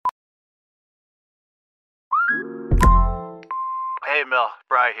Hey, Mel.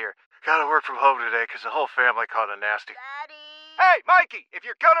 Bri here. Gotta work from home today because the whole family caught a nasty... Daddy! Hey, Mikey! If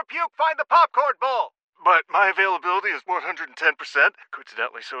you're gonna puke, find the popcorn bowl! But my availability is 110%.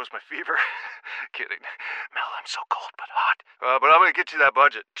 Coincidentally, so is my fever. Kidding. Mel, I'm so cold but hot. But I'm gonna get you that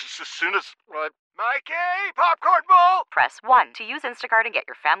budget just as soon as... Mikey! Popcorn bowl! Press 1 to use Instacart and get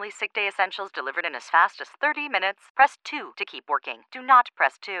your family's sick day essentials delivered in as fast as 30 minutes. Press 2 to keep working. Do not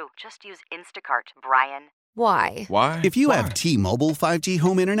press 2. Just use Instacart, Brian. Why? Why? If you have T-Mobile 5G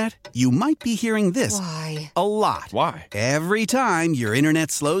home internet, you might be hearing this Why? a lot. Why? Every time your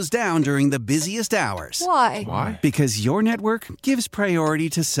internet slows down during the busiest hours. Why? Why? Because your network gives priority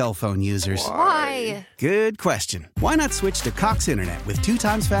to cell phone users. Why? Good question. Why not switch to Cox Internet with 2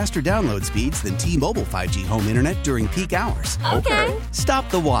 times faster download speeds than T-Mobile 5G home internet during peak hours? Okay. Stop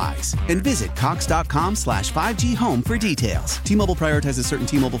the whys and visit cox.com/5G home for details. T-Mobile prioritizes certain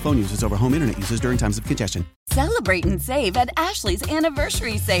T-Mobile phone users over home internet users during times of congestion. Celebrate and save at Ashley's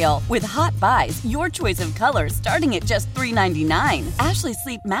Anniversary Sale. With Hot Buys, your choice of colors starting at just $3.99. Ashley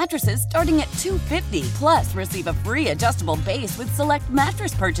Sleep mattresses starting at $2.50. Plus, receive a free adjustable base with select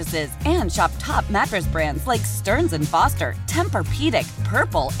mattress purchases. And shop top mattress brands like Stearns & Foster, Tempur-Pedic,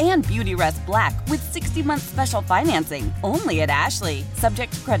 Purple, and Beautyrest Black with 60-month special financing. Only at Ashley.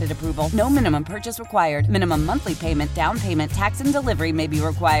 Subject to credit approval. No minimum purchase required. Minimum monthly payment, down payment, tax, and delivery may be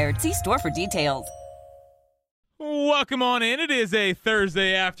required. See store for details. Welcome on in. It is a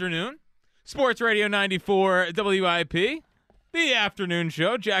Thursday afternoon. Sports Radio 94 WIP, the afternoon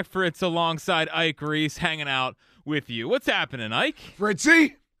show. Jack Fritz alongside Ike Reese hanging out with you. What's happening, Ike?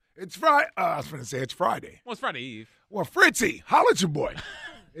 Fritzy, it's Friday. I was going to say it's Friday. Well, it's Friday Eve. Well, Fritzy, holla at your boy.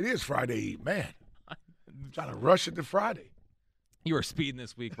 It is Friday Eve, man. I'm trying to rush it to Friday. You are speeding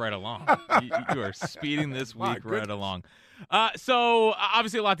this week right along. you are speeding this week right goodness. along. So,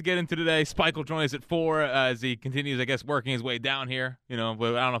 obviously a lot to get into today. Spike will join us at 4 as he continues, I guess, working his way down here. You know,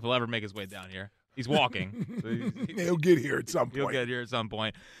 but I don't know if he'll ever make his way down here. He's walking. So He'll get here at some point. He'll get here at some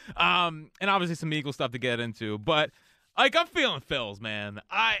point. And obviously some Eagle stuff to get into. But, Ike, I'm feeling Phils, man.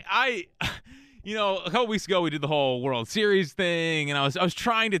 I you know, a couple weeks ago we did the whole World Series thing, and I was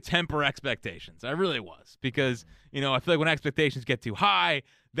trying to temper expectations. I really was. Because, you know, I feel like when expectations get too high,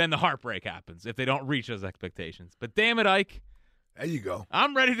 then the heartbreak happens if they don't reach those expectations. But damn it, Ike. There you go.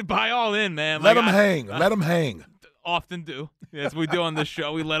 I'm ready to buy all in, man. Let them hang. Let them hang. Often do. That's what we do on this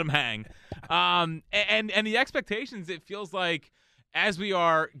show. We let them hang. And the expectations, it feels like as we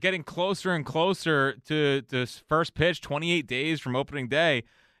are getting closer and closer to this first pitch, 28 days from opening day,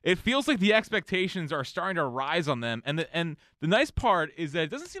 it feels like the expectations are starting to rise on them. And the nice part is that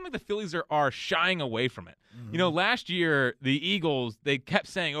it doesn't seem like the Phillies are shying away from it. Mm-hmm. You know, last year, the Eagles, they kept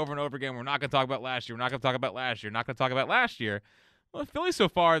saying over and over again, we're not going to talk about last year. We're not going to talk about last year. Not going to talk about last year. Well, the Phillies so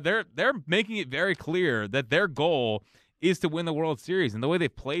far, they're making it very clear that their goal is to win the World Series. And the way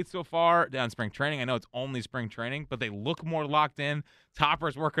they've played so far down spring training, I know it's only spring training, but they look more locked in.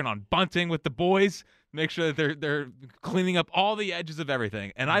 Topper's working on bunting with the boys. Make sure that they're cleaning up all the edges of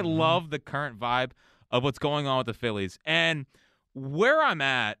everything. And I love the current vibe of what's going on with the Phillies. And where I'm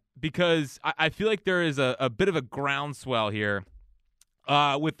at, because I feel like there is a bit of a groundswell here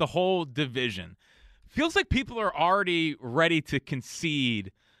with the whole division. Feels like people are already ready to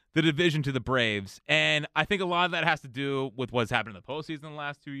concede the division to the Braves. And I think a lot of that has to do with what's happened in the postseason in the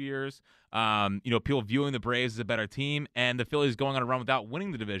last 2 years. You know, people viewing the Braves as a better team and the Phillies going on a run without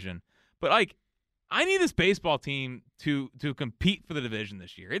winning the division. But, like, I need this baseball team to compete for the division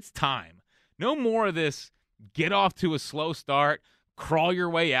this year. It's time. No more of this get off to a slow start, crawl your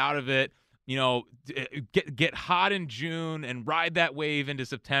way out of it, you know, get hot in June and ride that wave into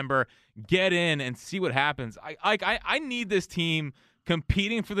September, get in and see what happens. I need this team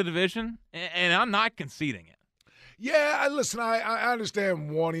competing for the division, and I'm not conceding it. Yeah, listen, I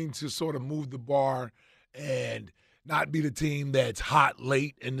understand wanting to sort of move the bar and not be the team that's hot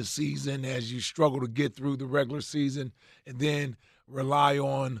late in the season as you struggle to get through the regular season and then rely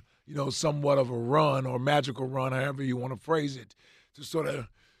on, you know, somewhat of a run or magical run, however you want to phrase it, to sort of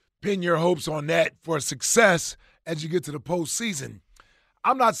pin your hopes on that for success as you get to the postseason.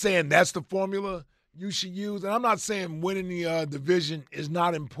 I'm not saying that's the formula you should use, and I'm not saying winning the division is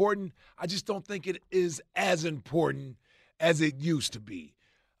not important. I just don't think it is as important as it used to be.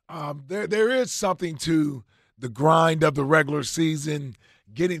 There is something to the grind of the regular season,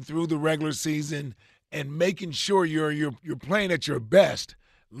 getting through the regular season, and making sure you're playing at your best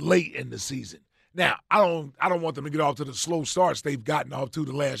late in the season. Now, I don't want them to get off to the slow starts they've gotten off to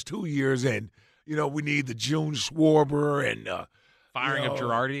the last 2 years, and you know we need the June Schwarber and firing of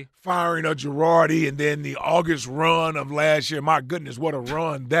Girardi, and then the August run of last year. My goodness, what a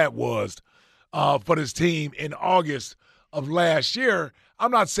run that was for this team in August of last year.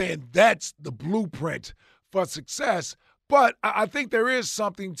 I'm not saying that's the blueprint for success, but I think there is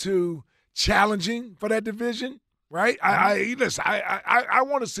something to challenging for that division, right? I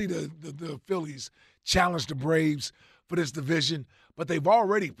want to see the Phillies challenge the Braves for this division, but they've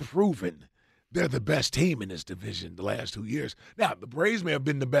already proven they're the best team in this division the last 2 years. Now, the Braves may have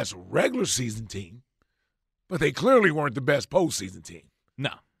been the best regular season team, but they clearly weren't the best postseason team.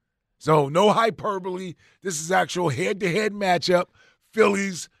 No. So no hyperbole. This is actual head-to-head matchup.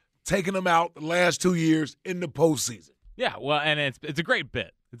 Phillies taking them out the last 2 years in the postseason. Yeah, well, and it's a great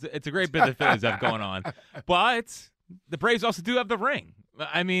bit. It's a great bit the Phillies have going on. But the Braves also do have the ring.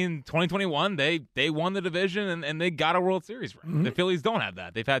 I mean, 2021, they won the division and they got a World Series ring. Mm-hmm. The Phillies don't have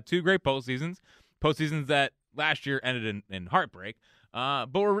that. They've had 2 great postseasons that last year ended in heartbreak,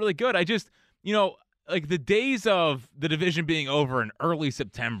 but were really good. I just, like the days of the division being over in early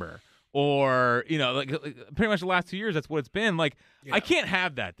September or, like pretty much the last 2 years, that's what it's been. Like, yeah. I can't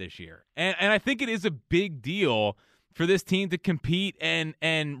have that this year. And I think it is a big deal for this team to compete and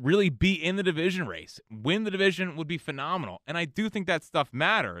really be in the division race. Win the division would be phenomenal. And I do think that stuff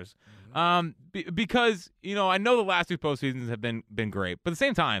matters because, I know the last 2 postseasons have been great. But at the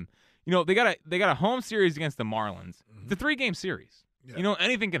same time, they got a home series against the Marlins. Mm-hmm. It's a 3-game series. Yeah.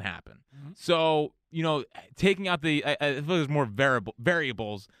 Anything can happen. Mm-hmm. So, taking out I feel there's more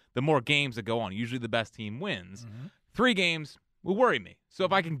variables the more games that go on. Usually the best team wins. Mm-hmm. 3 games will worry me. So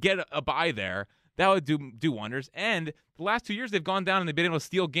if I can get a bye there, that would do wonders. And the last 2 years, they've gone down and they've been able to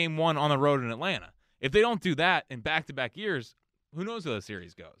steal game 1 on the road in Atlanta. If they don't do that in back-to-back years, who knows how the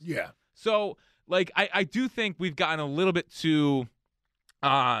series goes? Yeah. So, I do think we've gotten a little bit too,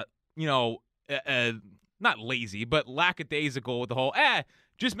 not lazy, but lackadaisical with the whole,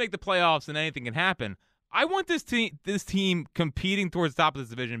 just make the playoffs and anything can happen. I want this team competing towards the top of this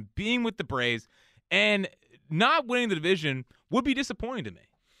division, being with the Braves, and not winning the division would be disappointing to me.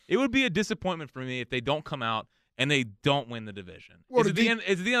 It would be a disappointment for me if they don't come out and they don't win the division. Well, is it the end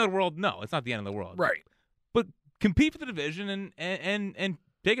of the world? No, it's not the end of the world. Right. But compete for the division and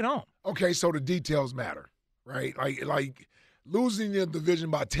take it home. Okay, so the details matter, right? Like losing the division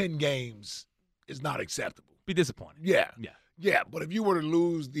by 10 games is not acceptable. Be disappointing. Yeah, but if you were to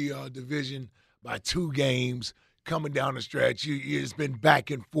lose the division by 2 games coming down the stretch, it's been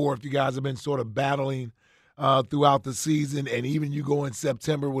back and forth. You guys have been sort of battling throughout the season, and even you go in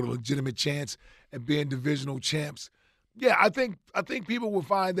September with a legitimate chance at being divisional champs. Yeah, I think people will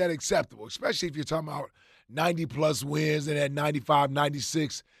find that acceptable, especially if you're talking about 90-plus wins and that 95,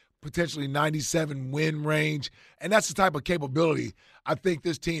 96, potentially 97 win range. And that's the type of capability I think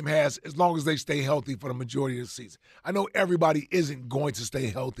this team has as long as they stay healthy for the majority of the season. I know everybody isn't going to stay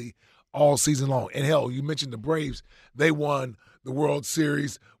healthy all season long. And, hell, you mentioned the Braves. They won the World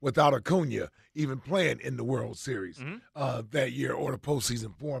Series without Acuna even playing in the World Series that year or the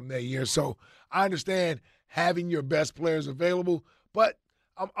postseason for him that year. So I understand having your best players available, but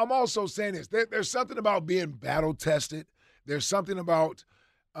I'm also saying this. There's something about being battle-tested. There's something about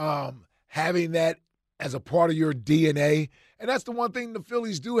having that as a part of your DNA, and that's the one thing the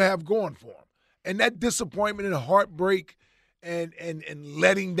Phillies do have going for them. And that disappointment and heartbreak and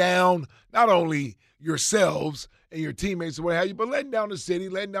letting down not only yourselves and your teammates and what have you, but letting down the city,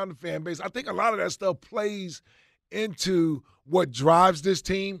 letting down the fan base. I think a lot of that stuff plays into what drives this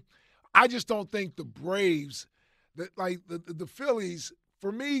team. I just don't think the Braves, the Phillies,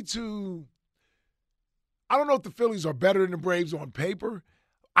 for me to – I don't know if the Phillies are better than the Braves on paper.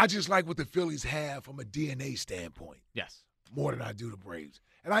 I just like what the Phillies have from a DNA standpoint. Yes. More than I do the Braves.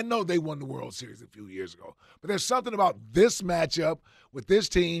 And I know they won the World Series a few years ago. But there's something about this matchup with this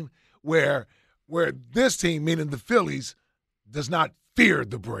team where this team, meaning the Phillies, does not fear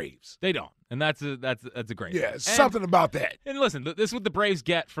the Braves. They don't. And that's a great thing. Something about that. And listen, this is what the Braves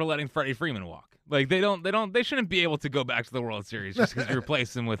get for letting Freddie Freeman walk. Like they shouldn't be able to go back to the World Series just because you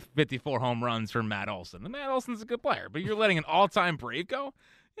replace him with 54 home runs for Matt Olson. And Matt Olson's a good player, but you're letting an all-time Brave go?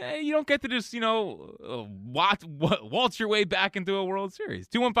 You don't get to just, waltz your way back into a World Series.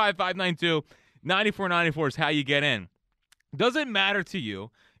 215-592-9494 is how you get in. Does it matter to you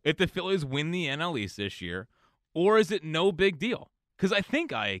if the Phillies win the NL East this year, or is it no big deal? Because I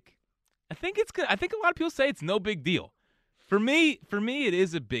think, Ike, I think a lot of people say it's no big deal. For me, it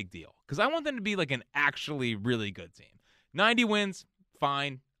is a big deal because I want them to be like an actually really good team. 90 wins,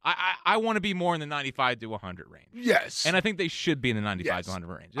 fine. I want to be more in the 95 to 100 range. Yes. And I think they should be in the 95 to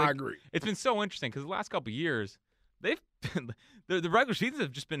 100 range. I agree. It's been so interesting because the last couple of years, they've the regular seasons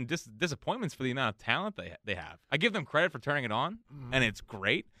have just been disappointments for the amount of talent they have. I give them credit for turning it on, and it's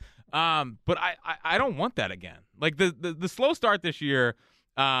great. But I don't want that again. Like the slow start this year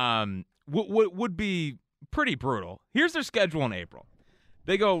would be pretty brutal. Here's their schedule in April.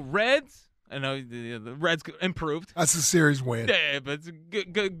 They go Reds. I know the Reds improved. That's a series win. Yeah, but it's a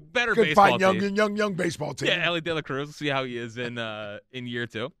good better Good baseball fight, team. young baseball team. Yeah, Ellie De La Cruz. We'll see how he is in year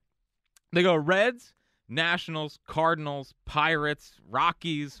 2. They go Reds, Nationals, Cardinals, Pirates,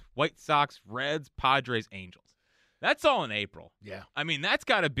 Rockies, White Sox, Reds, Padres, Angels. That's all in April. Yeah. I mean, that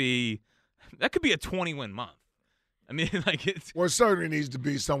could be a 20-win month. I mean, like it certainly needs to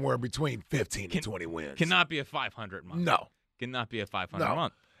be somewhere between 15 and 20 wins. Cannot be a 500 month. No. Cannot be a 500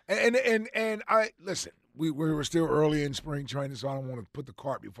 month. And I listen, we were still early in spring training, so I don't want to put the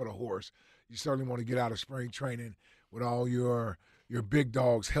cart before the horse. You certainly want to get out of spring training with all your big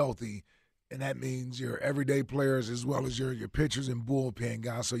dogs healthy, and that means your everyday players as well as your pitchers and bullpen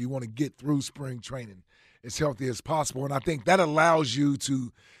guys. So you want to get through spring training as healthy as possible, and I think that allows you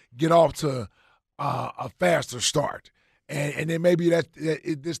to get off to a faster start, and then maybe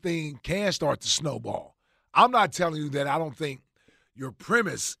this thing can start to snowball. I'm not telling you that I don't think your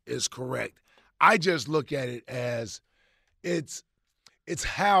premise is correct. I just look at it as it's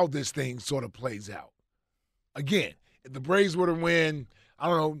how this thing sort of plays out. Again, if the Braves were to win,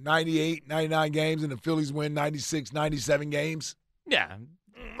 98, 99 games, and the Phillies win 96, 97 games. Yeah.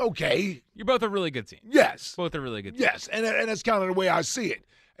 Okay. You're both a really good team. Yes. Both a really good team. Yes, and that's kind of the way I see it.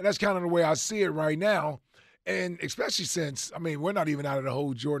 And that's kind of the way I see it right now. And especially since, we're not even out of the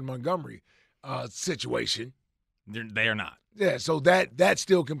whole Jordan Montgomery situation. They are not. Yeah, so that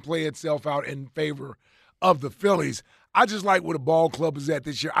still can play itself out in favor of the Phillies. I just like where the ball club is at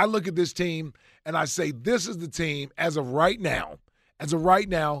this year. I look at this team and I say this is the team as of right now,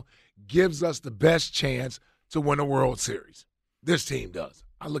 gives us the best chance to win a World Series. This team does.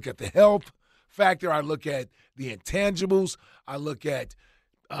 I look at the health factor. I look at the intangibles. I look at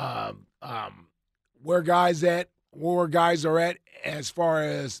where guys are at as far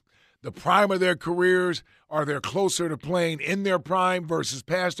as the prime of their careers. Are they closer to playing in their prime versus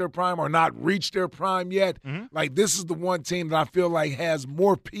past their prime or not reached their prime yet? Mm-hmm. Like, this is the one team that I feel like has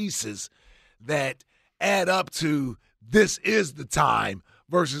more pieces that add up to this is the time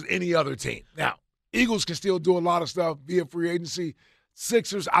versus any other team. Now, Eagles can still do a lot of stuff via free agency.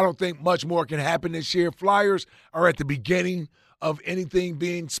 Sixers, I don't think much more can happen this year. Flyers are at the beginning of anything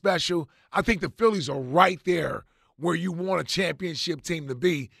being special. I think the Phillies are right there where you want a championship team to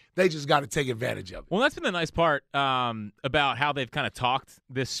be. They just got to take advantage of it. Well, that's been the nice part about how they've kind of talked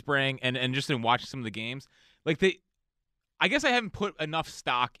this spring and just in watching some of the games. Like I guess I haven't put enough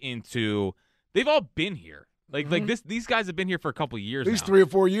stock into they've all been here. Like these guys have been here for a couple of years now. 3 or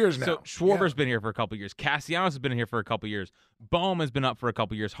 4 years now. So Schwarber's been here for a couple of years. Castellanos has been here for a couple of years. Bohm has been up for a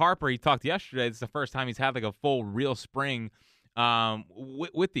couple of years. Harper, he talked yesterday, this is the first time he's had like a full real spring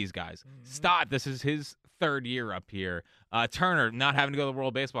with these guys. Stott, this is his third year up here. Turner not having to go to the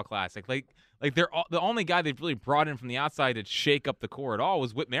World Baseball Classic. Like they're the only guy they've really brought in from the outside to shake up the core at all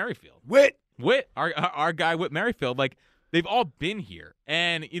was Whit Merrifield. Whit, our guy Whit Merrifield. Like they've all been here,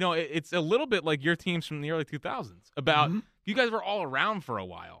 and it's a little bit like your teams from the early 2000s. About you guys were all around for a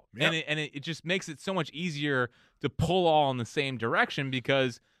while, and it just makes it so much easier to pull all in the same direction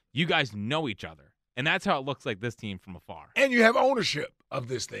because you guys know each other. And that's how it looks like this team from afar. And you have ownership of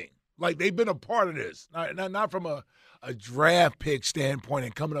this thing. Like, they've been a part of this. Not from a draft pick standpoint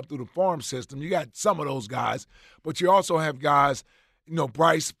and coming up through the farm system. You got some of those guys. But you also have guys,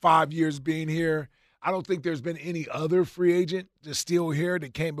 Bryce, 5 years being here. I don't think there's been any other free agent that's still here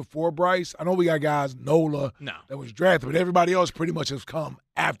that came before Bryce. I know we got guys, Nola, that was drafted, but everybody else pretty much has come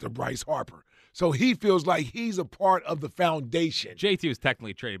after Bryce Harper. So he feels like he's a part of the foundation. JT was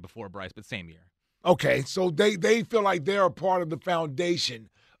technically traded before Bryce, but same year. Okay, so they feel like they're a part of the foundation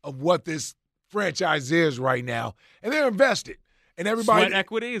of what this franchise is right now, and they're invested. And everybody, sweat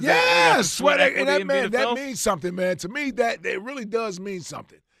equity, sweat equity, and that means something, man. To me, that it really does mean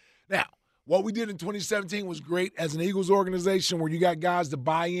something. Now, what we did in 2017 was great as an Eagles organization, where you got guys to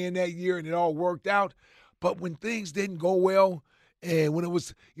buy in that year, and it all worked out. But when things didn't go well, and when it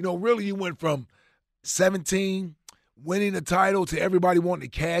was, really you went from 17. Winning the title to everybody wanting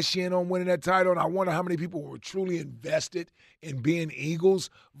to cash in on winning that title. And I wonder how many people were truly invested in being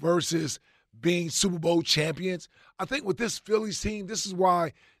Eagles versus being Super Bowl champions. I think with this Phillies team, this is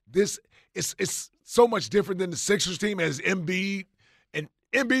why this is so much different than the Sixers team as Embiid. And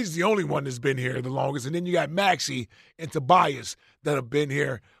Embiid's the only one that's been here the longest. And then you got Maxey and Tobias that have been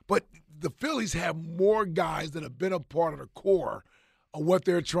here. But the Phillies have more guys that have been a part of the core of what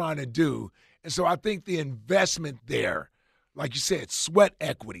they're trying to do. And so I think the investment there, like you said, sweat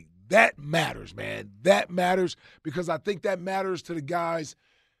equity, that matters, man. That matters because I think that matters to the guys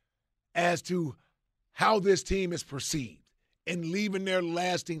as to how this team is perceived and leaving their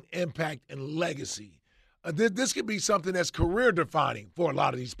lasting impact and legacy This could be something that's career-defining for a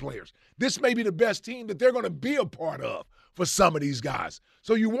lot of these players. This may be the best team that they're going to be a part of for some of these guys.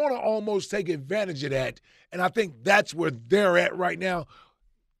 So you want to almost take advantage of that, and I think that's where they're at right now.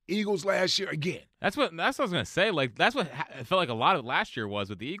 Eagles last year, again. That's what I was going to say. Like, that's what it felt like a lot of last year was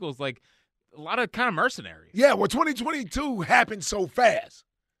with the Eagles, like a lot of kind of mercenaries. Yeah, well, 2022 happened so fast,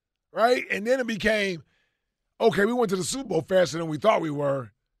 right? And then it became, okay, we went to the Super Bowl faster than we thought we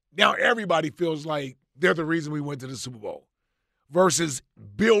were. Now everybody feels like they're the reason we went to the Super Bowl versus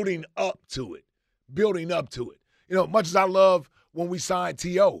building up to it. You know, much as I love when we signed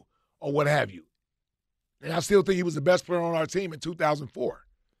T.O. or what have you, and I still think he was the best player on our team in 2004,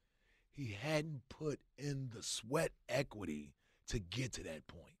 he hadn't put in the sweat equity to get to that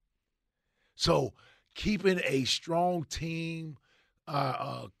point. So keeping a strong team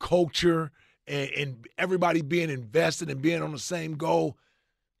culture and everybody being invested and being on the same goal,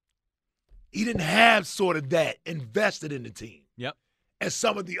 he didn't have sort of that invested in the team. Yep. As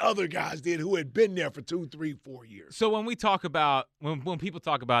some of the other guys did who had been there for 2, 3, 4 years. So when we talk about when people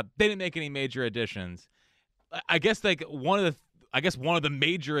talk about they didn't make any major additions, I guess like one of the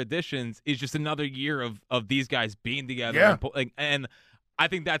major additions is just another year of these guys being together. Yeah. And I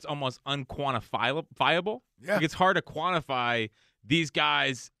think that's almost unquantifiable. Yeah. Like it's hard to quantify these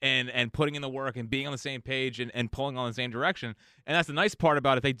guys and putting in the work and being on the same page and pulling on the same direction. And that's the nice part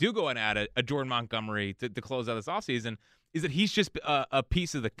about it. They do go and add a Jordan Montgomery to close out this offseason, is that he's just a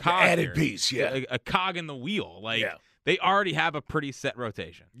piece of the cog. Added piece, yeah. A cog in the wheel. Like, yeah. They already have a pretty set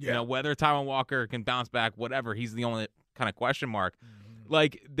rotation. Yeah. You know, whether Taiwan Walker can bounce back, whatever, he's the only kind of question mark. Mm-hmm.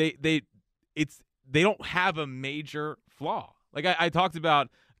 Like, they don't have a major flaw. Like, I talked about a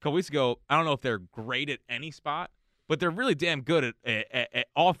couple weeks ago, I don't know if they're great at any spot, but they're really damn good at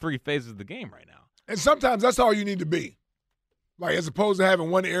all three phases of the game right now. And sometimes that's all you need to be. Like, as opposed to having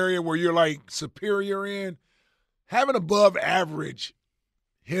one area where you're, like, superior in, having above average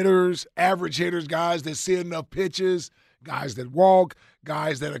hitters, guys that see enough pitches, guys that walk,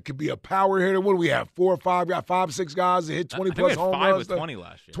 guys that could be a power hitter. What do we have, 4 or 5? Got 5, 6 guys that hit 20-plus home runs. 5 with 20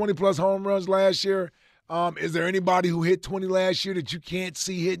 last year. 20-plus home runs last year. Is there anybody who hit 20 last year that you can't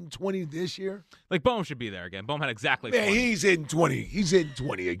see hitting 20 this year? Like, Bohm should be there again. Bohm had exactly 20. Man, he's hitting 20. He's hitting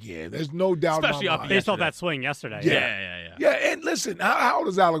 20 again. There's no doubt Especially about it. Especially based off that swing yesterday. Yeah. Yeah, and listen, how old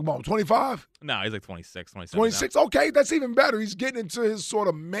is Alec Bohm? 25? No, he's like 26, 27. 26? Okay, that's even better. He's getting into his sort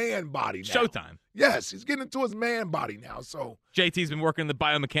of man body now. Showtime. Yes, he's getting into his man body now. So JT's been working in the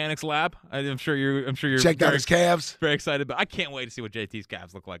biomechanics lab. I'm sure you're checked out his calves. Very excited, but I can't wait to see what JT's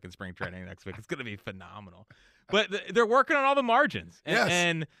calves look like in spring training next week. It's going to be phenomenal. But they're working on all the margins,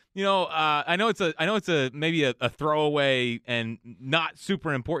 and you know, I know it's maybe a throwaway and not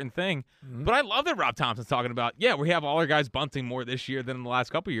super important thing, but I love that Rob Thompson's talking about. Yeah, we have all our guys bunting more this year than in the last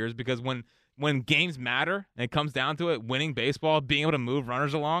couple of years because when games matter and it comes down to it, winning baseball, being able to move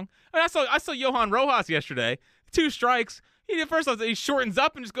runners along. I mean, I saw Johan Rojas yesterday, 2 strikes. He shortens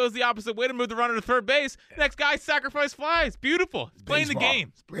up and just goes the opposite way to move the runner to third base. Next guy sacrifice flies. Beautiful. He's playing the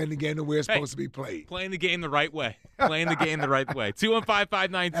game. He's playing the game the way it's supposed to be played. Playing the game the right way.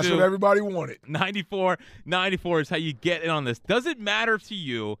 215-592. That's what everybody wanted. 94 is how you get in on this. Does it matter to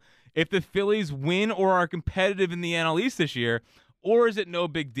you if the Phillies win or are competitive in the NL East this year, or is it no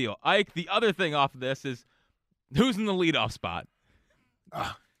big deal? Ike, the other thing off of this is who's in the leadoff spot?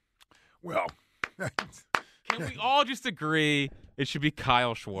 Well, can we all just agree it should be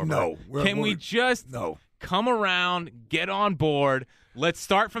Kyle Schwarber? No. Can we just come around, get on board? Let's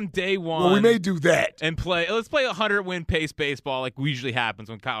start from day one. Well, we may do that. And let's play 100-win pace baseball like usually happens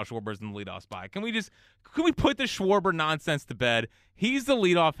when Kyle Schwarber's in the leadoff spot. Can we put the Schwarber nonsense to bed? He's the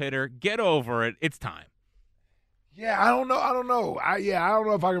leadoff hitter. Get over it. It's time. Yeah, I don't know. I don't know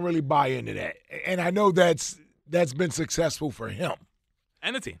if I can really buy into that. And I know that's been successful for him.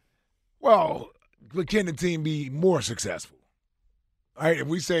 And the team. Well, but can the team be more successful? All right, if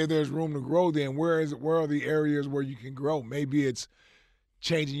we say there's room to grow, then where are the areas where you can grow? Maybe it's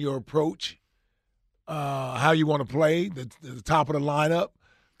changing your approach, how you want to play, the top of the lineup,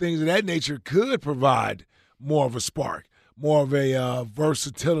 things of that nature could provide more of a spark, more of a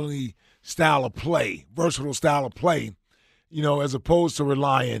versatile style of play, you know, as opposed to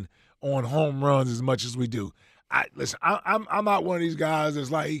relying on home runs as much as we do. I'm not one of these guys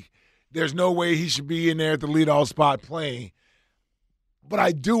that's like, there's no way he should be in there at the leadoff spot playing. But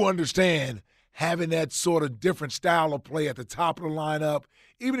I do understand having that sort of different style of play at the top of the lineup,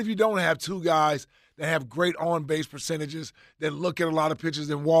 even if you don't have 2 guys that have great on-base percentages, that look at a lot of pitches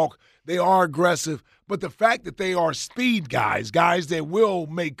and walk. They are aggressive. But the fact that they are speed guys that will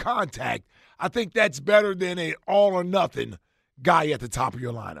make contact, I think that's better than an all-or-nothing guy at the top of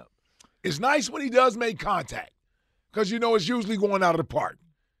your lineup. It's nice when he does make contact because, it's usually going out of the park.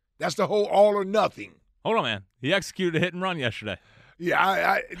 That's the whole all or nothing. Hold on, man. He executed a hit and run yesterday. Yeah,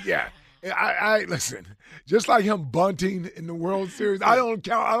 I listen. Just like him bunting in the World Series, I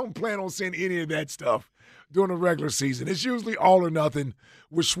don't plan on seeing any of that stuff during the regular season. It's usually all or nothing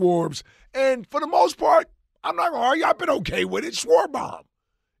with Schwarbs, and for the most part, I'm not gonna argue. I've been okay with it. Schwarb bomb.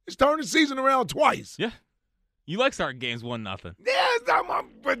 It's turned the season around twice. Yeah, you like starting games 1-0. Yeah,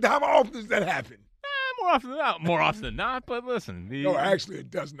 but how often does that happen? More often than not. But listen, No, actually, it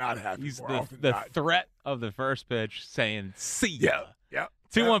does not happen. He's more often the than not. threat of the first pitch saying, see ya. Yeah.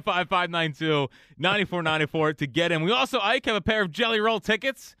 215-592-9494 to get in. We also, Ike, have a pair of Jelly Roll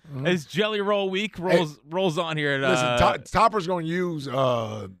tickets as Jelly Roll Week rolls on here. Listen, Topper's going to use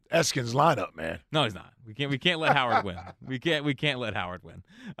Eskin's lineup, man. No, he's not. We can't let Howard win. We can't let Howard win.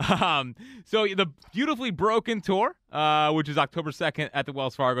 So the Beautifully Broken Tour, which is October 2nd at the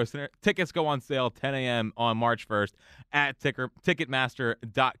Wells Fargo Center. Tickets go on sale 10 a.m. on March 1st at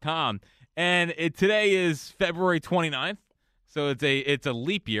Ticketmaster.com. And today is February 29th. So it's a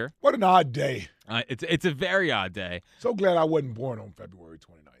leap year. What an odd day. It's a very odd day. So glad I wasn't born on February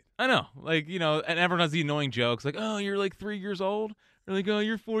 29th. I know. And everyone has the annoying jokes like, oh, you're like 3 years old. Or like, oh,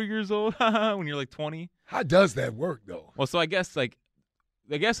 you're 4 years old when you're like 20. How does that work, though? Well, so I guess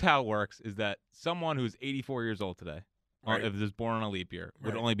how it works is that someone who's 84 years old today, right, if is born on a leap year,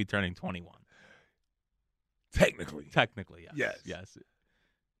 would only be turning 21. Technically, yes.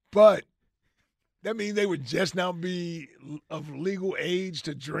 But that means they would just now be of legal age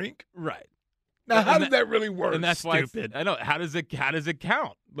to drink, right? Now, how does that really work? And that's Stupid. why I know. How does it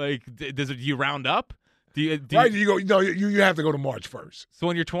count? Like, do you round up? You go? No, you have to go to March 1st. So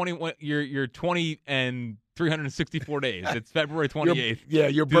when you're 20, you're 20 and 364 days. It's February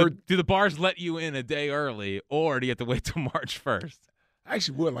 28th. Your birth. Do the bars let you in a day early, or do you have to wait till March 1st? I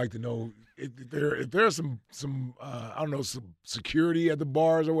actually would like to know if there's some I don't know, some security at the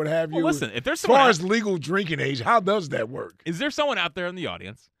bars or what have you. Well, listen, if there's as far as legal drinking age, how does that work? Is there someone out there in the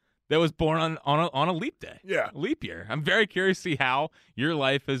audience that was born on a leap day? Yeah, leap year. I'm very curious to see how your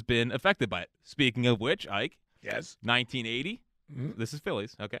life has been affected by it. Speaking of which, Ike. Yes. 1980. Mm-hmm. This is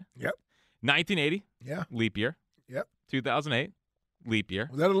Phillies. Okay. Yep. 1980. Yeah. Leap year. Yep. 2008. Leap year.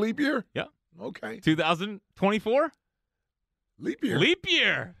 Was that a leap year? Yeah. Okay. 2024. Leap year. Leap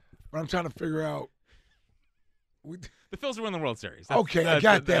year. But I'm trying to figure out. The Phils are winning the World Series. I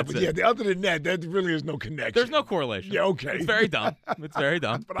got that. But yeah, other than that, there really is no connection. There's no correlation. Yeah, okay. It's very dumb.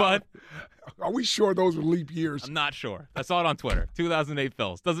 But are we sure those were leap years? I'm not sure. I saw it on Twitter. 2008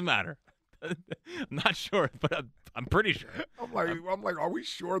 Phils. Doesn't matter. I'm not sure, but I'm pretty sure. I'm like, are we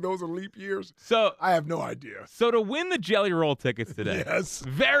sure those are leap years? So I have no idea. So to win the Jelly Roll tickets today, yes,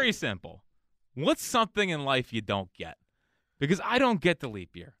 very simple. What's something in life you don't get? Because I don't get the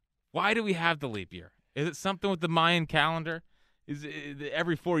leap year. Why do we have the leap year? Is it something with the Mayan calendar? Is it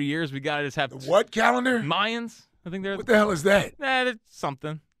every 4 years we gotta just have the what calendar? Mayans. I think they're. What the hell is that? It's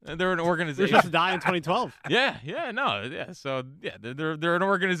something. They're an organization. They're supposed to die in 2012. So they're an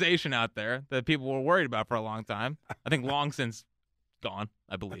organization out there that people were worried about for a long time. I think long since gone,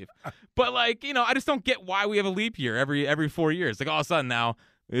 I believe. But I just don't get why we have a leap year every 4 years. Like all of a sudden now,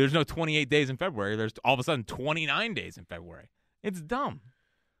 there's no 28 days in February. There's all of a sudden 29 days in February. It's dumb.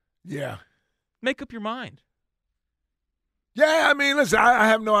 Yeah. Make up your mind. Yeah, I mean, listen, I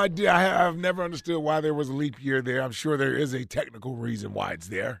have no idea. I've never understood why there was a leap year there. I'm sure there is a technical reason why it's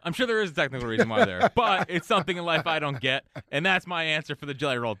there. I'm sure there is a technical reason why there. But it's something in life I don't get, and that's my answer for the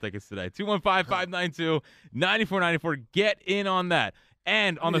Jelly Roll tickets today. 215-592-9494. Get in on that.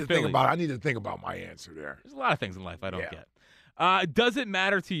 And on the Phillies. I need to think about my answer there. There's a lot of things in life I don't get. Does it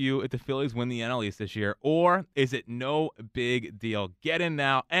matter to you if the Phillies win the NL East this year, or is it no big deal? Get in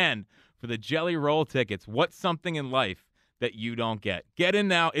now. And for the Jelly Roll tickets, what's something in life that you don't get? Get in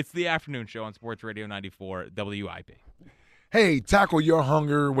now. It's the afternoon show on Sports Radio 94 WIP. Hey, tackle your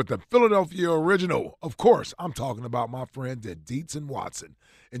hunger with the Philadelphia Original. Of course, I'm talking about my friends at Dietz & Watson.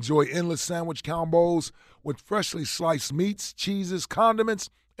 Enjoy endless sandwich combos with freshly sliced meats, cheeses,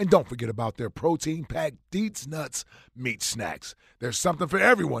 condiments, and don't forget about their protein-packed Dietz Nuts meat snacks. There's something for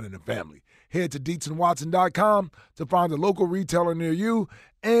everyone in the family. Head to DietzandWatson.com to find a local retailer near you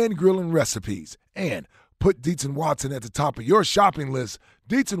and grilling recipes. And put Dietz & Watson at the top of your shopping list.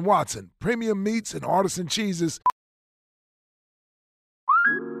 Dietz & Watson, premium meats and artisan cheeses.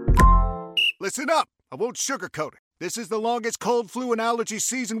 Listen up. I won't sugarcoat it. This is the longest cold, flu, and allergy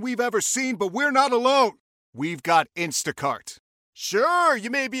season we've ever seen, but we're not alone. We've got Instacart. Sure, you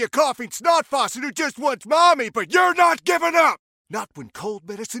may be a coughing snot faucet who just wants mommy, but you're not giving up. Not when cold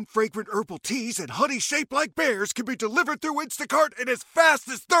medicine, fragrant herbal teas, and honey shaped like bears can be delivered through Instacart in as fast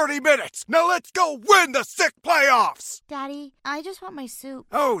as 30 minutes. Now let's go win the sick playoffs! Daddy, I just want my soup.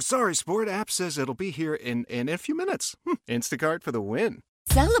 Oh, sorry, Sport. App says it'll be here in a few minutes. Instacart for the win.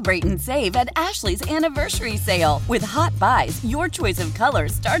 Celebrate and save at Ashley's Anniversary Sale. With Hot Buys, your choice of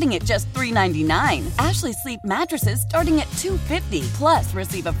colors starting at just $3.99. Ashley Sleep mattresses starting at $2.50. Plus,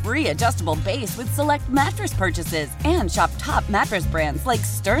 receive a free adjustable base with select mattress purchases. And shop top mattress brands like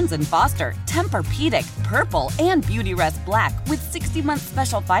Stearns & Foster, Tempur-Pedic, Purple, and Beautyrest Black with 60-month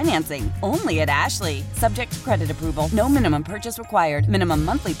special financing. Only at Ashley. Subject to credit approval. No minimum purchase required. Minimum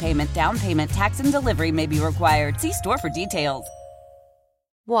monthly payment, down payment, tax, and delivery may be required. See store for details.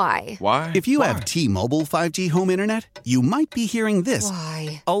 Why? Why? If you have T-Mobile 5G home internet, you might be hearing this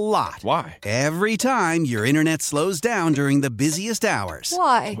Why? a lot. Why? Every time your internet slows down during the busiest hours.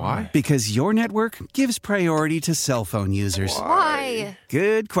 Why? Why? Because your network gives priority to cell phone users. Why?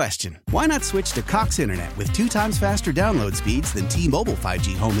 Good question. Why not switch to Cox Internet with 2 times faster download speeds than T-Mobile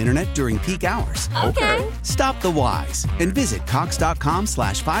 5G home internet during peak hours? Okay. Stop the whys and visit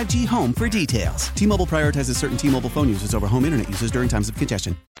cox.com/5G home for details. T-Mobile prioritizes certain T-Mobile phone users over home internet users during times of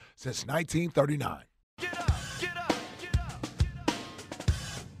congestion. Since 1939. Get up, get up, get up, get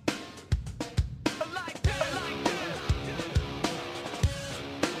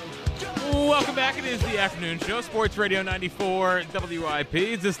up. Welcome back. It is the afternoon show, Sports Radio 94 WIP.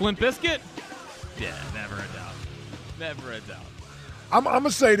 Is this Limp Bizkit? Yeah, never a doubt. Never a doubt. I'm going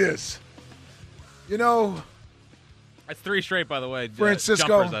to say this. You know, That's 3 straight, by the way. Francisco,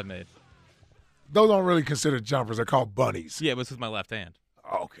 jumpers I've made. those don't really consider jumpers. They're called bunnies. Yeah, but this is my left hand.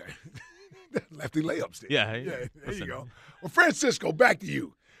 Oh, okay. Lefty layups there. Yeah, there listen. you go. Well, Francisco, back to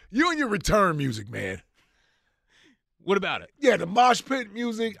you. You and your return music, man. What about it? Yeah, the mosh pit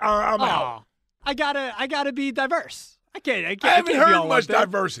music. I'm out. I gotta be diverse. I can't I haven't be heard all much one thing.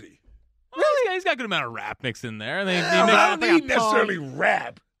 diversity. Really? He's got a good amount of rap mixed in there. I don't need necessarily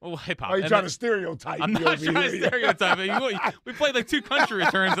rap. Well, hip hop. Are you trying to stereotype? I'm me not over trying to here? stereotype it. We played like 2 country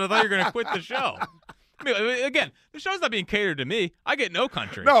returns, and I thought you were going to quit the show. I mean, again, the show's not being catered to me. I get no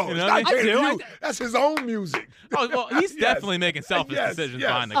country. No, you it's know not what I mean? catered to you. That's his own music. Oh, well, he's definitely making selfish decisions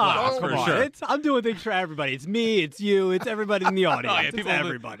behind the glass, for come on. sure. I'm doing things for everybody. It's me, it's you, it's everybody in the audience. Oh, yeah, It's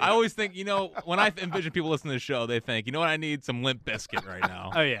everybody. I always think, when I envision people listening to the show, they think, you know what, I need some Limp Bizkit right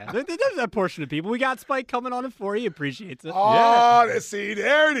now. Oh, yeah. There's that portion of people. We got Spike coming on it for you. He appreciates it. Oh, see,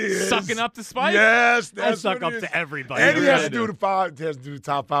 there it is. Sucking up to Spike? Yes, I that's suck what up it is. to everybody. And he has really to do the 5. He has to do the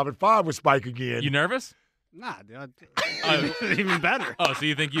top 5 and 5 with Spike again. You nervous? Nah, dude. Even better. Oh, so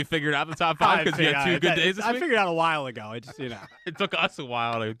you think you figured out the top 5 because you had 2 good days this I week? figured out a while ago. It took us a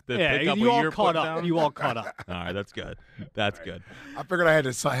while to Yeah, pick up you what all you're caught putting up. down. You all caught up. All right, that's good. That's good. I figured I had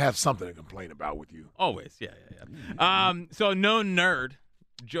to have something to complain about with you. Always, yeah. So no nerd,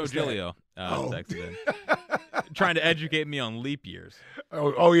 Joe Giglio texted in, trying to educate me on leap years.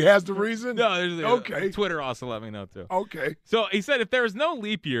 Oh, he has the reason? No, there's Okay. Twitter also let me know too. Okay. So he said if there was no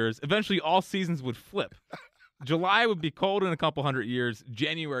leap years, eventually all seasons would flip. July would be cold in a couple hundred years.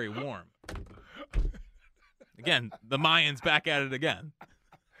 January warm. Again, the Mayans back at it again.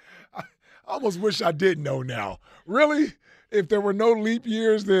 I almost wish I did know now. Really? If there were no leap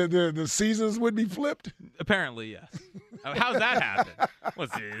years, the seasons would be flipped? Apparently, yes. How's that happen?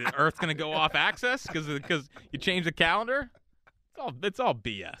 What's the Earth going to go off axis because you changed the calendar? It's all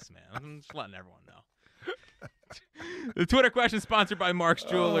BS, man. I'm just letting everyone know. The Twitter question is sponsored by Mark's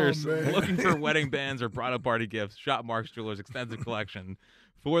Jewelers. Looking for wedding bands or bridal party gifts? Shop Mark's Jewelers' extensive collection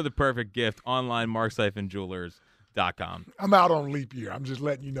for the perfect gift. Online, marks-jewelers.com. I'm out on leap year. I'm just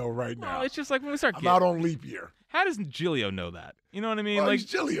letting you know right now. Well, it's just like when we start I'm out on leap year. How does Giglio know that? You know what I mean? Well, he's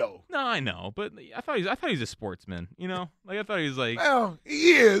Giglio. No, I know, but I thought he was a sportsman. You know, like I thought he was like. Well,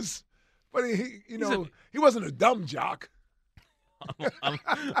 he is, but he wasn't a dumb jock.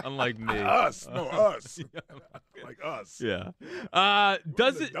 Unlike me. Us. Like us. Yeah.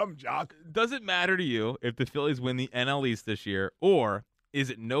 Does it dumb jock? Does it matter to you if the Phillies win the NL East this year, or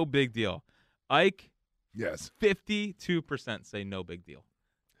is it no big deal? Ike. Yes. 52% say no big deal.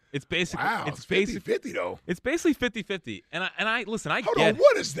 It's basically it's 50-50 though. It's basically 50-50. And I listen, I Hold get on,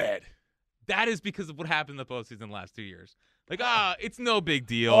 what is that? That is because of what happened in the postseason the last 2 years. Like, it's no big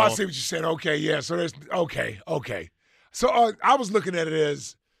deal. Oh, I see what you said. Okay, yeah. So there's okay. So I was looking at it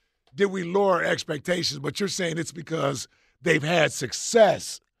as, did we lower expectations? But you're saying it's because they've had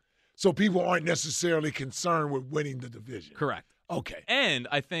success, so people aren't necessarily concerned with winning the division. Correct. Okay. And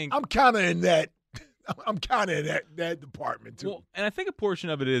I think I'm kind of in that. I'm kind of in that department too. Well, and I think a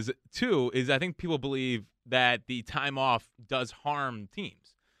portion of it is I think people believe that the time off does harm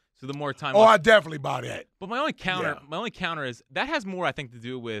teams. So the more time. Oh, I definitely buy that. But my only counter is that has more, I think, to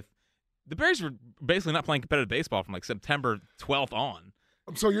do with the Bears were basically not playing competitive baseball from like September 12th on.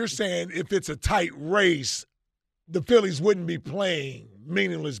 So you're saying if it's a tight race, the Phillies wouldn't be playing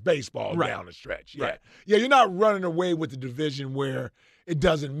meaningless baseball down the stretch. Yeah. Right. Yeah, you're not running away with the division where it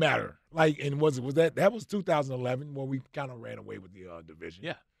doesn't matter. Like, and was that was 2011 when we kind of ran away with the division.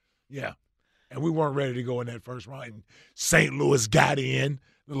 Yeah. Yeah. And we weren't ready to go in that first round. And St. Louis got in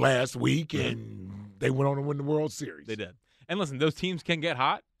the last week, and they went on to win the World Series. They did. And listen, those teams can get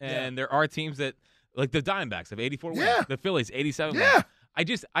hot, and there are teams that, like the Diamondbacks have 84 wins. The Phillies, 87 wins.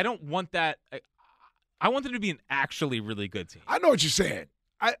 I don't want that. I want them to be an actually really good team. I know what you're saying.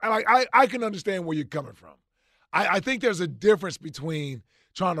 I can understand where you're coming from. I think there's a difference between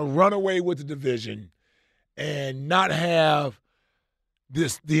trying to run away with the division and not have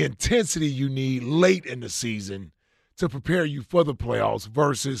the intensity you need late in the season to prepare you for the playoffs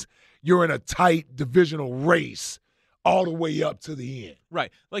versus you're in a tight divisional race all the way up to the end.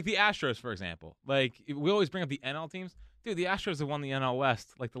 Right. Like the Astros, for example. Like, we always bring up the NL teams. Dude, the Astros have won the NL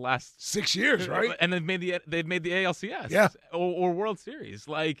West like the last 6 years, right? And they've made the ALCS or World Series.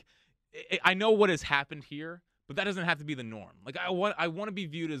 Like, I know what has happened here, but that doesn't have to be the norm. Like, I want to be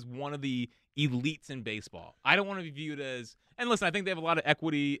viewed as one of the elites in baseball. I don't want to be viewed as, and listen, I think they have a lot of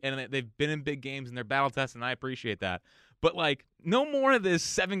equity and they've been in big games and they're battle tested, and I appreciate that. But like, no more of this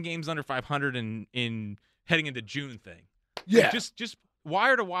 7 games under 500 in heading into June thing. Yeah, like, just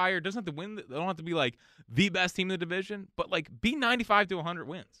wire to wire. Doesn't have to win. They don't have to be like the best team in the division, but like be 95 to 100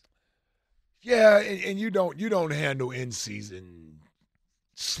 wins. Yeah, and you don't handle in season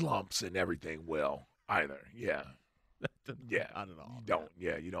slumps and everything well either. Yeah. Yeah, I don't know. You don't.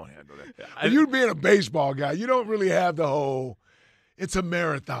 Yeah, you don't handle that. You being a baseball guy, you don't really have the whole. It's a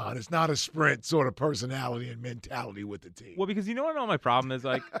marathon. It's not a sprint sort of personality and mentality with the team. Well, because you know what my problem is?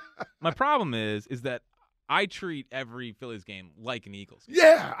 Like, my problem is that I treat every Phillies game like an Eagles game.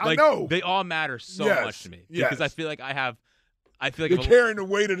 Yeah, like, I know. They all matter so much to me because I feel like you're carrying the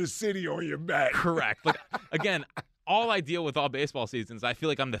weight of the city on your back. Correct. Like, again, all I deal with all baseball seasons, I feel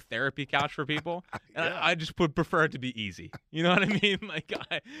like I'm the therapy couch for people, and I just would prefer it to be easy. You know what I mean? Like,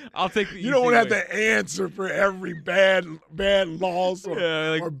 I'll take the easy You don't want to have way. to answer for every bad loss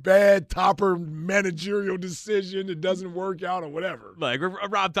or bad topper managerial decision that doesn't work out or whatever. Like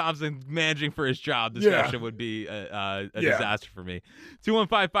Rob Thompson managing for his job discussion would be a disaster for me.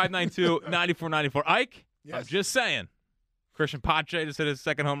 215-592-9494. Ike, I'm just saying. Christian Pache just hit his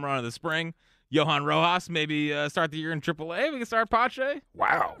second home run of the spring. Johan Rojas, maybe start the year in AAA. We can start Pache.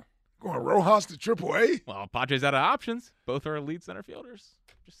 Wow. Going Rojas to AAA? Well, Pache's out of options. Both are elite center fielders.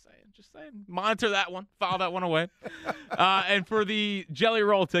 Just saying. Monitor that one. File that one away. And for the Jelly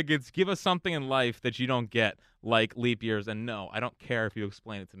Roll tickets, give us something in life that you don't get, like leap years. And no, I don't care if you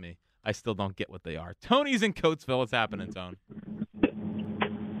explain it to me. I still don't get what they are. Tony's in Coatesville. What's happening, Tone?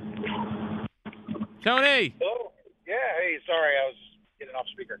 Tony! Oh, yeah. Hey, sorry. I was getting off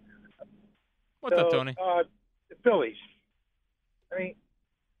speaker. What's up, Tony? The Phillies. I mean,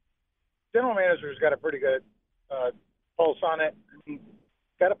 general manager's got a pretty good pulse on it. I mean,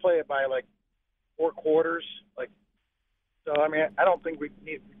 got to play it by like 4 quarters. So I mean, I don't think we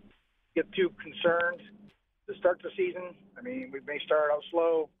need to get too concerned to start the season. I mean, we may start out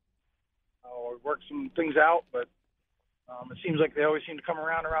slow or work some things out, but it seems like they always seem to come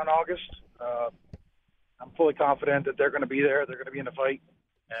around August. I'm fully confident that they're going to be there. They're going to be in the fight,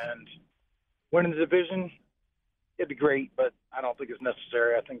 and winning the division, it'd be great, but I don't think it's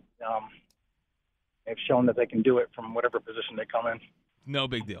necessary. I think they've shown that they can do it from whatever position they come in. No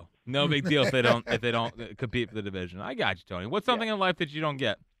big deal. No big deal if they don't compete for the division. I got you, Tony. What's something in life that you don't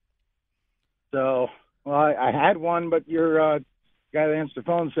get? So, well, I had one, but your guy that answered the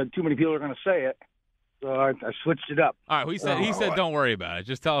phone said too many people are going to say it, so I switched it up. All right, he said don't worry about it.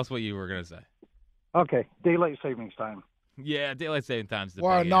 Just tell us what you were going to say. Okay, daylight savings time. Yeah, daylight saving time's the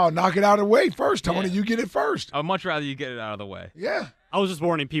Well, big no, answer. knock it out of the way first, Tony. You get it first. I'd much rather you get it out of the way. Yeah. I was just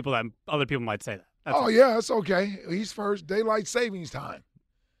warning people that other people might say that. That's all. Yeah, that's okay. He's first. Daylight savings time.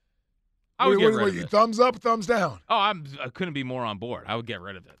 I would get rid of you it. Thumbs up, thumbs down? Oh, I couldn't be more on board. I would get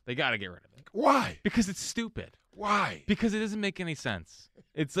rid of it. They got to get rid of it. Why? Because it's stupid. Why? Because it doesn't make any sense.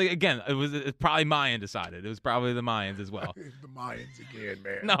 It's like, again, it's probably Mayan decided. It was probably the Mayans as well. The Mayans again,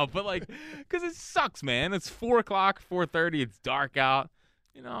 man. No, but like, because it sucks, man. It's 4 o'clock, 4:30. It's dark out.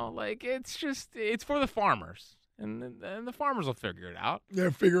 You know, like it's for the farmers, and the farmers will figure it out.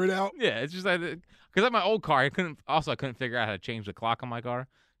 They'll figure it out. Yeah, it's just like because I had my old car. I couldn't figure out how to change the clock on my car,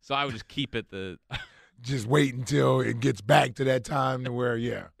 so I would just keep it Just wait until it gets back to that time to where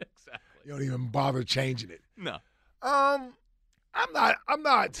exactly. you don't even bother changing it. No. I'm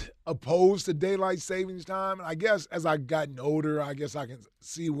not opposed to daylight savings time. And I guess as I've gotten older, I guess I can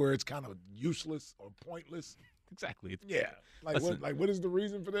see where it's kind of useless or pointless. Exactly. What is the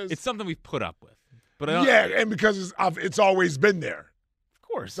reason for this? It's something we've put up with. But and because it's always been there. Of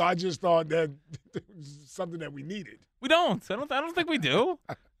course. So I just thought that it was something that we needed. We don't. I don't think we do.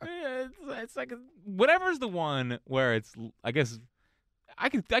 It's like whatever's the one where it's. I guess I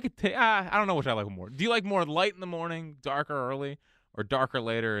could take. I don't know which I like more. Do you like more light in the morning, darker early, or darker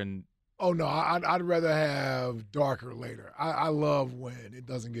later? And oh no, I'd rather have darker later. I love when it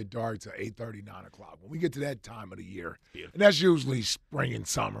doesn't get dark till 8:30, 9 o'clock. When we get to that time of the year, and that's usually spring and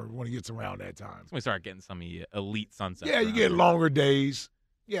summer when it gets around that time. We start getting some elite sunsets. Yeah, you get longer days.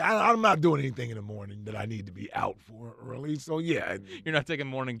 Yeah, I'm not doing anything in the morning that I need to be out for early. So, yeah. You're not taking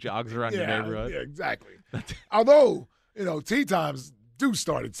morning jogs around your neighborhood? Yeah, exactly. Although, tee times do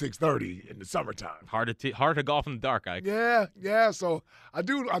start at 6:30 in the summertime. Hard to golf in the dark, Ike. Yeah. So, I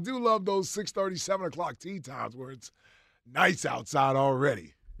do love those 6:30, 7 o'clock tee times where it's nice outside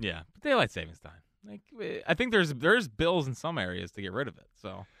already. Yeah, but daylight savings time. I think there's bills in some areas to get rid of it.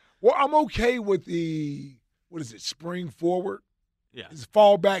 So, well, I'm okay with the spring forward. Yeah. It's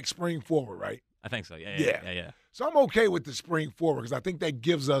fall back, spring forward, right? I think so. Yeah. So I'm okay with the spring forward because I think that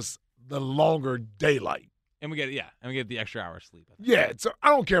gives us the longer daylight. And we get the extra hour of sleep. Yeah. So I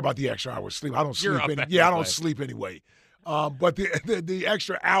don't care about the extra hour of sleep. I don't sleep. I don't sleep anyway. But the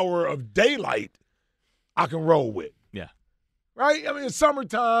extra hour of daylight, I can roll with. Yeah. Right. I mean, it's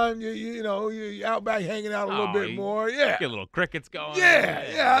summertime. You're out back hanging out a little bit more. Yeah. Get little crickets going.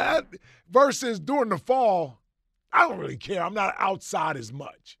 Yeah. Versus during the fall. I don't really care. I'm not outside as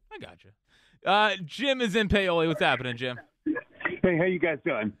much. I got you. Jim is in Paoli. What's happening, Jim? Hey, how you guys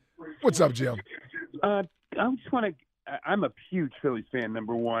doing? What's up, Jim? I just want to. I'm a huge Phillies fan.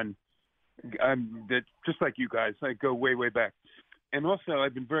 Number one, just like you guys, I go way, way back. And also,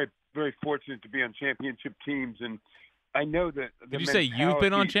 I've been very, very fortunate to be on championship teams, and I know that. Did you say you've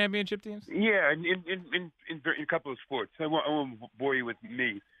been on championship teams? Yeah, in a couple of sports. I won't bore you with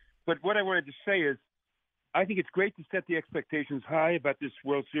me, but what I wanted to say is, I think it's great to set the expectations high about this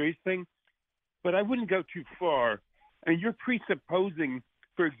World Series thing, but I wouldn't go too far. I mean, you're presupposing,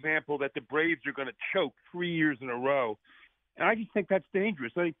 for example, that the Braves are going to choke 3 years in a row, and I just think that's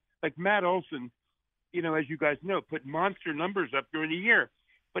dangerous. Like Matt Olson, as you guys know, put monster numbers up during the year,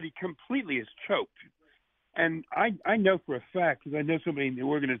 but he completely is choked. And I know for a fact, because I know somebody in the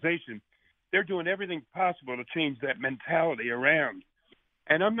organization, they're doing everything possible to change that mentality around.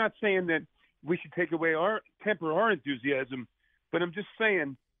 And I'm not saying that we should temper our enthusiasm, but I'm just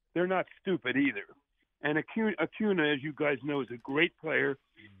saying they're not stupid either. And Acuna, as you guys know, is a great player.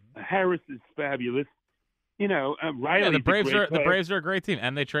 Harris is fabulous. Riley's the Braves a great player. The Braves are a great team,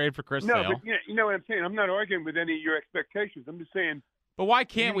 and they traded for Chris Sale. No, but you know what I'm saying. I'm not arguing with any of your expectations. I'm just saying. But why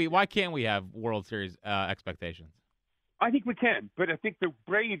can't we? Why can't we have World Series expectations? I think we can, but I think the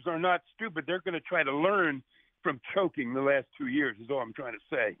Braves are not stupid. They're going to try to learn from choking the last 2 years. Is all I'm trying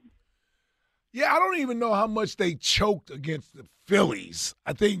to say. Yeah, I don't even know how much they choked against the Phillies.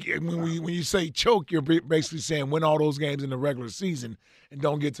 I think when you say choke, you're basically saying win all those games in the regular season and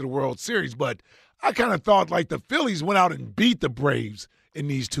don't get to the World Series. But I kind of thought like the Phillies went out and beat the Braves in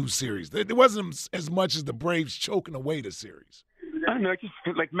these two series. It wasn't as much as the Braves choking away the series. I don't know, just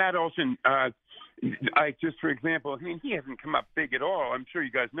like Matt Olson, for example, I mean, he hasn't come up big at all. I'm sure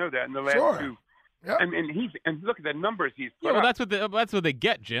you guys know that in the last two. Yep. And look at the numbers he's put up. That's what they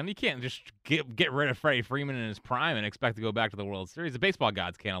get, Jim. You can't just get rid of Freddie Freeman in his prime and expect to go back to the World Series. The baseball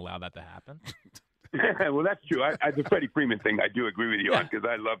gods can't allow that to happen. Well, that's true. The Freddie Freeman thing, I do agree with you on because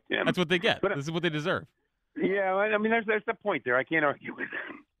I loved him. That's what they get. This is what they deserve. Yeah, I mean, there's the point there. I can't argue with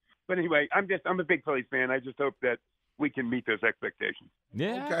that. But anyway, I'm a big Phillies fan. I just hope that we can meet those expectations.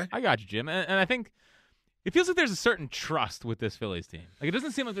 Yeah, okay. I got you, Jim. And I think it feels like there's a certain trust with this Phillies team. Like it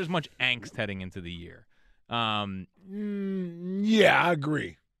doesn't seem like there's much angst heading into the year. Yeah, I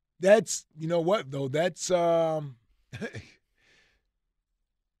agree. That's what though. That's I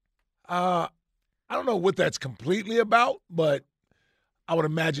don't know what that's completely about, but I would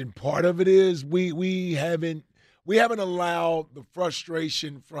imagine part of it is we haven't allowed the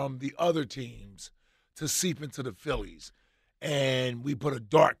frustration from the other teams to seep into the Phillies, and we put a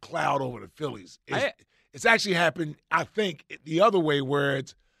dark cloud over the Phillies. It's actually happened, I think, the other way where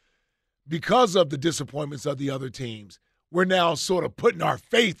it's because of the disappointments of the other teams, we're now sort of putting our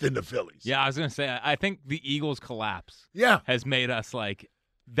faith in the Phillies. Yeah, I was going to say, I think the Eagles' collapse has made us like,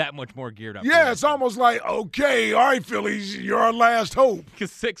 that much more geared up. Yeah, it's almost like, okay, all right, Phillies, you're our last hope.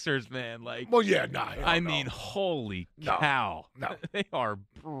 Because Sixers, man, like. Well, yeah, nah. I mean, holy cow. No. They are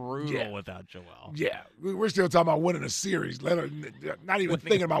brutal without Joel. Yeah, we're still talking about winning a series. Not even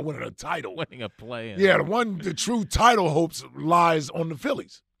thinking about winning a title. Winning a play. Yeah, the true title hopes lies on the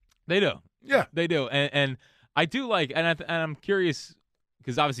Phillies. They do. Yeah. They do. And I do like, and I'm curious,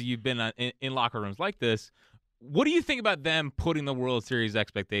 because obviously you've been in locker rooms like this. What do you think about them putting the World Series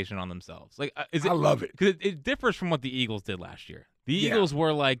expectation on themselves? Like, I love it. Because it differs from what the Eagles did last year. The Eagles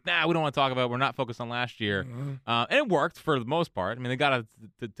were like, nah, we don't want to talk about it. We're not focused on last year. Mm-hmm. And it worked for the most part. I mean, they got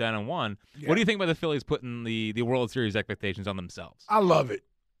to 10-1. Yeah. What do you think about the Phillies putting the World Series expectations on themselves? I love it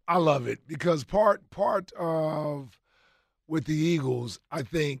because part of with the Eagles, I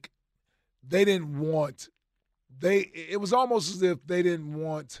think they didn't want it was almost as if they didn't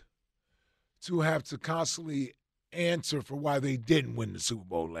want to have to constantly answer for why they didn't win the Super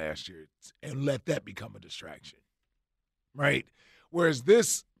Bowl last year and let that become a distraction, right? Whereas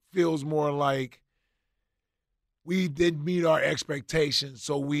this feels more like we didn't meet our expectations,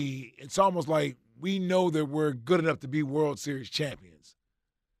 so it's almost like we know that we're good enough to be World Series champions,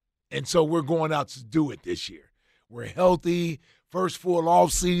 and so we're going out to do it this year. We're healthy, first full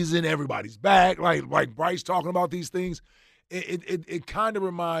off season, everybody's back. Like Bryce talking about these things, it kind of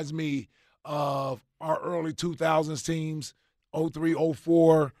reminds me of our early 2000s teams, 03,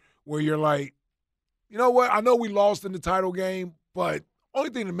 04, where you're like, you know what? I know we lost in the title game, but only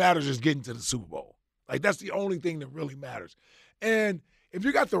thing that matters is getting to the Super Bowl. Like, that's the only thing that really matters. And if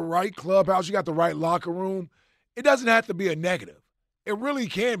you got the right clubhouse, you got the right locker room, it doesn't have to be a negative. It really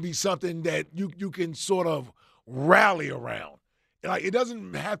can be something that you can sort of rally around. Like, it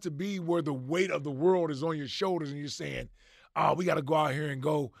doesn't have to be where the weight of the world is on your shoulders and you're saying, oh, we got to go out here and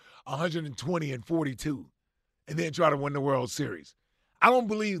go 120-42 and then try to win the World Series. I don't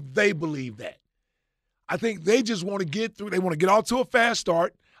believe they believe that. I think they just want to get through. They want to get off to a fast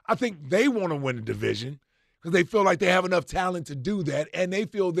start. I think they want to win the division because they feel like they have enough talent to do that, and they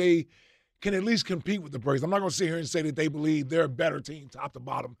feel they can at least compete with the Braves. I'm not going to sit here and say that they believe they're a better team top to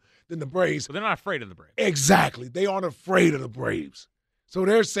bottom than the Braves. But they're not afraid of the Braves. Exactly. They aren't afraid of the Braves. So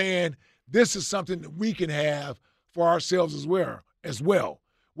they're saying this is something that we can have for ourselves as well,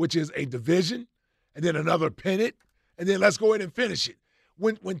 which is a division and then another pennant, and then let's go ahead and finish it.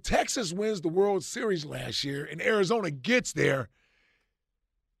 When Texas wins the World Series last year and Arizona gets there,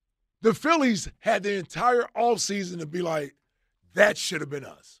 the Phillies had the entire offseason to be like, that should have been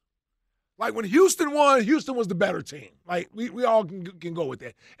us. Like when Houston won, Houston was the better team. Like we all can go with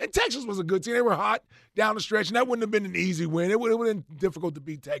that. And Texas was a good team. They were hot down the stretch, and that wouldn't have been an easy win. It would have been difficult to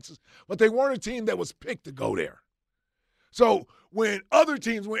beat Texas. But they weren't a team that was picked to go there. So when other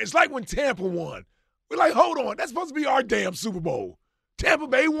teams win, it's like when Tampa won. We're like, hold on, that's supposed to be our damn Super Bowl. Tampa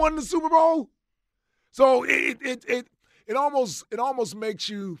Bay won the Super Bowl. So it almost makes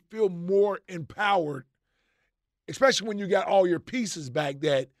you feel more empowered, especially when you got all your pieces back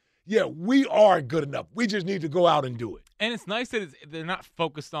that, yeah, we are good enough. We just need to go out and do it. And it's nice that they're not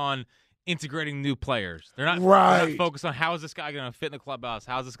focused on integrating new players. They're not focused on how is this guy going to fit in the clubhouse?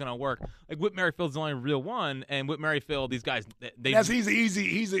 How is this going to work? Like Whit Merrifield's the only real one, and Whit Merrifield, these guys, he's an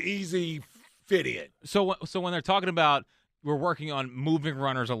easy fit in. So when they're talking about we're working on moving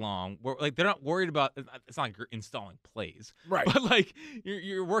runners along, they're not worried about. It's not like you're installing plays, right? But like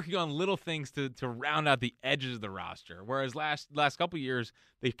you're working on little things to round out the edges of the roster. Whereas last couple of years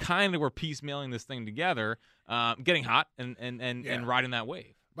they kind of were piecemealing this thing together, getting hot and riding that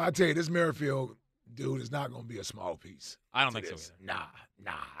wave. But I tell you, this Merrifield dude is not going to be a small piece. I don't think so either.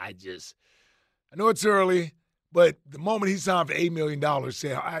 Nah. I know it's early, but the moment he signed for $8 million, I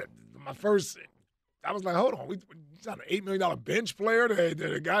was like, hold on, he's not an $8 million bench player,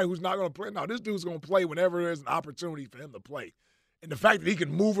 the guy who's not going to play. No, this dude's going to play whenever there's an opportunity for him to play. And the fact that he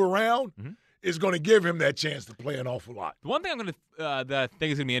can move around is going to give him that chance to play an awful lot. The one thing that I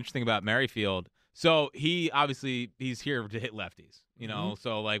think is going to be interesting about Merrifield, so he's here to hit lefties, you know.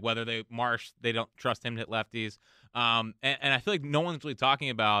 So like whether they don't trust him to hit lefties, and I feel like no one's really talking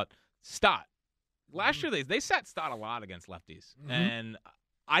about Stott. Last year they sat Stott a lot against lefties, and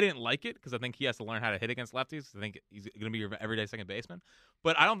I didn't like it because I think he has to learn how to hit against lefties. I think he's going to be your everyday second baseman,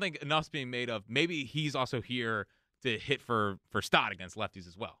 but I don't think enough's being made of. Maybe he's also here to hit for Stott against lefties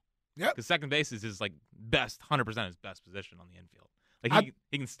as well. Yeah, because second base is his 100% his best position on the infield. Like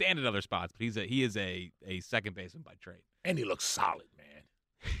he can stand at other spots, but he is a second baseman by trade. And he looks solid, man.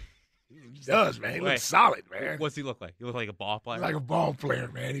 He does, man. He looks solid, man. What's he look like? He look like a ball player? Like a ball player,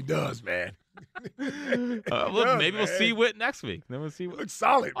 man. He does, man. Maybe we'll see Whit next week. Then we'll see. Looks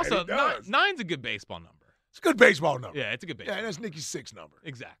solid, man. Also, 9's a good baseball number. It's a good baseball number. Yeah, it's a good baseball. Yeah, that's Nicky's 6 number.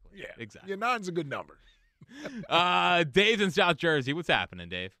 Exactly. Yeah, exactly. Yeah, 9's a good number. Dave's in South Jersey. What's happening,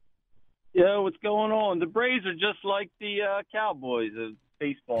 Dave? Yeah, what's going on? The Braves are just like the Cowboys of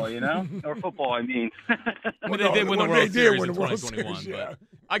baseball, or football, I mean. I mean, they did win the World Series in 2021, Series, yeah. but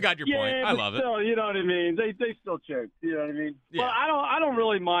I got your point. I love still, it. You know what I mean? They still choke. You know what I mean? Yeah. But I don't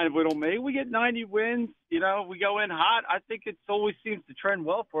really mind if we don't make it. We get 90 wins. We go in hot. I think it always seems to trend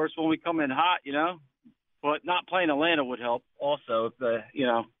well for us when we come in hot. But not playing Atlanta would help also if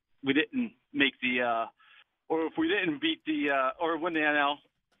we didn't make the or if we didn't beat or win the NL.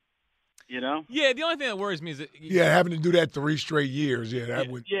 Yeah, the only thing that worries me is that having to do that 3 straight years. Yeah, that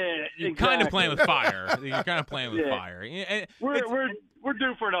would. Yeah, you're kind of playing with fire. You're kind of playing with fire. We're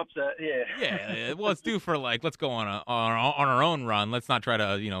due for an upset. Yeah. Yeah. Well, it's due for let's go on our own run. Let's not try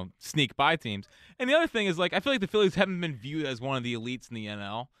to sneak by teams. And the other thing is I feel like the Phillies haven't been viewed as one of the elites in the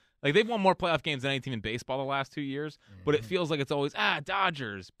NL. They've won more playoff games than any team in baseball the last 2 years, but it feels like it's always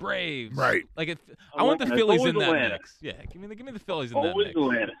Dodgers, Braves. Right. I want the Phillies in that Atlanta. mix. Yeah, give me the Phillies in that mix.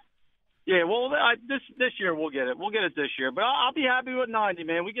 Atlanta. Yeah, well, this year we'll get it. We'll get it this year. But I'll be happy with 90,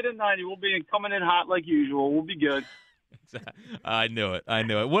 man. We get it 90. We'll be coming in hot like usual. We'll be good. I knew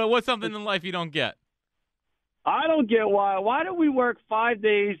it. What's something in life you don't get? I don't get why. Why do we work 5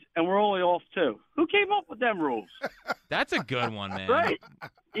 days and we're only off 2? Who came up with them rules? That's a good one, man. Right.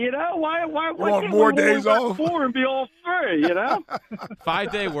 Why want can't more we days work off? 4 and be all 3,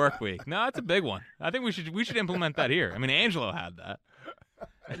 5-day work week. No, that's a big one. I think we should implement that here. I mean, Angelo had that.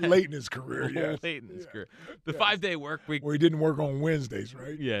 Late in his career, yes. Late in his career. The 5-day work week. Where he didn't work on Wednesdays,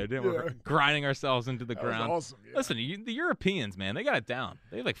 right? Yeah, it didn't work. Grinding ourselves into the ground. Was awesome. Yeah. Listen, the Europeans, man, they got it down.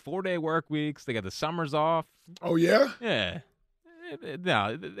 They have 4-day work weeks. They got the summers off. Oh, yeah? Yeah.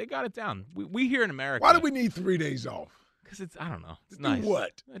 No, they got it down. We here in America. Why do we need 3 days off? Because I don't know. It's Do nice.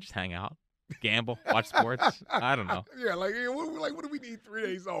 what? Just hang out. Gamble, watch sports. I don't know. Yeah, what do we need 3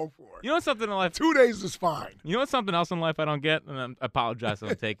 days off for? You know what's something in life? 2 days is fine. You know what's something else in life I don't get? And I apologize if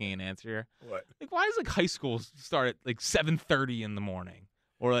I'm taking an answer here. What? Why does high school start at 7:30 in the morning?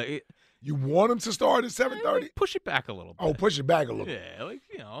 Or you want them to start at 7:30? Push it back a little bit. Oh, push it back a little bit.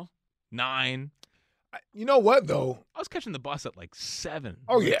 Yeah, 9. You know what though? I was catching the bus at 7.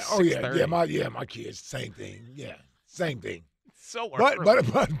 Oh yeah, 6:30. yeah. My kids, same thing. Yeah, same thing. It's so early.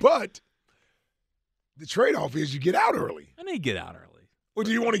 But the trade-off is you get out early. I know you get out early. Well,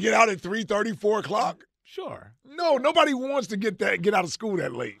 do you want to get out at 3:30, 4 o'clock? Sure. No, nobody wants to get out of school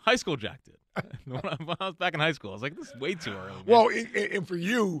that late. High school Jack did. When I was back in high school, I was like, this is way too early. Man. Well, and for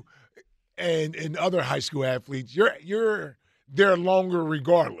you and other high school athletes, you're there longer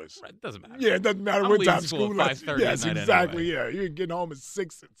regardless. Right, it doesn't matter. Yeah, it doesn't matter I'm what leaving time school school at is. 5:30 Yes, at night exactly. anyway. Yeah, you're getting home at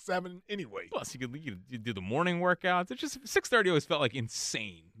 6, 7 anyway. Plus, you do the morning workouts. It's just 6:30 always felt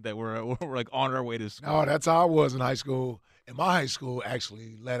insane that we're on our way to school. No, that's how I was in high school. And my high school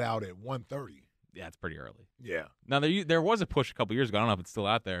actually let out at 1:30. Yeah, it's pretty early. Yeah. Now there was a push a couple years ago. I don't know if it's still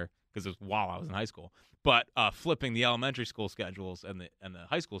out there because it was while I was in high school. But flipping the elementary school schedules and the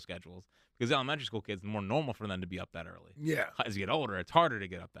high school schedules, because elementary school kids, it's more normal for them to be up that early. Yeah. As you get older, it's harder to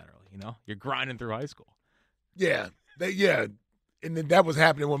get up that early. You're grinding through high school. Yeah. And then that was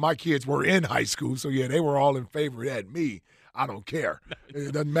happening when my kids were in high school. So yeah, they were all in favor of that. Me, I don't care.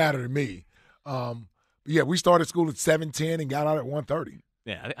 It doesn't matter to me. But yeah, we started school at 7:10 and got out at 1:30.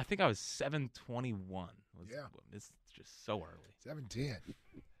 Yeah, I think I was 7:21. Yeah. It's just so early. 7:10.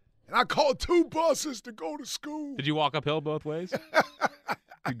 And I called 2 buses to go to school. Did you walk uphill both ways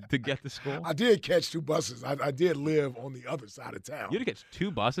to get to school? I did catch 2 buses. I did live on the other side of town. You had to catch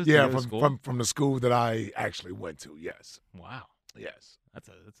 2 buses yeah, to go to school? from the school that I actually went to, yes. Wow. Yes. That's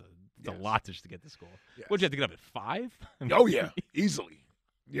a lot just to get to school. Yes. Would you have to get up at 5? Oh, yeah. Easily.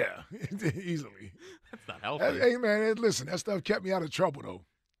 Yeah. Easily. That's not healthy. Hey, man, listen, that stuff kept me out of trouble, though.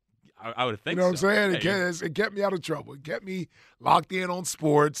 I would think so. You know what I'm saying? Yeah, It kept me out of trouble. It kept me locked in on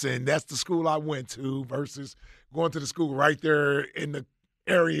sports, and that's the school I went to versus going to the school right there in the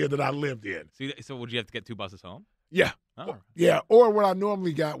area that I lived in. So would you have to get 2 buses home? Yeah. Oh. Yeah, or what I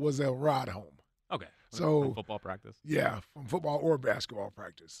normally got was a ride home. Okay. So from football practice? Yeah, from football or basketball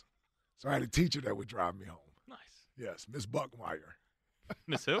practice. So I had a teacher that would drive me home. Nice. Yes, Miss Buckmeyer.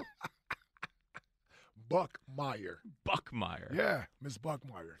 Miss who? Buckmeyer. Buckmeyer. Yeah, Miss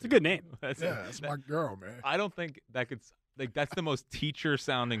Buckmeyer. It's a good name. That's my girl, man. I don't think that could that's the most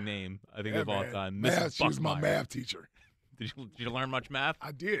teacher-sounding name I think of all time. Mrs. Math, she was my math teacher. Did you learn much math?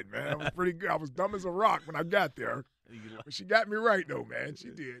 I did, man. I was pretty good. I was dumb as a rock when I got there. But she got me right, though, man.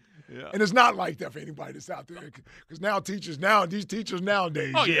 She did. Yeah. And it's not like that for anybody that's out there, because these teachers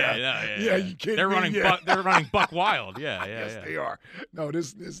nowadays. Oh yeah. You kidding They're me? running. Yeah. They're running buck wild. Yeah. Yes, they are. No,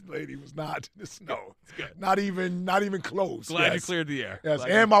 this lady was not. It's good. Not even close. Glad you cleared the air. Yes,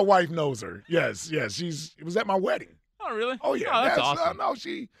 and my wife knows her. Yes. It was at my wedding. Oh, really? Oh, yeah. Oh, that's awesome.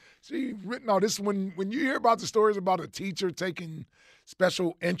 No, this when you hear about the stories about a teacher taking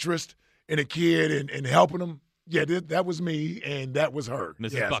special interest in a kid and helping them. Yeah, that was me, and that was her.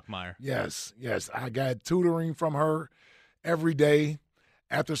 Mrs. Buckmeyer. Yes. I got tutoring from her every day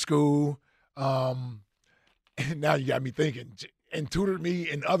after school. And now you got me thinking, and tutored me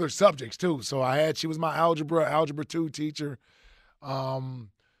in other subjects, too. So she was my Algebra 2 teacher. And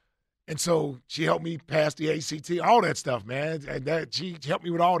so she helped me pass the ACT, all that stuff, man. And she helped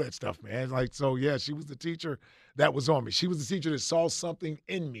me with all that stuff, man. She was the teacher that was on me. She was the teacher that saw something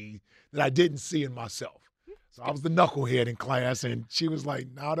in me that I didn't see in myself. So I was the knucklehead in class, and she was like,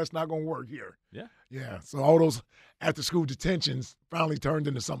 "No, that's not going to work here." Yeah. Yeah. So all those after-school detentions finally turned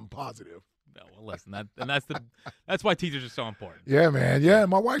into something positive. No, well, listen, that's why teachers are so important. Yeah, man. Yeah,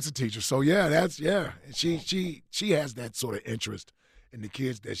 my wife's a teacher, so And she has that sort of interest in the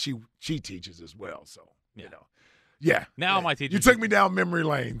kids that she teaches as well. So yeah. Now my teachers. You took me down memory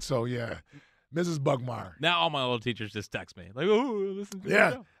lane, so yeah. Mrs. Buckmeyer. Now all my little teachers just text me like, "Oh, listen to yeah."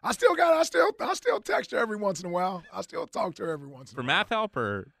 the show. I still text her every once in a while. I still talk to her every once in a while. For math help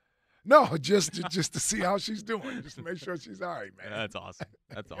or? No, just to see how she's doing, just to make sure she's all right, man. That's awesome.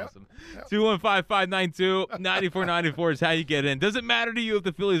 That's awesome. Yep. 215-592-9494 is how you get in. Does it matter to you if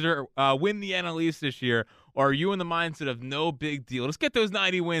the Phillies win the NL East this year, or are you in the mindset of no big deal? Let's get those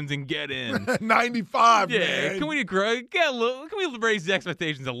 90 wins and get in. 95, yeah, man. Can we raise the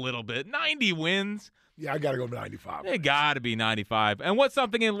expectations a little bit? 90 wins. Yeah, I got to go 95. They got to be 95. And what's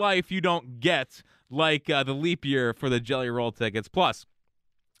something in life you don't get, like the leap year for the Jelly Roll tickets? Plus,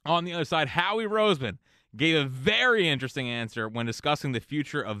 on the other side, Howie Roseman gave a very interesting answer when discussing the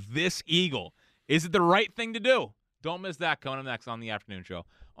future of this Eagle. Is it the right thing to do? Don't miss that coming up next on the afternoon show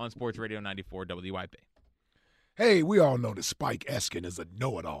on Sports Radio 94 WYP. Hey, we all know that Spike Eskin is a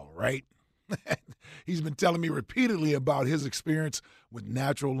know-it-all, right? He's been telling me repeatedly about his experience with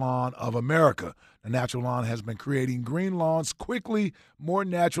Natural Lawn of America. The Natural Lawn has been creating green lawns quickly, more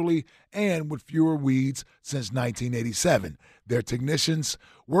naturally, and with fewer weeds since 1987. Their technicians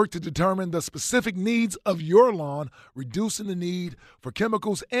work to determine the specific needs of your lawn, reducing the need for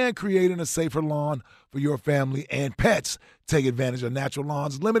chemicals and creating a safer lawn for your family and pets. Take advantage of Natural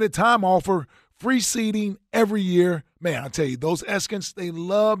Lawn's limited time offer. Free seeding every year. Man, I tell you, those Eskins, they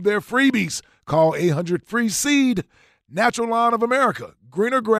love their freebies. Call 800-FREE-SEED. Natural Lawn of America.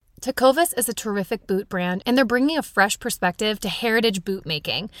 Greener grass. Tecovas is a terrific boot brand, and they're bringing a fresh perspective to heritage boot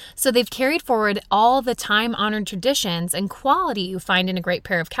making. So they've carried forward all the time-honored traditions and quality you find in a great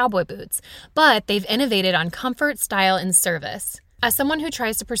pair of cowboy boots, but they've innovated on comfort, style, and service. As someone who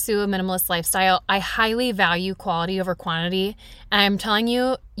tries to pursue a minimalist lifestyle, I highly value quality over quantity, and I'm telling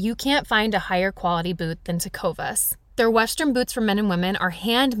you, you can't find a higher quality boot than Tecovas. Their Western boots for men and women are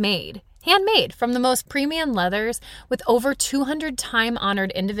handmade from the most premium leathers with over 200 time-honored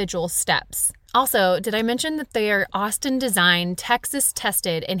individual steps. Also, did I mention that they are Austin-designed,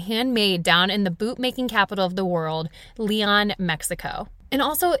 Texas-tested, and handmade down in the boot-making capital of the world, Leon, Mexico? And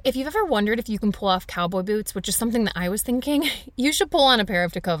also, if you've ever wondered if you can pull off cowboy boots, which is something that I was thinking, you should pull on a pair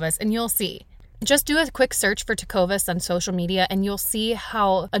of Tecovas and you'll see. Just do a quick search for Tecovas on social media and you'll see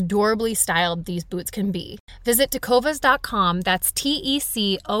how adorably styled these boots can be. Visit tecovas.com, that's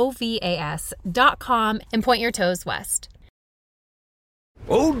TECOVAS.com, and point your toes west.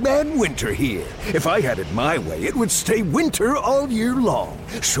 Old Man Winter here. If I had it my way, it would stay winter all year long.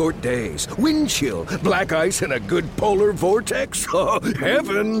 Short days, wind chill, black ice, and a good polar vortex. Oh,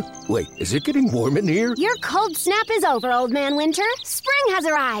 heaven. Wait, is it getting warm in here? Your cold snap is over, Old Man Winter. Spring has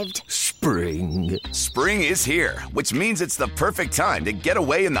arrived. Spring. Spring is here, which means it's the perfect time to get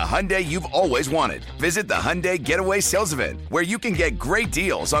away in the Hyundai you've always wanted. Visit the Hyundai Getaway Sales Event, where you can get great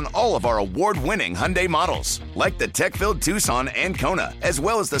deals on all of our award-winning Hyundai models, like the tech-filled Tucson and Kona, as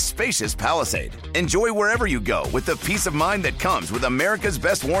well as the spacious Palisade. Enjoy wherever you go with the peace of mind that comes with America's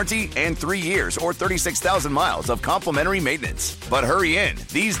best warranty and 3 years or 36,000 miles of complimentary maintenance. But hurry in,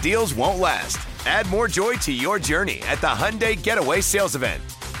 these deals won't last. Add more joy to your journey at the Hyundai Getaway Sales Event.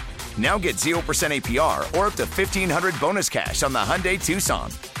 Now get 0% APR or up to $1,500 bonus cash on the Hyundai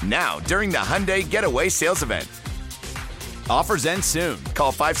Tucson. Now, during the Hyundai Getaway Sales Event. Offers end soon.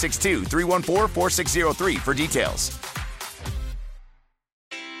 Call 562-314-4603 for details.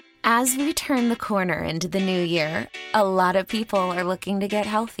 As we turn the corner into the new year, a lot of people are looking to get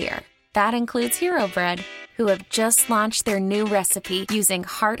healthier. That includes Hero Bread, who have just launched their new recipe using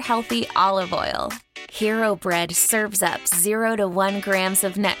heart-healthy olive oil. Hero Bread serves up 0 to 1 grams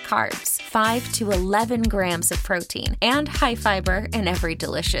of net carbs, 5 to 11 grams of protein, and high fiber in every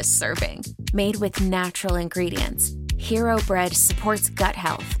delicious serving. Made with natural ingredients, Hero Bread supports gut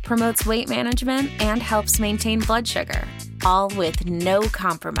health, promotes weight management, and helps maintain blood sugar. All with no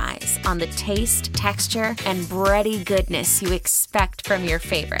compromise on the taste, texture, and bready goodness you expect from your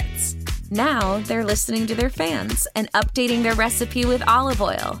favorites. Now they're listening to their fans and updating their recipe with olive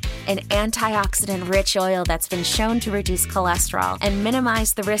oil, an antioxidant-rich oil that's been shown to reduce cholesterol and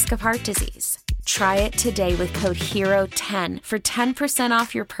minimize the risk of heart disease. Try it today with code HERO10 for 10%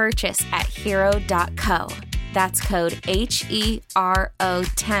 off your purchase at hero.co. That's code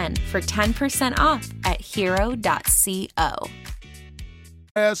HERO10 for 10% off at hero.co.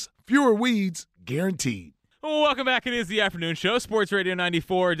 As fewer weeds, guaranteed. Welcome back. It is the afternoon show, Sports Radio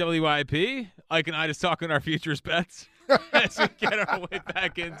 94 WIP. Ike and I just talking our futures bets as we get our way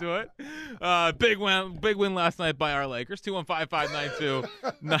back into it. Big win last night by our Lakers,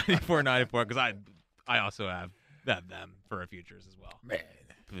 215-592-9494, because I also have them for our futures as well. Man.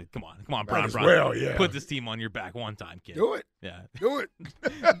 Come on, Bron. Well, yeah. Put this team on your back one time, kid. Do it. Yeah. Do it.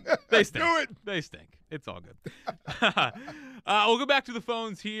 They stink. Do it. They stink. It's all good. We'll go back to the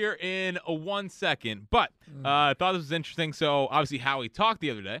phones here in 1 second. But I thought this was interesting. So, obviously, Howie talked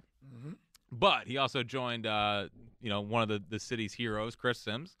the other day. Mm-hmm. But he also joined, one of the city's heroes, Chris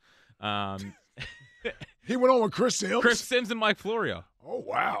Sims. He went on with Chris Sims? Chris Sims and Mike Florio. Oh,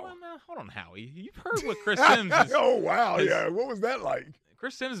 wow. Hold on, Howie. You've heard what Chris Sims is. Oh, wow. Yeah. What was that like?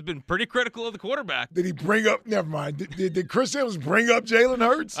 Chris Sims has been pretty critical of the quarterback. Did he bring up – never mind. Did Chris Sims bring up Jalen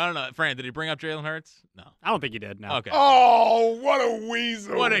Hurts? I don't know. Fran, did he bring up Jalen Hurts? No. I don't think he did, no. Okay. Oh, what a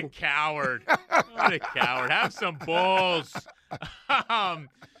weasel. What a coward. What a coward. Have some balls.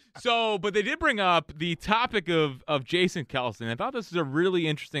 But they did bring up the topic of Jason Kelce, and I thought this was a really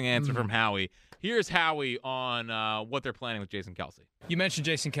interesting answer from Howie. Here's Howie on what they're planning with Jason Kelce. You mentioned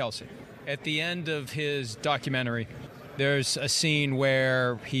Jason Kelce. At the end of his documentary, there's a scene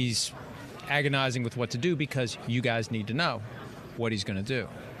where he's agonizing with what to do because you guys need to know what he's going to do.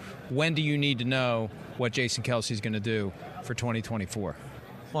 When do you need to know what Jason Kelce is going to do for 2024?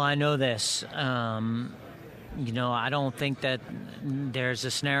 Well, I know this. I don't think that there's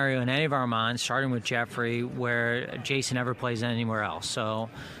a scenario in any of our minds, starting with Jeffrey, where Jason ever plays anywhere else. So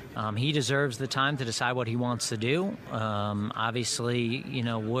he deserves the time to decide what he wants to do. Obviously,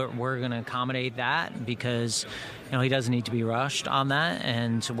 we're going to accommodate that because, he doesn't need to be rushed on that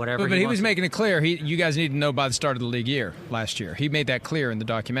and whatever. But he was making it clear you guys need to know by the start of the league year last year. He made that clear in the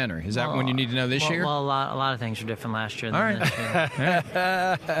documentary. Is that when you need to know this year? Well, a lot of things are different last year than All right. this year. All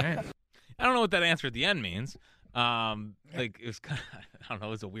right. I don't know what that answer at the end means. It was kind of, I don't know,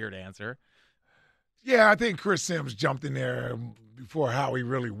 it was a weird answer. Yeah, I think Chris Sims jumped in there before Howie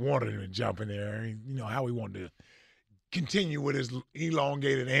really wanted him to jump in there. Howie wanted to continue with his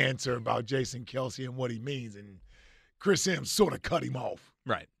elongated answer about Jason Kelce and what he means, and Chris Sims sort of cut him off.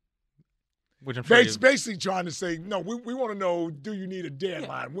 Right. Which I'm sure basically trying to say, no, we want to know, do you need a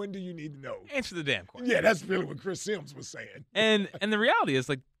deadline? Yeah. When do you need to know? Answer the damn question. Yeah, that's really what Chris Sims was saying. And the reality is,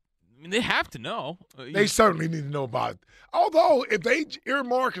 they have to know. They certainly need to know about it. Although, if they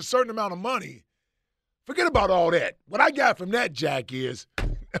earmark a certain amount of money, forget about all that. What I got from that, Jack, is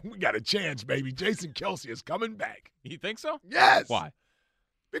we got a chance, baby. Jason Kelce is coming back. You think so? Yes. Why?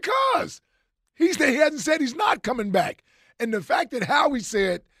 Because he hasn't said he's not coming back. And the fact that Howie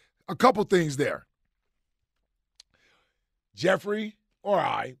said a couple things there. Jeffrey or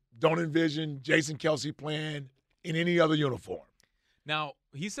I don't envision Jason Kelce playing in any other uniform. Now,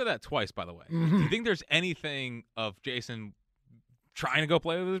 he said that twice, by the way. Mm-hmm. Do you think there's anything of Jason trying to go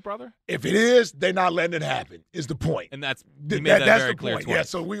play with his brother? If it is, they're not letting it happen, is the point. And that's very clear point. Twice. Yeah,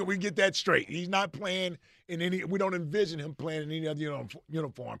 so we get that straight. He's not playing in any – we don't envision him playing in any other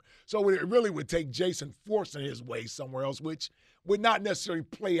uniform. So it really would take Jason forcing his way somewhere else, which would not necessarily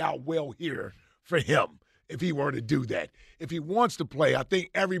play out well here for him if he were to do that. If he wants to play, I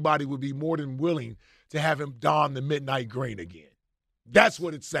think everybody would be more than willing to have him don the midnight green again. That's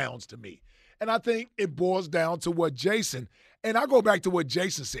what it sounds to me. And I think it boils down to what Jason – and I go back to what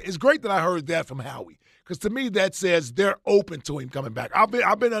Jason said. It's great that I heard that from Howie because to me that says they're open to him coming back. I've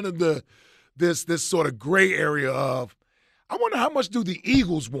been under this sort of gray area of I wonder how much do the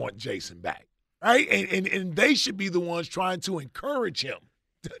Eagles want Jason back, right? And they should be the ones trying to encourage him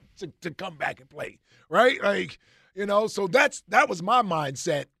to come back and play, right? So that was my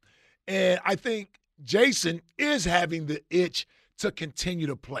mindset. And I think Jason is having the itch to continue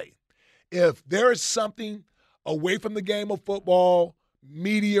to play. If there is something away from the game of football,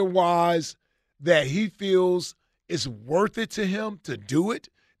 media-wise, that he feels it's worth it to him to do it,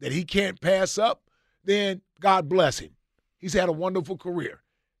 that he can't pass up, then God bless him. He's had a wonderful career.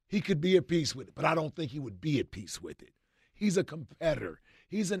 He could be at peace with it, but I don't think he would be at peace with it. He's a competitor.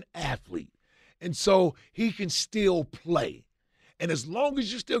 He's an athlete. And so he can still play. And as long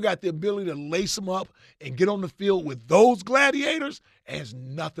as you still got the ability to lace them up and get on the field with those gladiators, there's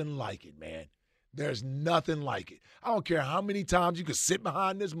nothing like it, man. There's nothing like it. I don't care how many times you can sit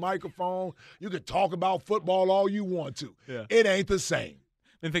behind this microphone. You can talk about football all you want to. Yeah. It ain't the same.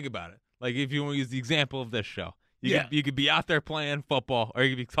 And think about it. Like, if you want to use the example of this show, you could be out there playing football, or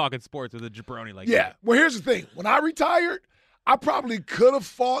you could be talking sports with a jabroni like that. Well, here's the thing. When I retired, I probably could have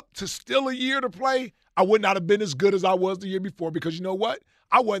fought to still a year to play. I would not have been as good as I was the year before because you know what?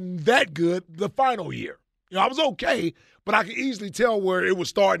 I wasn't that good the final year. I was okay, but I could easily tell where it was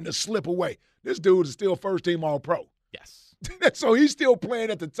starting to slip away. This dude is still first-team All-Pro. Yes. So he's still playing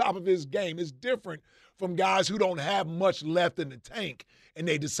at the top of his game. It's different from guys who don't have much left in the tank and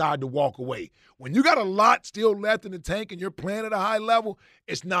they decide to walk away. When you got a lot still left in the tank and you're playing at a high level,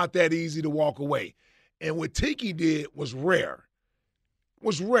 it's not that easy to walk away. And what Tiki did was rare.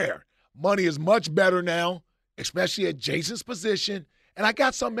 Money is much better now, especially at Jason's position. And I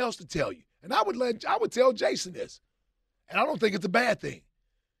got something else to tell you. And I would tell Jason this. And I don't think it's a bad thing.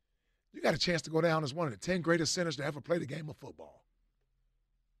 You got a chance to go down as one of the 10 greatest centers to ever play the game of football.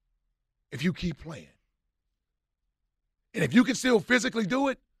 If you keep playing. And if you can still physically do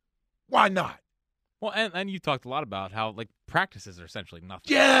it, why not? Well, and you talked a lot about how, like, practices are essentially nothing.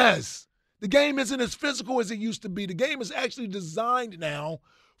 Yes. The game isn't as physical as it used to be. The game is actually designed now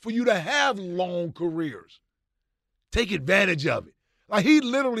for you to have long careers. Take advantage of it. Like, he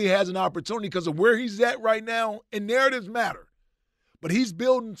literally has an opportunity because of where he's at right now, and narratives matter. But he's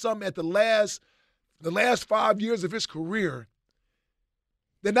building something at the last 5 years of his career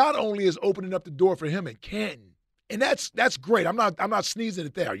that not only is opening up the door for him in Canton, and that's great. I'm not sneezing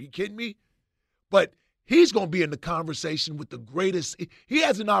at that. Are you kidding me? But he's going to be in the conversation with the greatest. He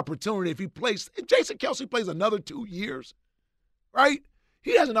has an opportunity if he plays. If Jason Kelce plays another 2 years, right?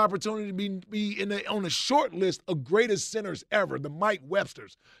 He has an opportunity to be on the short list of greatest centers ever, the Mike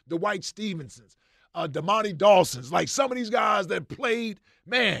Websters, the Dwight Stevensons, Damani Dawsons, like some of these guys that played,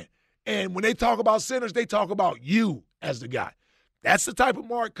 man. And when they talk about centers, they talk about you as the guy. That's the type of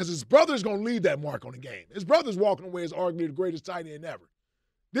mark, because his brother's going to leave that mark on the game. His brother's walking away as arguably the greatest tight end ever.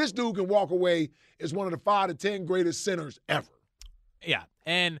 This dude can walk away as one of the 5 to 10 greatest centers ever. Yeah,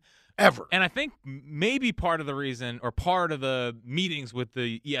 and ever. And I think maybe part of the reason, or part of the meetings with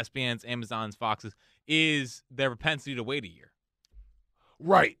the ESPNs, Amazons, Foxes, is their propensity to wait a year.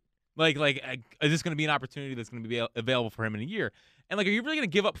 Right. Like, is this going to be an opportunity that's going to be available for him in a year? And, like, are you really going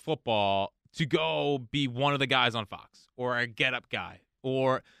to give up football to go be one of the guys on Fox or a get-up guy?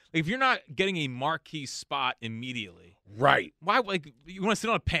 Or, like, if you're not getting a marquee spot immediately. Right. Why, like, you want to sit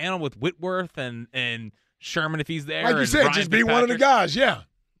on a panel with Whitworth and Sherman if he's there? Like you said, Ryan just be one of the Fitzpatrick? guys, yeah.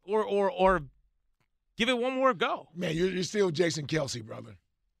 Or give it one more go. Man, you're still Jason Kelce, brother.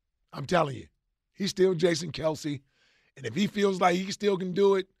 I'm telling you. He's still Jason Kelce. And if he feels like he still can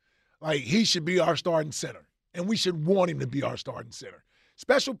do it, like, he should be our starting center. And we should want him to be our starting center.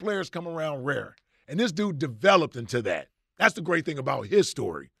 Special players come around rare. And this dude developed into that. That's the great thing about his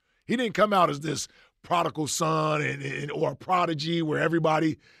story. He didn't come out as this prodigal son or a prodigy where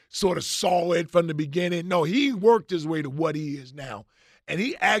everybody sort of saw it from the beginning. No, he worked his way to what he is now. And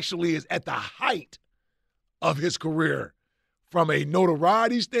he actually is at the height of his career from a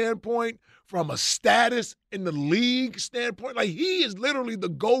notoriety standpoint, from a status in the league standpoint. Like, he is literally the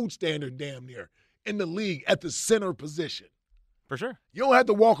gold standard damn near in the league at the center position. For sure. You don't have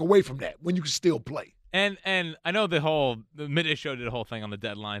to walk away from that when you can still play. And I know the Midday Show did a whole thing on the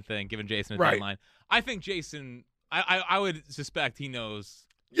deadline thing, giving Jason a deadline. I think Jason, I would suspect he knows.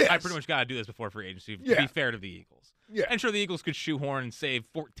 Yes. I pretty much got to do this before free agency to be fair to the Eagles. Yeah. And sure, the Eagles could shoehorn and save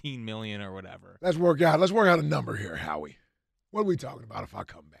 $14 million or whatever. Let's work out a number here, Howie. What are we talking about if I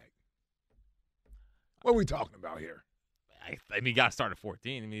come back? What are we talking about here? I mean, you got to start at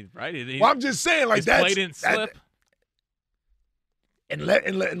 14. I mean, right? Well, I'm just saying, like, his that's play didn't slip.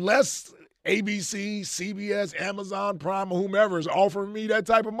 Unless ABC, CBS, Amazon Prime, or whomever is offering me that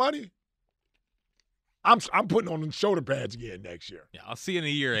type of money, I'm putting on the shoulder pads again next year. Yeah, I'll see you in a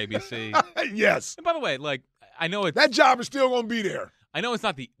year, ABC. Yes. And by the way, like, I know it's that job is still going to be there. I know it's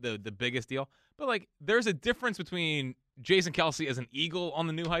not the biggest deal, but, like, there's a difference between Jason Kelce as an Eagle on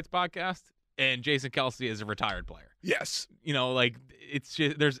the New Heights podcast and Jason Kelce as a retired player. Yes. You know, like, it's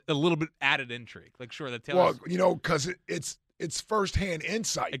just, there's a little bit added intrigue. Like, sure, the Taylor's... Well, you know, because it's firsthand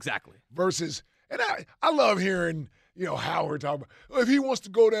insight. Exactly. Versus, and I love hearing Howard talking about, if he wants to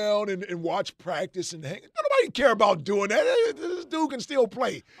go down and watch practice and hang, nobody care about doing that. This dude can still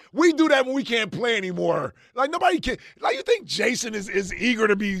play. We do that when we can't play anymore. Like, nobody can. Like, you think Jason is eager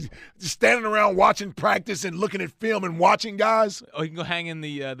to be standing around watching practice and looking at film and watching guys? Oh, he can go hang in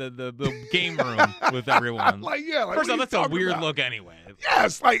the game room with everyone. First off, that's a weird look anyway.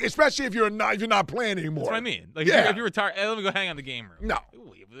 Yes, like, especially if you're not playing anymore. That's what I mean. Like, if you're retired, let me go hang out in the game room.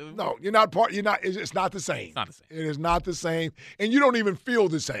 No, you're not part. You're not. It's not the same. It's not the same. It is not the same, and you don't even feel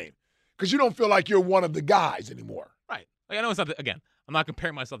the same because you don't feel like you're one of the guys anymore. Right. Like, I know it's not. Again, I'm not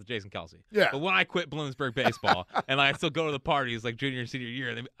comparing myself to Jason Kelsey. Yeah. But when I quit Bloomsburg baseball and I still go to the parties like junior and senior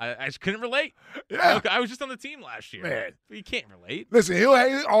year, I just couldn't relate. Yeah. I was just on the team last year. Man. But you can't relate. Listen,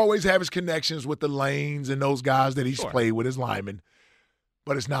 he'll always have his connections with the Lanes and those guys that he's played with, his linemen,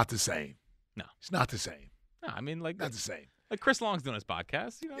 but it's not the same. No, it's not the same. No, I mean, like, not the same. Like Chris Long's doing his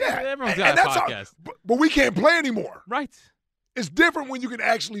podcast. Yeah, everyone's got a podcast. But we can't play anymore. Right. It's different when you can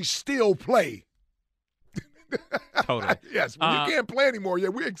actually still play. Totally. Yes, when you can't play anymore,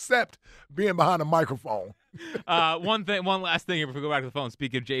 we accept being behind a microphone. One last thing before we go back to the phone.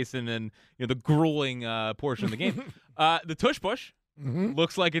 Speaking of Jason and the grueling portion of the game, the tush push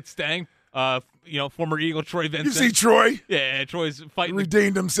looks like it's staying. Former Eagle Troy Vincent. You see Troy? Yeah, Troy's fighting.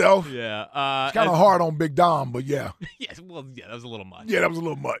 Redeemed himself. Yeah. It's kind of hard on Big Dom, but yeah. Yes, that was a little much. Yeah, that was a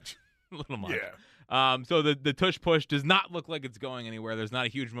little much. A little much. Yeah. So the tush push does not look like it's going anywhere. There's not a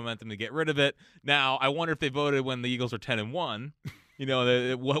huge momentum to get rid of it. Now, I wonder if they voted when the Eagles are 10-1.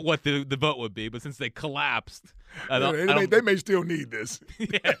 What the vote would be. But since they collapsed, they may still need this.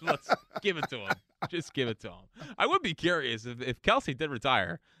 Yeah, let's give it to them. Just give it to them. I would be curious if Kelsey did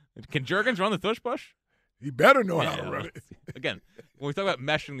retire. Can Juergens run the tush push? He better know how to run it. Again, when we talk about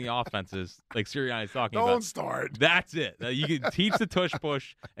meshing the offenses, like Sirianni is talking about. Don't start. That's it. You can teach the tush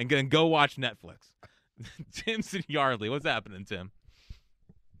push and then go watch Netflix. Timson Yardley. What's happening, Tim?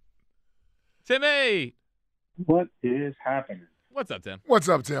 Timmy! What is happening? What's up, Tim? What's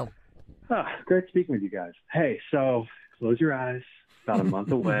up, Tim? Great speaking with you guys. Hey, so close your eyes. About a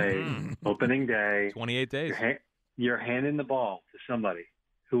month away. Opening day. 28 days. You're handing the ball to somebody.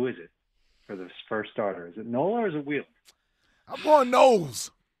 Who is it for the first starter? Is it Nola or is it Wheeler? I'm going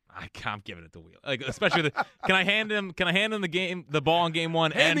Knowles. I'm giving it to Wheeler. Like, especially can I hand him the ball in game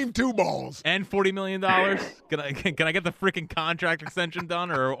one? Hand him 2 balls and $40 million. Can I get the freaking contract extension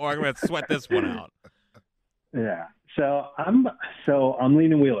done, or I'm gonna have to sweat this one out? Yeah. So I'm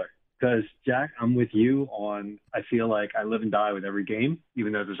leaning Wheeler because Jack, I'm with you on. I feel like I live and die with every game,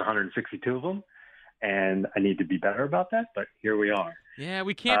 even though there's 162 of them. And I need to be better about that, but here we are. Yeah,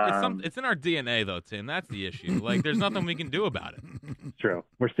 we can't. It's in our DNA, though, Tim. That's the issue. Like, there's nothing we can do about it. True.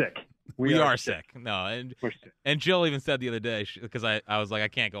 We're sick. We are sick. No, we're sick. And Jill even said the other day, because I was like, I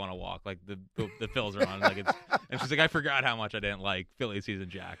can't go on a walk. Like, the Phils are on. And she's like, I forgot how much I didn't like Phillies season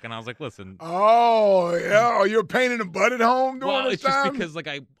Jack. And I was like, listen. Oh, yeah. Oh, you're painting a butt at home during this time? Just because, like,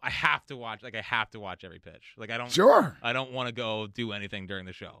 I have to watch. Like, I have to watch every pitch. Like, I don't. Sure. I don't want to go do anything during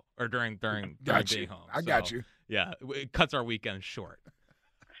the show or during being home. I got you. Yeah, it cuts our weekend short.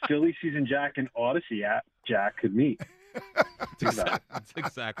 Philly season Jack and Odyssey app Jack could meet. That's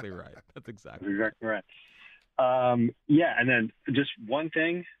exactly right. That's exactly right. Yeah, and then just one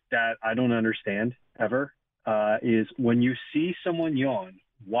thing that I don't understand ever is when you see someone yawn,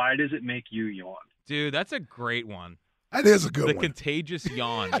 why does it make you yawn? Dude, that's a great one. That is a good one. The contagious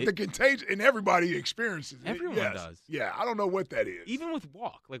yawn. The contagious, and everybody experiences it. Everyone does. Yeah, I don't know what that is. Even with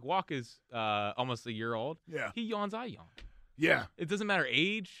Walk. Like, Walk is almost a year old. Yeah. He yawns, I yawn. Yeah. It doesn't matter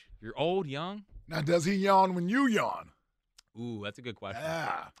age. You're old, young. Now, does he yawn when you yawn? Ooh, that's a good question.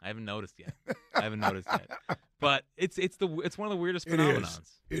 Yeah. I haven't noticed yet. But it's one of the weirdest phenomenons.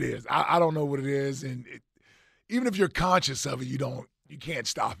 It is. I don't know what it is, and even if you're conscious of it, you can't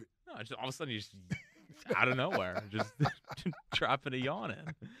stop it. No, just all of a sudden you just out of nowhere, just dropping a yawn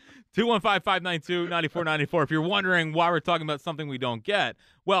in. 215-592-9494. If you're wondering why we're talking about something we don't get,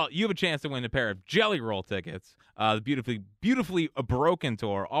 well, you have a chance to win a pair of Jelly Roll tickets. The beautifully broken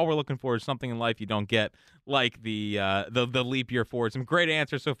tour. All we're looking for is something in life you don't get, like the leap year forward. Some great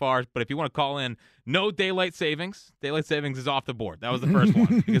answers so far, but if you want to call in, no daylight savings. Daylight savings is off the board. That was the first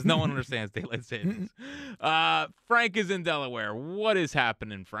one because no one understands daylight savings. Frank is in Delaware. What is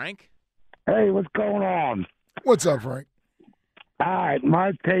happening, Frank? Hey, what's going on? What's up, Frank? All right,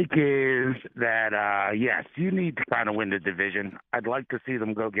 my take is that, yes, you need to kind of win the division. I'd like to see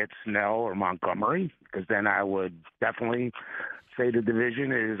them go get Snell or Montgomery, because then I would definitely say the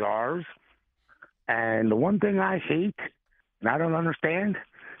division is ours. And the one thing I hate, and I don't understand,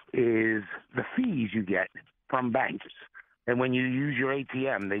 is the fees you get from banks. And when you use your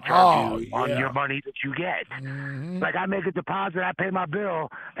ATM, they charge you on yeah. your money that you get. Mm-hmm. Like I make a deposit, I pay my bill,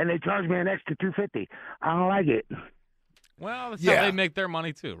 and they charge me an extra $250. I don't like it. Well, that's how they make their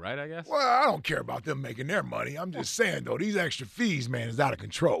money too, right, I guess? Well, I don't care about them making their money. I'm just saying, though, these extra fees, man, is out of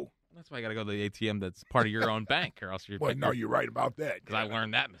control. That's why you got to go to the ATM that's part of your own bank, or else you're. Well, no, you're right about that. Because I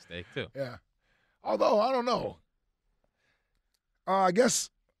learned that mistake too. Yeah. Although I don't know. I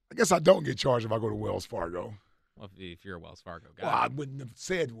guess I don't get charged if I go to Wells Fargo. Well, if you're a Wells Fargo guy. Well, I wouldn't have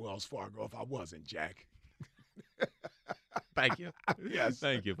said Wells Fargo if I wasn't, Jack. Thank you. Yes.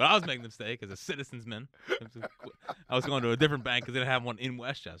 Thank you. But I was making the mistake as a citizensman. I was going to a different bank because they didn't have one in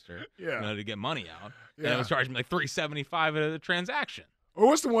Westchester. Yeah. To get money out. Yeah. And it was charging me like $3.75 a transaction. Or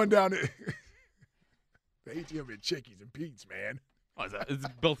what's the one down there? The ATM at Chickies and Pete's, man. Oh, it's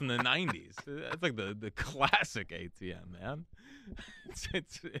built in the 90s. It's like the classic ATM, man.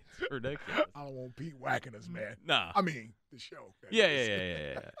 It's ridiculous. I don't want Pete whacking us, man. No. I mean, the show.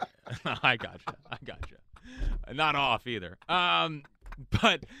 Yeah. No, I got you. Not off either.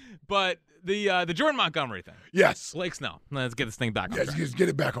 But the Jordan Montgomery thing. Yes. Blake Snell. Let's get this thing back on track. Yes, get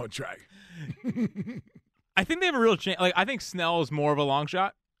it back on track. I think they have a real chance. Like, I think Snell is more of a long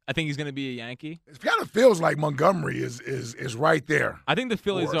shot. I think he's going to be a Yankee. It kind of feels like Montgomery is right there. I think the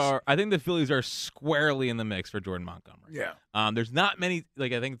Phillies are. I think the Phillies are squarely in the mix for Jordan Montgomery. Yeah. There's not many.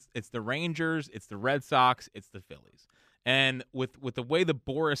 Like, I think it's the Rangers, it's the Red Sox, it's the Phillies, and with the way the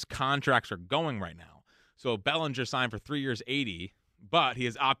Boris contracts are going right now. So Bellinger signed for 3 years, $80, but he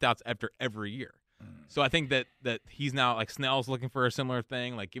has opt-outs after every year. So I think that he's now, like, Snell's looking for a similar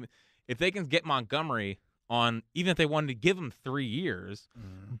thing. Like, if they can get Montgomery on, even if they wanted to give him 3 years,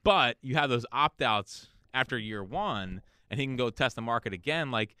 but you have those opt-outs after year one, and he can go test the market again.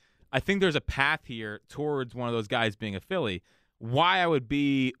 Like, I think there's a path here towards one of those guys being a Philly. Why I would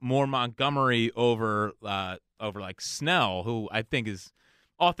be more Montgomery over like Snell, who I think is,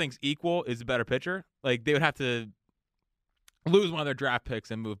 all things equal, is a better pitcher. Like, they would have to lose one of their draft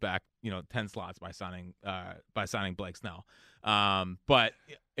picks and move back, 10 slots by signing Blake Snell. But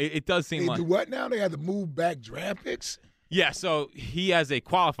it does seem like, they do what now? They have to move back draft picks? Yeah, so he has a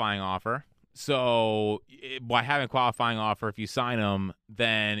qualifying offer. So by having a qualifying offer, if you sign him,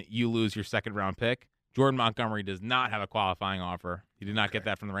 then you lose your second-round pick. Jordan Montgomery does not have a qualifying offer. He did not get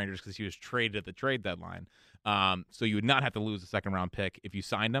that from the Rangers because he was traded at the trade deadline. So you would not have to lose a second-round pick if you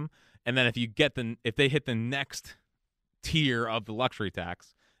signed him. And then if they hit the next tier of the luxury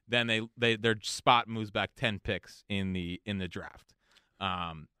tax, then their spot moves back 10 picks in the draft.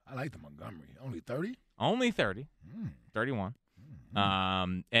 I like the Montgomery. Only 30? Only 30. 31.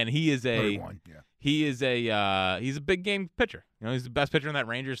 And he is 31, yeah. He's a big game pitcher. He's the best pitcher in that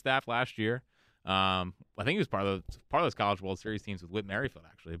Rangers staff last year. I think he was part of those College World Series teams with Whit Merrifield,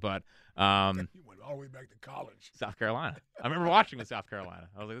 actually. But he went all the way back to college. South Carolina. I remember watching with South Carolina.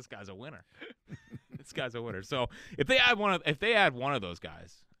 I was like, this guy's a winner. This guy's a winner. So if they add one of those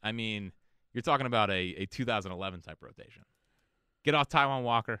guys, I mean, you're talking about a 2011 type rotation. Get off Taijuan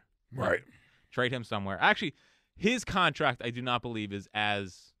Walker. Right. Trade him somewhere. Actually, his contract, I do not believe, is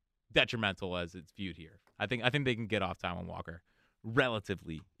as detrimental as it's viewed here. I think they can get off Taijuan Walker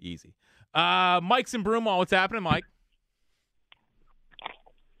relatively easy. Mike's in Broomall. What's happening, Mike?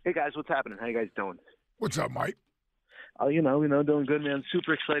 Hey, guys. What's happening? How you guys doing? What's up, Mike? Doing good, man.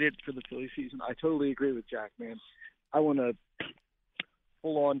 Super excited for the Philly season. I totally agree with Jack, man. I want to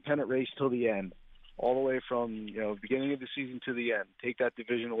full-on pennant race till the end, all the way from beginning of the season to the end. Take that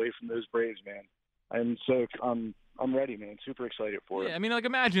division away from those Braves, man. I'm ready, man. Super excited for it. Yeah, I mean, like,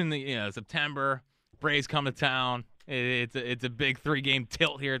 imagine September, Braves come to town. It's a big 3-game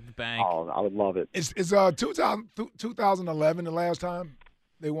tilt here at the bank. Oh, I would love it. Is 2011 the last time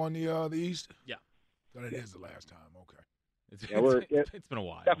they won the East? Yeah. But it is the last time. Okay. It's been a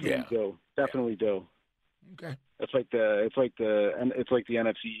while. Definitely do. Okay. It's like the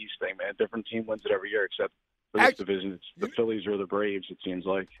NFC East thing, man. Different team wins it every year, except for this division. It's the Phillies or the Braves. It seems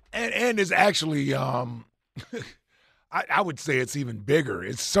like. And it's actually, I would say it's even bigger.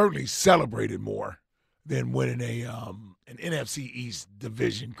 It's certainly celebrated more than winning an NFC East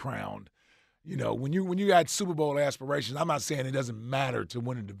division crown. When you got Super Bowl aspirations, I'm not saying it doesn't matter to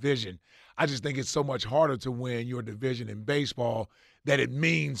win a division. I just think it's so much harder to win your division in baseball that it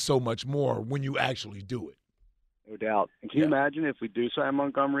means so much more when you actually do it. No doubt. And can you imagine if we do sign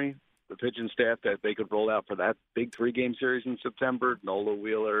Montgomery, the pitching staff that they could roll out for that big 3-game series in September? Nola,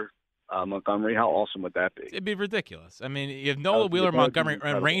 Wheeler, Montgomery. How awesome would that be? It'd be ridiculous. I mean, you have Nola, Wheeler, Montgomery,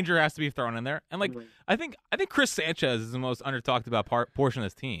 and Ranger has to be thrown in there. And, like, I think Chris Sanchez is the most under-talked about portion of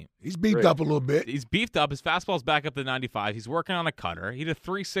this team. He's beefed up a little bit. He's beefed up. His fastball's back up to 95. He's working on a cutter. He had a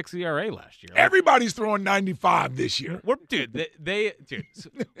 3.6 ERA last year. Everybody's throwing 95 this year. Dude,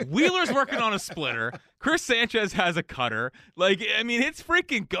 Wheeler's working on a splitter. Chris Sanchez has a cutter. Like, I mean, it's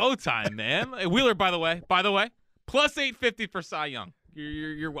freaking go time, man. Wheeler, by the way, plus 850 for Cy Young.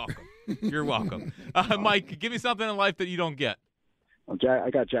 You're welcome. You're welcome. Mike, give me something in life that you don't get. Well, Jack, I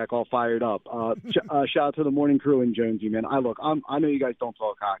got Jack all fired up. Shout out to the morning crew and Jonesy, man. I know you guys don't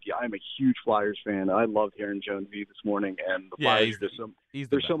talk hockey. I'm a huge Flyers fan. I loved hearing Jonesy this morning, and the Flyers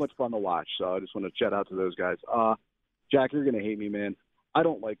they're so much fun to watch. So I just want to shout out to those guys. Jack, you're gonna hate me, man. I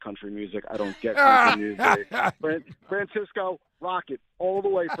don't like country music. I don't get country music. Francisco, rock it all the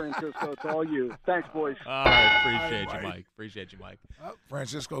way, Francisco. It's all you. Thanks, boys. All right, appreciate you, Mike.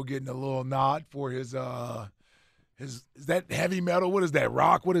 Francisco getting a little nod for his is that heavy metal? What is that?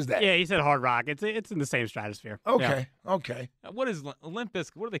 Rock? What is that? Yeah, he said hard rock. It's in the same stratosphere. Okay. What is Limp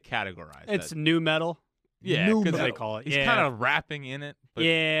Bizkit? What do they categorize? It's new metal. Yeah, because they call it. He's kind of rapping in it. But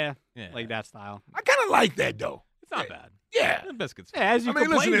yeah, like that style. I kind of like that though. It's not bad. Yeah. Limp Bizkit's fun. As you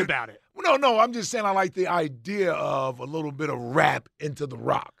complained about it. No, I'm just saying I like the idea of a little bit of rap into the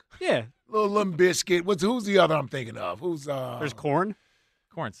rock. Yeah. Little Limp Bizkit. Who's the other I'm thinking of? Who's There's Korn.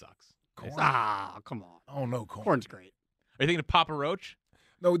 Korn sucks. Korn? Come on. I don't know Korn. Korn's great. Are you thinking of Papa Roach?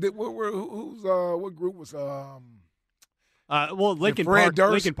 No, what group was Linkin Fred Park.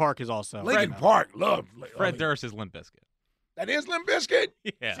 Durst? Linkin Park is also. Linkin Park. Love. Fred Durst is Limp Bizkit. That is Limp Bizkit?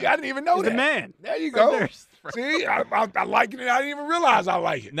 Yeah. See, I didn't even know He's that. the man. There you Fred go. Durst. See, I like it, and I didn't even realize I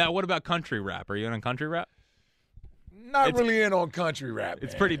like it. Now, what about country rap? Are you in on country rap? Not really in on country rap.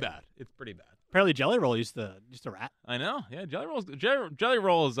 It's man. pretty bad. Apparently, Jelly Roll used to rap. I know. Yeah, Jelly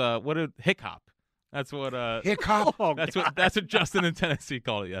Roll is what a hick hop. That's what hick hop. That's what Justin in Tennessee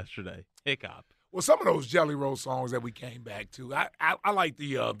called it yesterday. Hick hop. Well, some of those Jelly Roll songs that we came back to, I like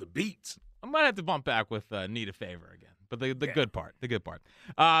the beats. I might have to bump back with Need a Favor again, but the good part.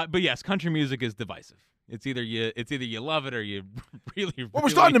 But yes, country music is divisive. It's either you love it or you really. Well, we're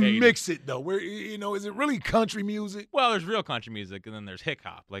starting to mix it though. Is it really country music? Well, there's real country music, and then there's hick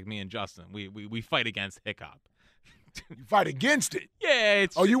hop. Like me and Justin, we fight against hick hop. You fight against it. Yeah,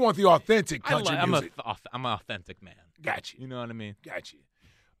 it's. Oh, you want the authentic country music? I'm an authentic man. Got you. You know what I mean? Got you.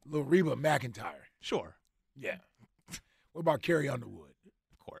 Little Reba McEntire. Sure. Yeah. What about Carrie Underwood?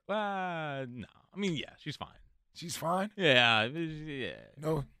 Of course. No. I mean, yeah, she's fine. She's fine? Yeah.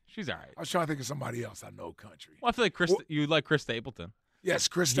 No? She's all right. I was trying to think of somebody else I know country. Well, I feel like you like Chris Stapleton. Yes,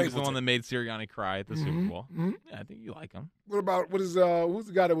 Chris He Stapleton. was the one that made Sirianni cry at the Super Bowl. Mm-hmm. Yeah, I think you like him. Who's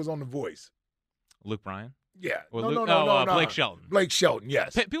the guy that was on The Voice? Luke Bryan? Yeah. No. Blake Shelton. Blake Shelton,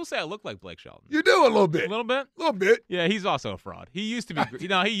 yes. People say I look like Blake Shelton. You do a little bit. A little bit? A little bit. Yeah, he's also a fraud. He used to be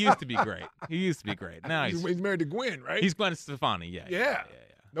he used to be great. He used to be great. Now he's married to Gwen, right? He's Gwen Stefani, yeah.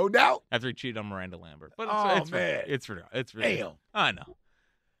 No doubt. After he cheated on Miranda Lambert. But man. It's real. Damn. I know.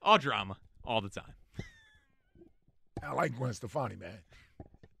 All drama. All the time. I like Gwen Stefani, man.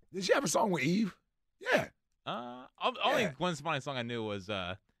 Did she have a song with Eve? Yeah. Only Gwen Stefani song I knew was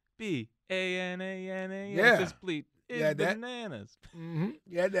B-A-N-A-N-A-N. Yeah. Just bleep. Yeah, that. Bananas. Mm-hmm.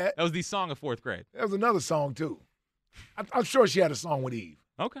 Yeah, that. That was the song of fourth grade. That was another song, too. I'm sure she had a song with Eve.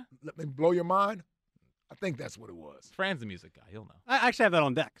 Okay. Let me blow your mind. I think that's what it was. Fran's the music guy. He'll know. I actually have that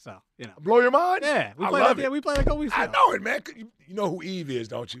on deck, so, you know. Blow your mind? Yeah. I love it. Yeah, we played like a week ago. I know it, man. You know who Eve is,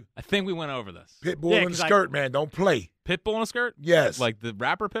 don't you? I think we went over this. Pitbull in a skirt, man. Don't play. Pitbull in a skirt? Yes. Like the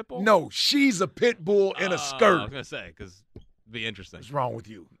rapper Pitbull? No, she's a pitbull in a skirt. I was going to say, because it'd be interesting. What's wrong with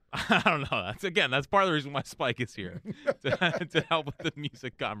you? I don't know. That's part of the reason why Spike is here, to help with the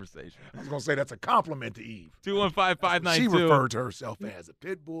music conversation. I was going to say that's a compliment to Eve. 215-592. She referred to herself as a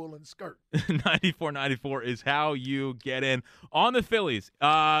pit bull in a skirt. 9494 is how you get in. On the Phillies,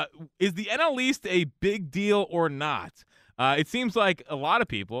 is the NL East a big deal or not? It seems like a lot of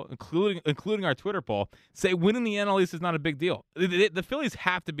people, including our Twitter poll, say winning the NL East is not a big deal. The Phillies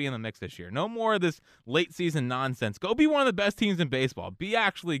have to be in the mix this year. No more of this late season nonsense. Go be one of the best teams in baseball. Be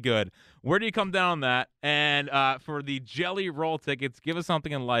actually good. Where do you come down on that? And for the Jelly Roll tickets, give us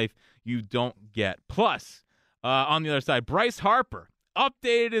something in life you don't get. Plus, on the other side, Bryce Harper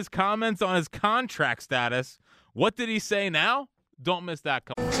updated his comments on his contract status. What did he say now? Don't miss that.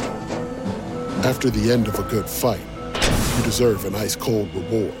 After the end of a good fight, you deserve an ice-cold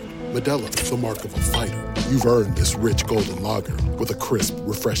reward. Modelo is the mark of a fighter. You've earned this rich golden lager with a crisp,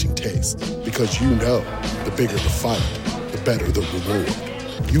 refreshing taste. Because you know, the bigger the fight, the better the reward.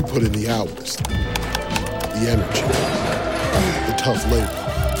 You put in the hours, the energy, the tough labor.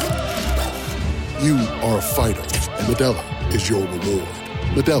 You are a fighter, and Modelo is your reward.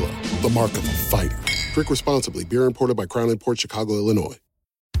 Modelo, the mark of a fighter. Drink responsibly. Beer imported by Crown Imports, Chicago, Illinois.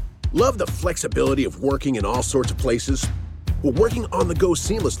 Love the flexibility of working in all sorts of places? Well, working on the go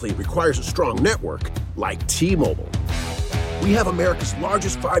seamlessly requires a strong network like T-Mobile. We have America's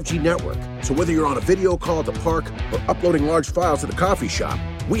largest 5G network, so whether you're on a video call at the park or uploading large files at the coffee shop,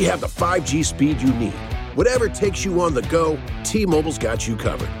 we have the 5G speed you need. Whatever takes you on the go, T-Mobile's got you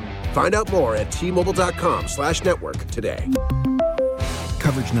covered. Find out more at T-Mobile.com/network today.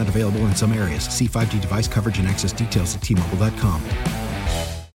 Coverage not available in some areas. See 5G device coverage and access details at T-Mobile.com.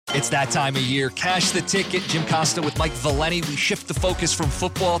 It's that time of year. Cash the Ticket. Jim Costa with Mike Valeni. We shift the focus from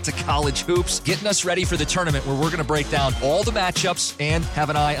football to college hoops, getting us ready for the tournament where we're going to break down all the matchups and have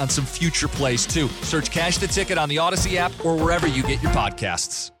an eye on some future plays, too. Search Cash the Ticket on the Odyssey app or wherever you get your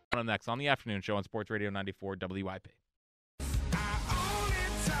podcasts. Next on the afternoon show on Sports Radio 94 WIP.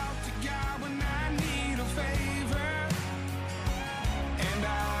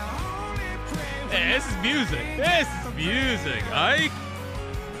 Hey, this is music. This is music, Ike.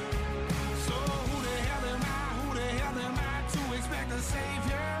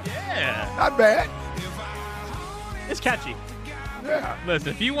 Yeah. Not bad. It's catchy. Yeah.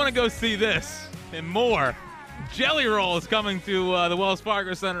 Listen, if you want to go see this and more, Jelly Roll is coming to the Wells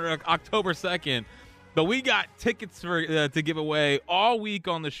Fargo Center October 2nd. But we got tickets for to give away all week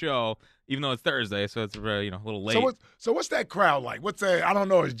on the show, even though it's Thursday, so it's a little late. So what's that crowd like? What's that? I don't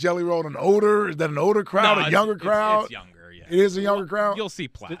know. Is Jelly Roll an older? Is that an older crowd? No, a younger crowd? It's younger. Yeah. It is a younger crowd. You'll see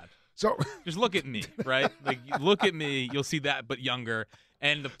Plaid. So just look at me, right? Like look at me. You'll see that, but younger.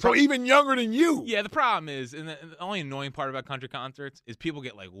 And so even younger than you. Yeah. The problem is, and the only annoying part about country concerts is people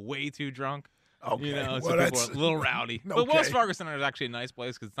get like way too drunk. Okay. So well, people that's are a little rowdy. Okay. But Wells Fargo Center is actually a nice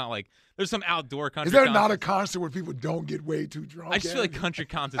place because it's not like there's some outdoor country. Is there concerts. not a concert where people don't get way too drunk? I just feel like country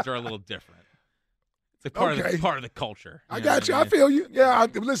concerts are a little different. It's like part of the culture. I got you. I feel you. Yeah.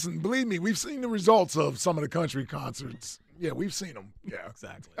 Listen, believe me, we've seen the results of some of the country concerts. Yeah, we've seen them. Yeah,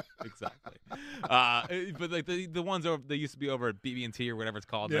 exactly. But like the ones over, they used to be over at BB&T or whatever it's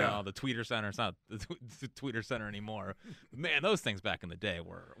called now, the Tweeter Center. It's not the Tweeter Center anymore. Man, those things back in the day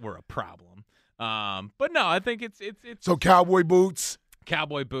were a problem. But no, I think it's so cowboy boots,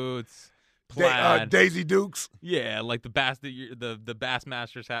 plaid, Daisy Dukes. Yeah, like the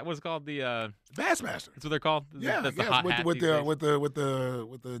Bassmaster's hat. What's it called? The Bassmaster. That's what they're called. That's the hot hat with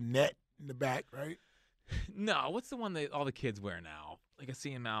the net in the back, right? No, what's the one that all the kids wear now? Like I see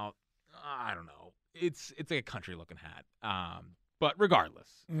him out. I don't know. It's like a country looking hat. But regardless,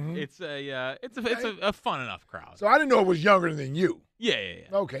 it's a fun enough crowd. So I didn't know it was younger than you. Yeah.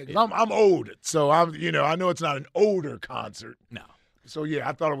 Okay, 'cause I'm old, so I know it's not an older concert. No. So yeah,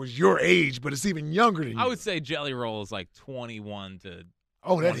 I thought it was your age, but it's even younger than you. I would say Jelly Roll is like 21 to.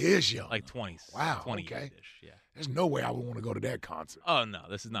 Oh, that is young. Like 20. Wow. 28-ish. Okay. Yeah. There's no way I would want to go to that concert. Oh no,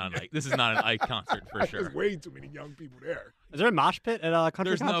 this is not an Ike. This is not an Ike concert for sure. There's way too many young people there. Is there a mosh pit at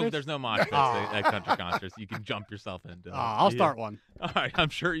country concerts? There's no mosh pits at country concerts. You can jump yourself into. I'll start one. All right, I'm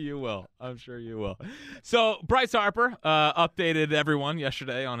sure you will. So Bryce Harper updated everyone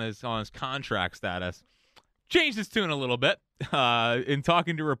yesterday on his contract status. Changed his tune a little bit. In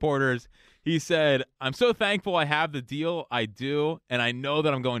talking to reporters, he said, "I'm so thankful I have the deal I do, and I know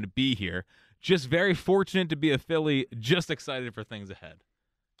that I'm going to be here. Just very fortunate to be a Philly. Just excited for things ahead."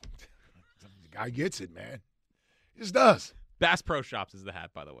 The guy gets it, man. He just does. Bass Pro Shops is the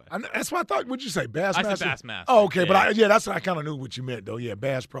hat, by the way. That's what I thought. What'd you say, Bassmaster? I said Bassmaster. Oh, okay. Yeah. But that's what I kind of knew what you meant, though. Yeah,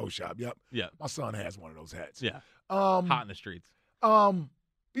 Bass Pro Shop. Yep. Yeah. My son has one of those hats. Yeah. Hot in the streets.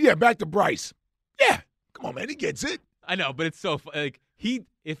 Yeah, back to Bryce. Yeah. Come on, man. He gets it. I know, but it's so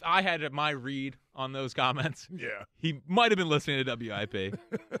if I had my read on those comments, he might have been listening to WIP.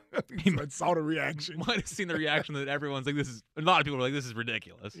 He saw the reaction. Might have seen the reaction that everyone's like, a lot of people are like, this is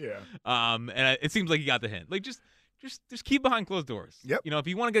ridiculous. Yeah. And it seems like he got the hint. Like, just keep behind closed doors. Yep. If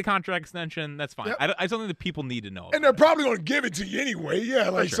you want to get a contract extension, that's fine. Yep. I just don't think the people need to know. And they're probably going to give it to you anyway. Yeah.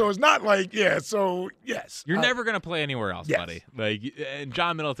 Like, sure. So it's not like, so yes. You're never going to play anywhere else, yes. buddy. Like, and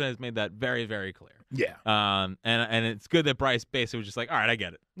John Middleton has made that very, very clear. Yeah. And it's good that Bryce basically was just like, all right, I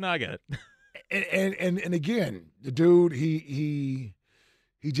get it. No, I get it. And again, the dude, he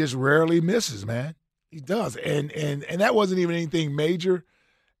just rarely misses, man. He does. And that wasn't even anything major.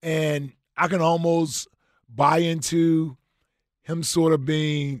 And I can almost buy into him sort of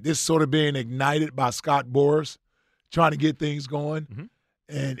being ignited by Scott Boras, trying to get things going.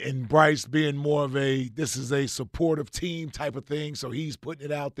 Mm-hmm. And Bryce being more of this is a supportive team type of thing, so he's putting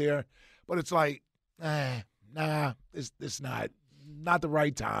it out there. But it's like, it's not the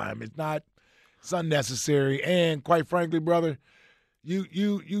right time. It's unnecessary. And quite frankly, brother,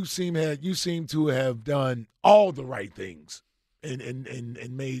 you seem to have done all the right things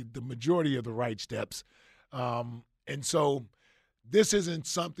and made the majority of the right steps. And so this isn't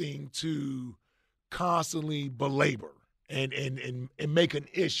something to constantly belabor and make an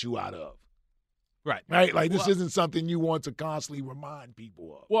issue out of. Right. Right? Like, this isn't something you want to constantly remind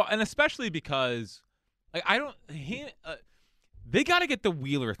people of. Well, and especially because they got to get the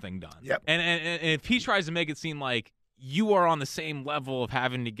Wheeler thing done. Yep. And if he tries to make it seem like you are on the same level of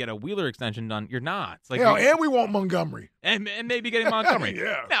having to get a Wheeler extension done, you're not. It's like, and we want Montgomery. And maybe getting Montgomery.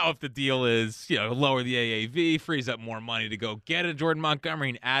 Yeah. Now, if the deal is, lower the AAV, frees up more money to go get a Jordan Montgomery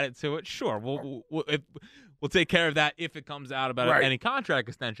and add it to it, sure. We'll take care of that if it comes out about any contract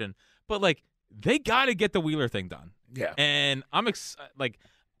extension. But, they got to get the Wheeler thing done. Yeah. And I'm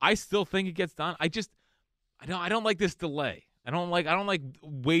I still think it gets done. I don't like this delay. I don't like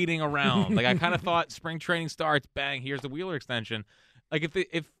waiting around. I kind of thought spring training starts, bang, here's the Wheeler extension.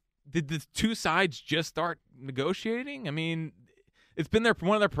 If did the two sides just start negotiating? I mean, it's been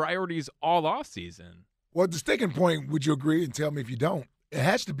one of their priorities all off season. Well, the sticking point, would you agree, and tell me if you don't, it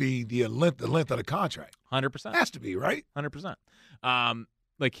has to be the length of the contract. 100%. Has to be, right? 100%.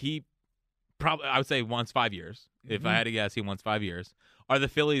 He probably, I would say, wants 5 years. If I had to guess, he wants 5 years. Are the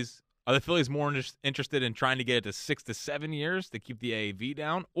Phillies more interested in trying to get it to 6 to 7 years to keep the AAV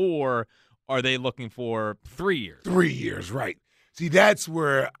down, or are they looking for 3 years? 3 years, right. See, that's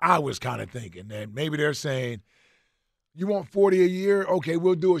where I was kind of thinking that maybe they're saying, you want 40 a year? Okay,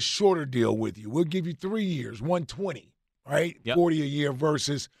 we'll do a shorter deal with you. We'll give you 3 years, 120, right? Yep. 40 a year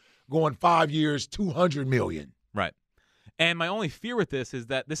versus going 5 years, $200 million. Right. And my only fear with this is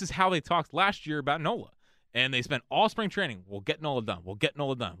that this is how they talked last year about Nola. And they spent all spring training, we'll get Nola done, we'll get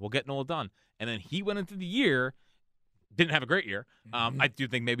Nola done, we'll get Nola done. And then he went into the year, didn't have a great year. I do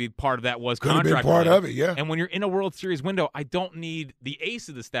think maybe part of that was contract. Could have been part of it, yeah. And when you're in a World Series window, I don't need the ace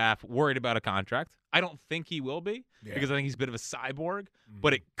of the staff worried about a contract. I don't think he will be because I think he's a bit of a cyborg,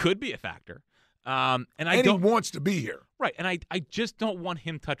 but it could be a factor. And he wants to be here. Right, and I just don't want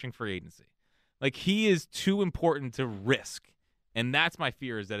him touching free agency. He is too important to risk. And that's my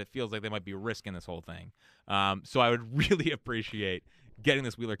fear, is that it feels like they might be risking this whole thing. So I would really appreciate getting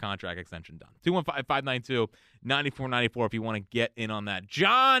this Wheeler contract extension done. 215-592-9494 if you want to get in on that.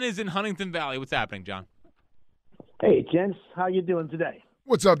 John is in Huntington Valley. What's happening, John? Hey, gents. How you doing today?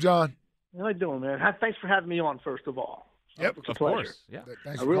 What's up, John? How you doing, man? Thanks for having me on, first of all. Yep, it's a of pleasure. Course. Yeah.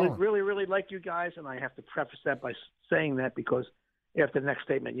 Thanks I for really, calling. really, really like you guys, and I have to preface that by saying that because after the next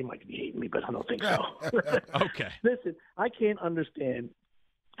statement, you might be hating me, but I don't think so. Okay. Listen, I can't understand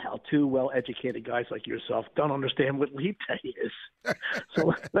how two well-educated guys like yourself don't understand what leap day is.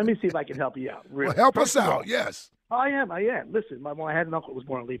 So let me see if I can help you out. Really. Well, help First us of all, out, yes. I am. Listen, I had an uncle who was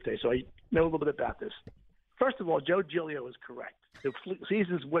born on leap day, so I know a little bit about this. First of all, Joe Giglio is correct. The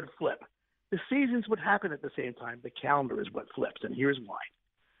seasons would flip. The seasons would happen at the same time. The calendar is what flips, and here's why.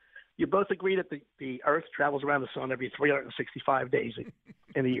 You both agree that the Earth travels around the sun every 365 days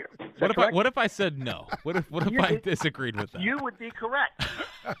in a year. What if I said no? What if I disagreed with that? You would be correct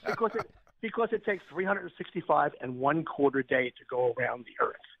because it takes 365 and 1/4 day to go around the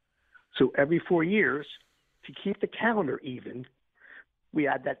Earth. So every 4 years, to keep the calendar even, we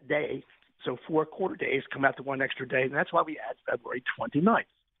add that day. So 4 quarter days come out to one extra day, and that's why we add February 29th.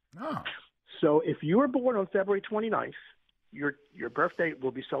 Oh. So if you were born on February 29th, your birthday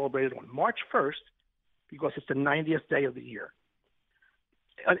will be celebrated on March 1st because it's the 90th day of the year.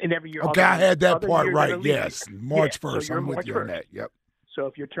 In every year. Okay, I had that part right. Yes, year. March Yeah, 1st. so I'm with March you on 1st. that. Yep. So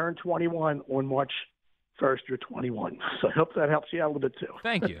if you turn 21 on March 1st, you're 21. So I hope that helps you out a little bit too.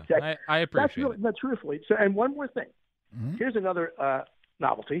 Thank you. Okay. I appreciate it. That's truthfully. So, and one more thing. Mm-hmm. Here's another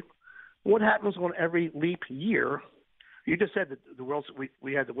novelty. What happens on every leap year? You just said that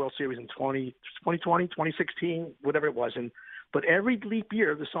we had the World Series in 2020, 2016, whatever it was, but every leap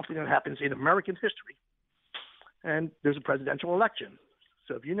year there's something that happens in American history, and there's a presidential election.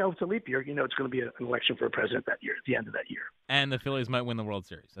 So if you know it's a leap year, you know it's going to be an election for a president that year, at the end of that year. And the Phillies might win the World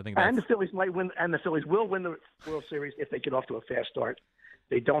Series. I think. And the Phillies might win, and the Phillies will win the World Series if they get off to a fast start.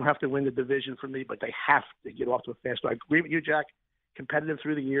 They don't have to win the division for me, but they have to get off to a fast start. I agree with you, Jack. Competitive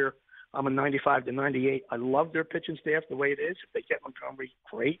through the year. I'm a 95 to 98. I love their pitching staff the way it is. If they get Montgomery,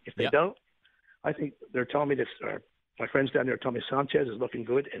 great. If they don't, I think they're telling me this. My friends down there are telling me Sanchez is looking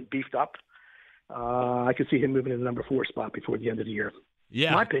good and beefed up. I could see him moving in the number 4 spot before the end of the year.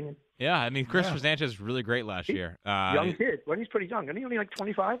 Yeah. My opinion. Yeah, I mean, Christopher Sanchez was really great last year. Young kid. Well, he's pretty young. Isn't he only like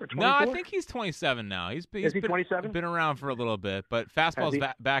 25 or 24? No, I think he's 27 now. Is he 27? Been around for a little bit, but fastball's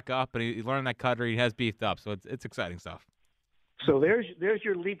back up, and he learned that cutter. He has beefed up, so it's exciting stuff. So there's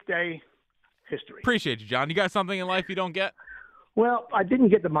your leap day history. Appreciate you, John. You got something in life you don't get? Well, I didn't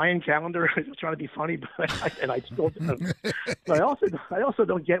get the Mayan calendar. I was trying to be funny, but I still don't. But I also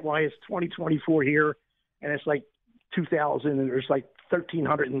don't get why it's 2024 here, and it's like 2000, and there's like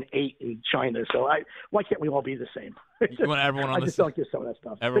 1308 in China. So why can't we all be the same? You want everyone on I the just don't get some of that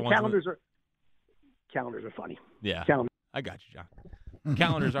stuff. The calendars are funny. Yeah, I got you, John. Mm-hmm.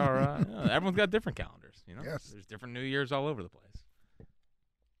 Calendars are everyone's got different calendars. You know, Yes. There's different New Years all over the place.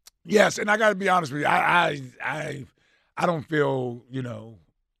 Yes, and I got to be honest with you. I don't feel,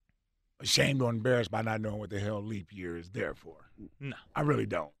 ashamed or embarrassed by not knowing what the hell leap year is there for. No, I really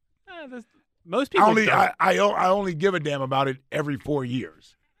don't. Most people I only give a damn about it every 4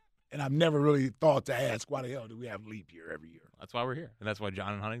 years, and I've never really thought to ask why the hell do we have leap year every year. That's why we're here, and that's why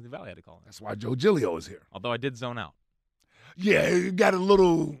John and Huntington Valley had to call in. That's why Joe Giglio is here. Although I did zone out. Yeah, it got a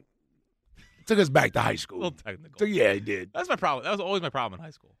little. Took us back to high school. A little technical. So, yeah, it did. That's my problem. That was always my problem in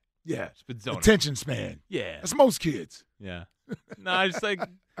high school. Yeah, Just been zoning. attention span. Yeah, That's most kids. yeah. No, I just like a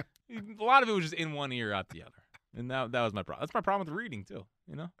lot of it was just in one ear, out the other, and that was my problem. That's my problem with reading too.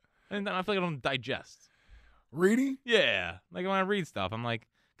 And then I feel like I don't digest. Reading? Yeah, like when I read stuff, I'm like,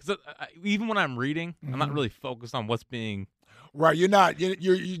 because even when I'm reading, I'm not Mhm. really focused on what's being. Right, you're not.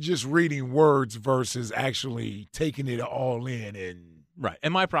 You're just reading words versus actually taking it all in and. Right,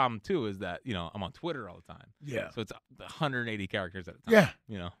 and my problem too is that I'm on Twitter all the time. Yeah. So it's 180 characters at a time.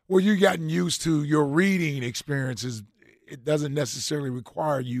 Yeah. Well, you've gotten used to your reading experiences. It doesn't necessarily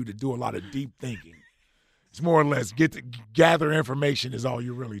require you to do a lot of deep thinking. It's more or less gather information is all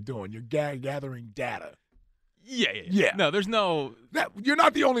you're really doing. You're gathering data. Yeah. No, there's no. You're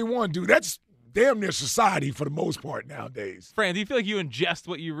not the only one, dude. That's damn near society for the most part nowadays. Fran, do you feel like you ingest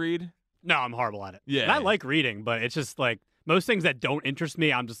what you read? No, I'm horrible at it. Yeah. And I like reading, but it's just like most things that don't interest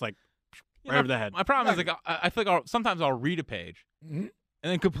me, I'm just like right over the head. My problem is like I feel like sometimes I'll read a page Mhm. and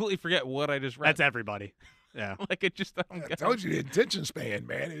then completely forget what I just read. That's everybody. Yeah. Like it just. I I told you the attention span,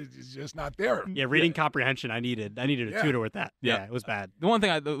 man, is just not there. Yeah, reading comprehension. I needed a Yeah. tutor with that. Yeah. Yeah, it was bad. The one thing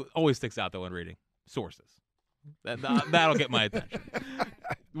that always sticks out though when reading sources. That'll get my attention.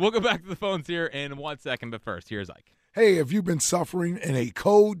 We'll go back to the phones here in 1 second, but first, here's Ike. Hey, if you've been suffering in a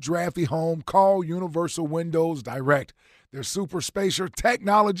cold, drafty home, call Universal Windows Direct. Their super spacer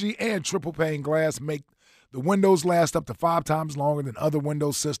technology and triple pane glass make the windows last up to 5 times longer than other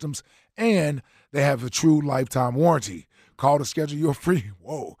Windows systems, and they have a true lifetime warranty. Call to schedule your free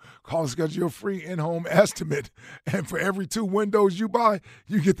in-home estimate. And for every 2 windows you buy,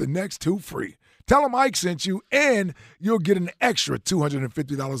 you get the next 2 free. Tell them Ike sent you, and you'll get an extra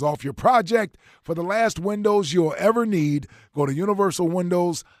 $250 off your project. For the last windows you'll ever need, go to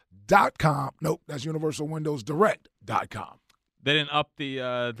universalwindows.com. Nope, that's universalwindowsdirect.com. They didn't up the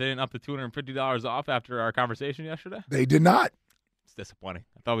 $250 off after our conversation yesterday. They did not. It's disappointing.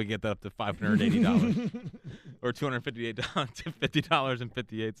 I thought we'd get that up to $580 or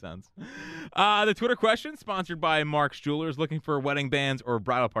 $250.58. The Twitter question sponsored by Mark's Jewelers. Looking for wedding bands or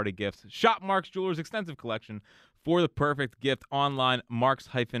bridal party gifts? Shop Mark's Jewelers' extensive collection for the perfect gift online.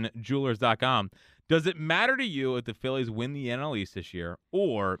 Marks-Jewelers.com. Does it matter to you if the Phillies win the NL East this year,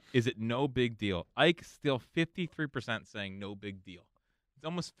 or is it no big deal? Ike still 53% saying no big deal. It's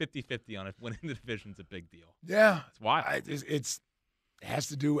almost 50-50 on if winning the division's a big deal. Yeah. It's wild. It has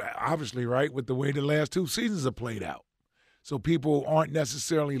to do, obviously, right, with the way the last 2 seasons have played out. So people aren't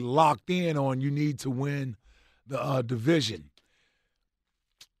necessarily locked in on you need to win the division.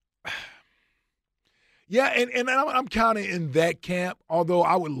 Yeah, and I'm kind of in that camp, although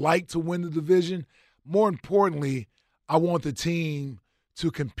I would like to win the division. More importantly, I want the team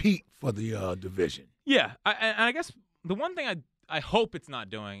to compete for the division. Yeah, I guess the one thing I hope it's not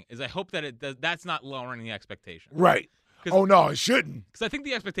doing is I hope that that's not lowering the expectation. Right. Oh, no, it shouldn't. Because I think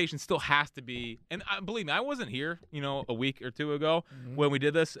the expectation still has to be, and believe me, I wasn't here, a week or 2 ago when we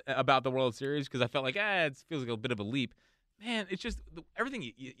did this about the World Series because I felt like, it feels like a bit of a leap. Man, it's just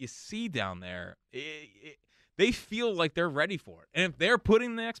everything you see down there, they feel like they're ready for it. And if they're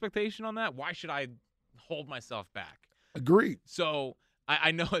putting the expectation on that, why should I hold myself back? Agreed. So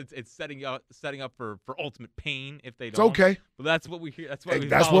I know it's setting up for ultimate pain if they It's don't. okay. But that's what we hear. That's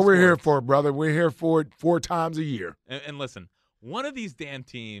what we're here for, brother. We're here for it 4 times a year. And listen, one of these damn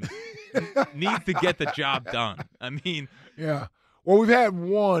teams needs to get the job done. I mean, yeah. Well, we've had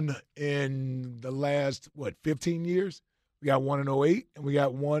one in the last 15 years. We got one in 2008, and we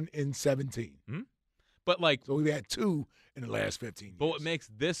got one in 2017. Mm-hmm. But so we've had 2 in the last 15 years. But what makes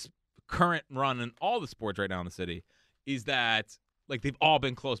this current run in all the sports right now in the city is that they've all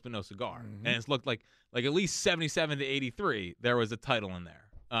been close but no cigar, and it's looked like at least 77 to 83 there was a title in there,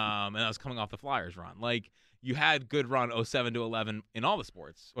 and that was coming off the Flyers run. You had good run 07 to 11 in all the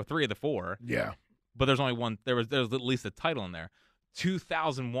sports, or 3 of the 4. Yeah. but there's only one. There's at least a title in there.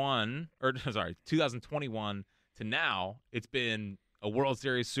 2021 to now, it's been a World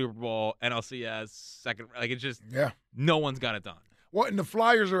Series, Super Bowl, NLCS, second. Like, it's just no one's got it done. Well, and the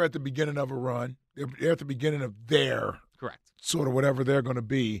Flyers are at the beginning of a run. They're at the beginning of their sort of whatever they're going to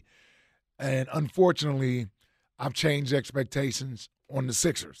be. And unfortunately, I've changed expectations on the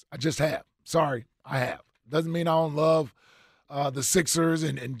Sixers. I just have. Sorry, I have. Doesn't mean I don't love the Sixers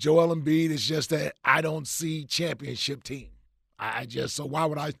and Joel Embiid. It's just that I don't see championship team. So why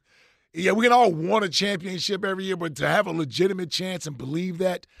would I? Yeah, we can all want a championship every year, but to have a legitimate chance and believe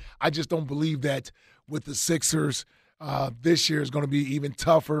that, I just don't believe that with the Sixers. This year is going to be even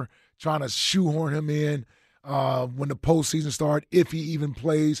tougher, trying to shoehorn him in when the postseason starts, if he even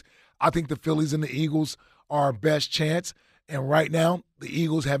plays. I think the Phillies and the Eagles are our best chance, and right now the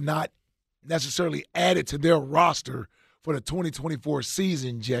Eagles have not necessarily added to their roster for the 2024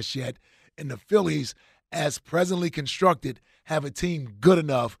 season just yet, and the Phillies, as presently constructed, have a team good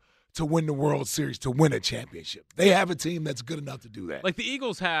enough to win the World Series, to win a championship. They have a team that's good enough to do that. Like, the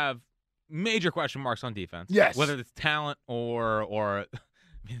Eagles have major question marks on defense. Yes. Whether it's talent or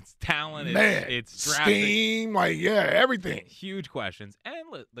I mean, it's talent, Man, it's drafting. scheme, everything. Huge questions. And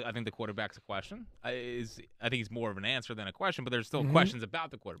I think the quarterback's a question. I think he's more of an answer than a question, but there's still questions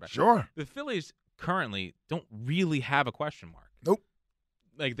about the quarterback. Sure. The Phillies currently don't really have a question mark. Nope.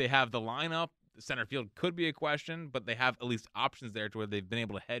 Like, they have the lineup. The center field could be a question, but they have at least options there to where they've been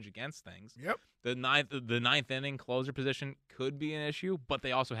able to hedge against things. Yep. The ninth inning closer position could be an issue, but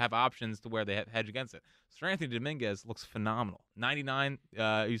they also have options to where they hedge against it. Sir Anthony Dominguez looks phenomenal. 99.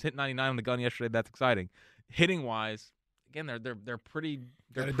 He's hit 99 on the gun yesterday. That's exciting. Hitting wise, again, they're pretty.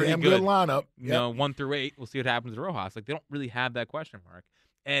 They're Got a pretty damn good lineup. You know, 1 through 8. We'll see what happens to Rojas. Like, they don't really have that question mark.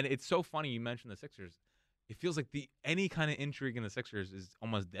 And it's so funny you mentioned the Sixers. It feels like any kind of intrigue in the Sixers is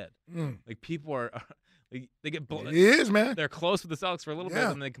almost dead. Like, people are they get blown. It is, man. They're close with the Celtics for a little bit,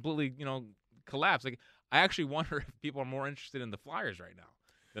 and they completely collapse. Like, I actually wonder if people are more interested in the Flyers right now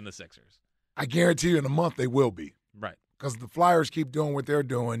than the Sixers. I guarantee you in a month they will be. Right. Because the Flyers keep doing what they're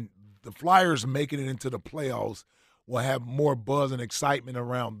doing. The Flyers making it into the playoffs will have more buzz and excitement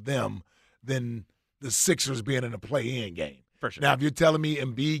around them than the Sixers being in a play-in game. For sure. Now, if you're telling me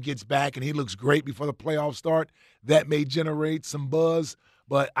Embiid gets back and he looks great before the playoffs start, that may generate some buzz,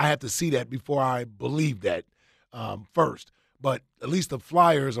 but I have to see that before I believe that first. But at least the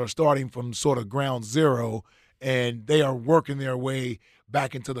Flyers are starting from sort of ground zero, and they are working their way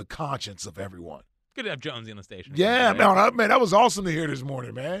back into the conscience of everyone. Good to have Jonesy on the station. Yeah, man, that was awesome to hear this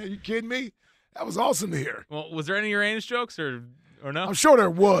morning, man. Are you kidding me? That was awesome to hear. Well, was there any Uranus jokes or no? I'm sure there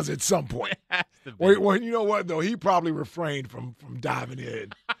was at some point. Has to be. Well, you know what, though? He probably refrained from diving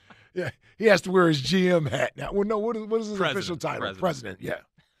in. Yeah, he has to wear his GM hat now. Well, no, what is his official title? President, yeah.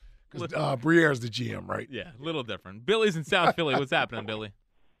 Because Briere's the GM, right? Yeah, a little different. Billy's in South Philly. What's happening, Billy?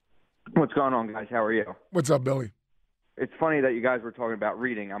 What's going on, guys? How are you? What's up, Billy? It's funny that you guys were talking about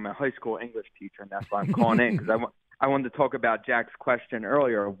reading. I'm a high school English teacher, and that's why I'm calling in, because I wanted to talk about Jack's question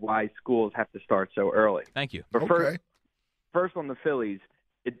earlier of why schools have to start so early. Thank you. But first on the Phillies,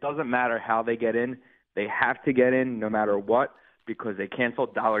 it doesn't matter how they get in. They have to get in no matter what, because they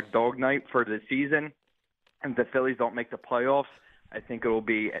canceled Dollar Dog Night for the season. And if the Phillies don't make the playoffs, I think it will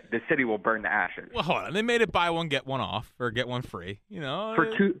be the city will burn to ashes. Well, hold on. They made it buy one get one off or get one free. You know,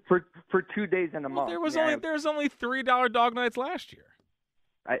 for 2 days in a month. There was only $3 dog nights last year.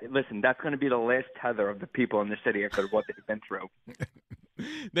 Listen, that's going to be the last tether of the people in the city after what they've been through.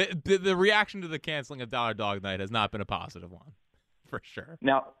 The reaction to the canceling of Dollar Dog Night has not been a positive one, for sure.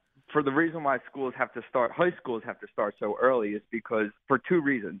 Now, for the reason why high schools have to start so early is because for 2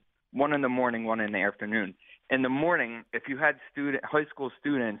 reasons. One in the morning, one in the afternoon. In the morning, if you had high school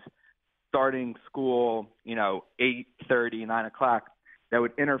students starting school, 8:30, 9 o'clock, that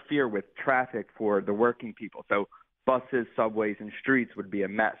would interfere with traffic for the working people. So buses, subways, and streets would be a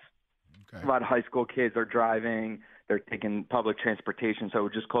mess. Okay. A lot of high school kids are driving. They're taking public transportation, so it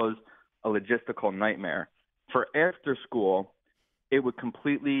would just cause a logistical nightmare. For after school, it would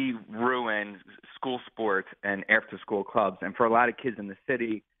completely ruin school sports and after-school clubs. And for a lot of kids in the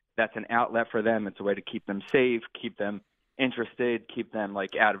city, that's an outlet for them. It's a way to keep them safe, keep them interested, keep them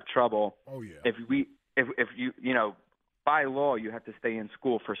out of trouble. Oh yeah. If you by law you have to stay in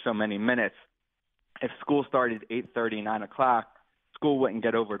school for so many minutes. If school started 8:30, 9 o'clock, school wouldn't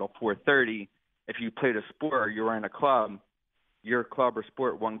get over till 4:30. If you played a sport or you were in a club, your club or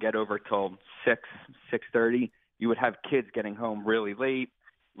sport won't get over till 6:30. You would have kids getting home really late,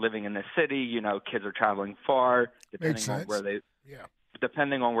 living in the city. Kids are traveling far, depending on where they. Yeah.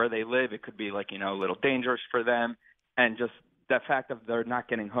 Depending on where they live, it could be a little dangerous for them. And just the fact that they're not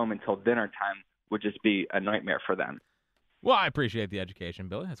getting home until dinner time would just be a nightmare for them. Well, I appreciate the education,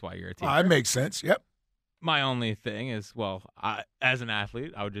 Billy. That's why you're a teacher. It makes sense. Yep. My only thing is, as an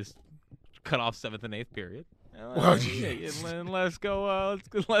athlete, I would just cut off 7th and 8th period. And let's go.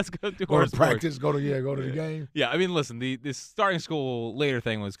 Let's go do go our to practice. Go to the game. Yeah, I mean, listen, the starting school later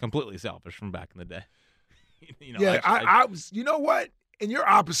thing was completely selfish from back in the day. I was. You know what? And you're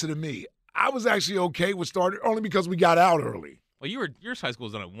opposite of me. I was actually okay with starting only because we got out early. Well, your high school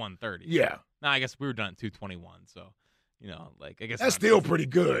was done at 1:30. Yeah. No, I guess we were done at 2:21. So, I guess that's still pretty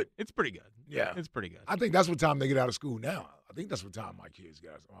good. It's pretty good. Yeah, it's pretty good. I think that's what time they get out of school now. I think that's what time my kids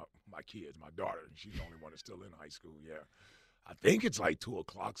get. My daughter, she's the only one that's still in high school. Yeah, I think it's like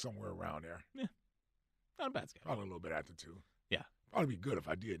 2:00 somewhere around there. Yeah, not a bad schedule. Probably a little bit after 2. Yeah, probably be good if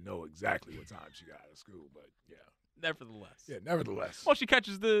I did know exactly what time she got out of school. But yeah, nevertheless. Yeah, nevertheless. Well, she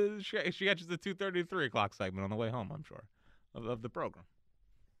catches the 2:30 to 3 o'clock segment on the way home. I'm sure of the program.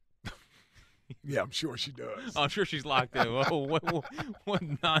 Yeah, I'm sure she does. I'm sure she's locked in. What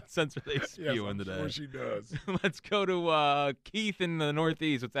nonsense are they spewing today? Sure she does. Let's go to Keith in the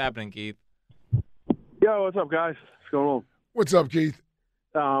Northeast. What's happening, Keith? Yo, what's up, guys? What's going on? What's up, Keith?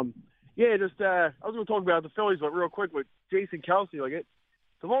 I was going to talk about the Phillies, but real quick with Jason Kelsey, the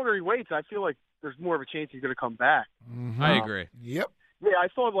longer he waits, I feel like there's more of a chance he's going to come back. Mm-hmm. I agree. Yep. Yeah, I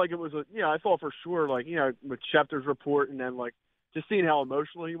thought it was I thought for sure with Schefter's report and then just seeing how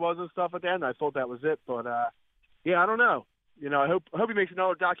emotional he was and stuff at the end, I thought that was it. But I don't know. I hope he makes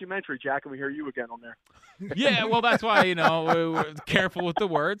another documentary, Jack, and we hear you again on there. Yeah, well, that's why we're careful with the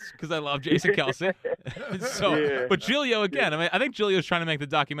words because I love Jason Kelsey. But Giglio again. I mean, I think Giglio's trying to make the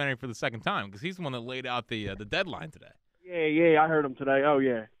documentary for the second time because he's the one that laid out the deadline today. Yeah, I heard him today. Oh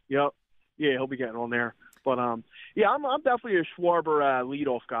yeah, yep, yeah, he'll be getting on there. But I'm definitely a Schwarber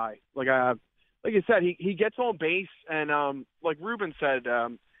leadoff guy. Like you said, he gets on base, and like Ruben said,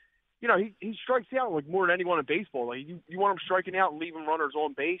 he strikes out more than anyone in baseball. Like you want him striking out and leaving runners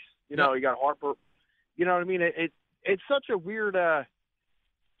on base. You got Harper. You know what I mean? It's such a weird.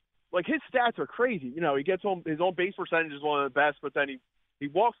 His stats are crazy. He gets on his on base percentage is one of the best, but then he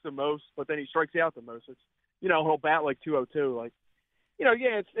walks the most, but then he strikes out the most. It's he'll bat like 202.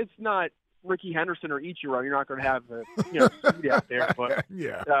 It's not Ricky Henderson or Ichiro. You're not going to have speed out there, but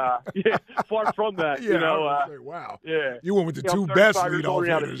far from that. Wow. Yeah, you went with the two best leadoff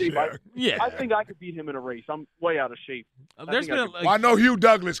hitters. Yeah, I think I could beat him in a race. I'm way out of shape. I know Hugh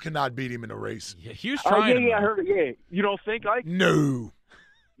Douglas cannot beat him in a race. Yeah, Hugh's trying. I heard it. Yeah, you don't think Ike? No.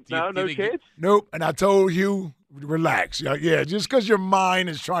 No kids? Nope. And I told Hugh, relax. Yeah, just because your mind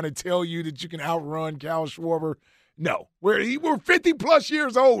is trying to tell you that you can outrun Kyle Schwarber. No, we're 50-plus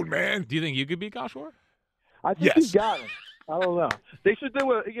years old, man. Do you think you could beat Kyle Schwarber? I think he's got him. I don't know. They should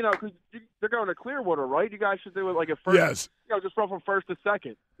do it, because they're going to Clearwater, right? You guys should do it like a first. Yes. Just run from first to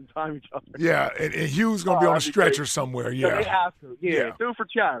second and time each other. Yeah, and Hugh's going to be on a stretcher somewhere. Yeah, they have to. Yeah, do it for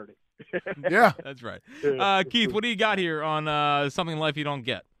charity. Yeah, that's right. Keith, what do you got here on something in life you don't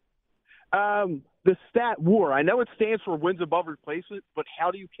get? The stat WAR. I know it stands for wins above replacement, but how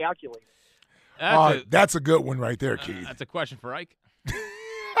do you calculate it? That's a good one right there, Keith. That's a question for Ike.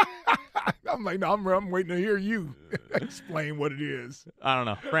 I'm like, no, I'm waiting to hear you explain what it is. I don't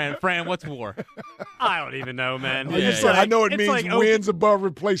know. Fran, what's WAR? I don't even know, man. I know it means wins above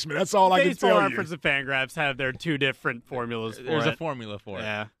replacement. That's all I can tell you. Baseball Reference and Fangraphs have their two different formulas for There's a formula for it.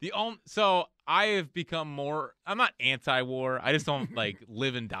 Yeah. So I have become more. I'm not anti-war. I just don't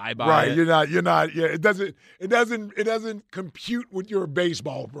live and die by right, it. You're not. Yeah, it doesn't compute with your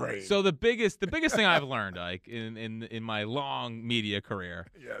baseball brain. So the biggest thing I've learned, Ike, in my long media career,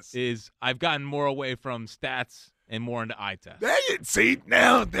 is I've gotten more away from stats and more into eye tests. See,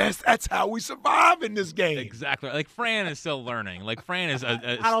 now that's how we survive in this game. Exactly. Fran is still learning. Fran is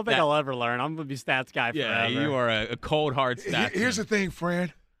I don't think I'll ever learn. I'm gonna be stats guy forever. Yeah, you are a cold hard stats. Here's the thing,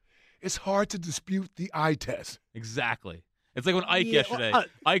 Fran. It's hard to dispute the eye test. Exactly. It's like when Ike yesterday.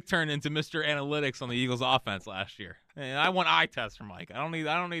 Ike turned into Mr. Analytics on the Eagles offense last year. And I want eye tests from Ike. I don't need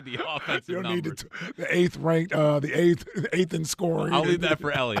the offensive you don't numbers. Need the eighth ranked, the eighth in scoring. I'll leave that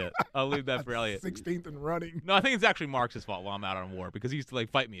for Elliot. 16th in running. No, I think it's actually Mark's fault while I'm out on war because he used to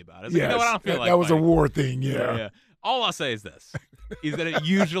fight me about it. Yes, I don't feel like that was fighting. A war thing. Yeah. All I'll say is this: is that it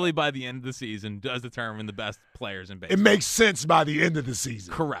usually by the end of the season does determine the best players in baseball. It makes sense by the end of the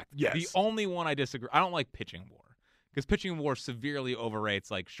season. Correct. Yes. The only one I disagree. I don't like pitching war because pitching war severely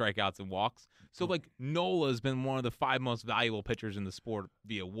overrates strikeouts and walks. So Nola's been one of the 5 most valuable pitchers in the sport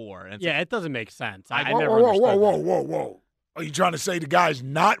via WAR. And it doesn't make sense. I never understood. Whoa. Are you trying to say the guy's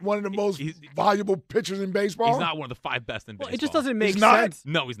not one of the most valuable pitchers in baseball? He's not one of the 5 best in baseball. It just doesn't make sense.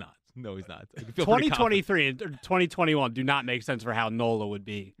 No, he's not. No, he's not. 2023 and 2021 do not make sense for how Nola would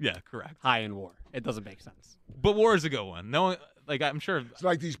be. Yeah, correct. High in WAR. It doesn't make sense. But WAR is a good one. No, like I'm sure. It's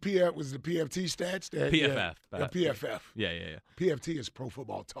like these was the PFT stats that PFF. PFF. Yeah. PFT is Pro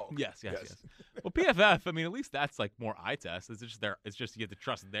Football Talk. Yes. Well, PFF. I mean, at least that's like more eye test. It's just you have to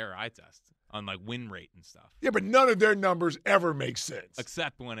trust their eye test on like win rate and stuff. Yeah, but none of their numbers ever make sense,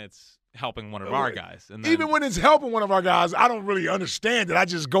 except when it's helping one of our guys. And even when it's helping one of our guys, I don't really understand it. I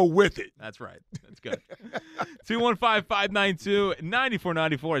just go with it. That's right. That's good.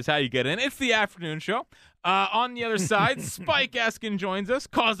 215-592-9494 is how you get in. It's the afternoon show. On the other side, Spike Eskin joins us.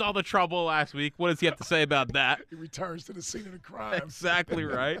 Caused all the trouble last week. What does he have to say about that? He returns to the scene of the crime. Exactly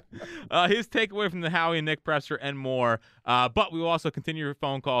right. His takeaway from the Howie and Nick presser and more. But we will also continue your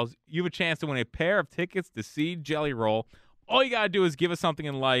phone calls. You have a chance to win a pair of tickets to see Jelly Roll. All you got to do is give us something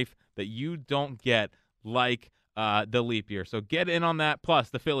in life that you don't get, like the leap year. So get in on that. Plus,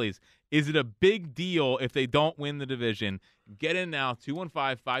 the Phillies. Is it a big deal if they don't win the division? Get in now,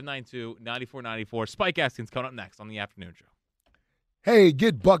 215-592-9494. Spike Eskin's coming up next on the afternoon show. Hey,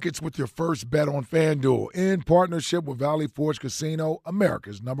 get buckets with your first bet on FanDuel in partnership with Valley Forge Casino,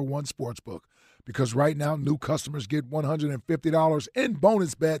 America's #1 sportsbook. Because right now, new customers get $150 in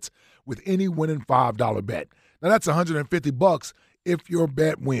bonus bets with any winning $5 bet. Now, that's $150 if your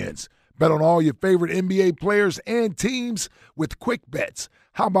bet wins. Bet on all your favorite NBA players and teams with quick bets.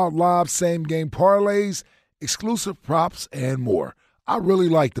 How about live same-game parlays, exclusive props, and more? I really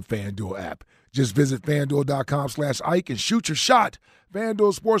like the FanDuel app. Just visit FanDuel.com/Ike and shoot your shot.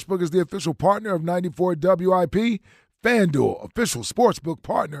 FanDuel Sportsbook is the official partner of 94 WIP. FanDuel, official sportsbook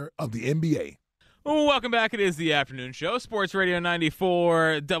partner of the NBA. Welcome back. It is the afternoon show. Sports Radio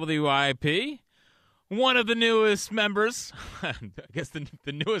 94 WIP. One of the newest members, I guess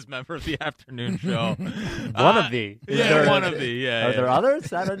the newest member of the afternoon show. One of the. Yeah. Are there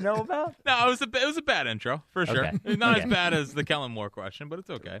others I don't know about? No, it was a bad intro, for sure. Okay. It's not as bad as the Kellen Moore question, but it's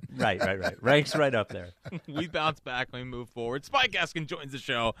okay. Right. Ranks right up there. We bounce back and we move forward. Spike Eskin joins the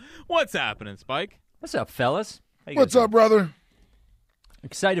show. What's happening, Spike? What's up, fellas? What's up, brother?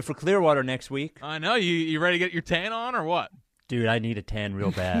 Excited for Clearwater next week. I know. You ready to get your tan on or what? Dude, I need a tan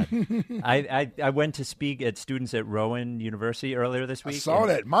real bad. I went to speak at students at Rowan University earlier this week. I saw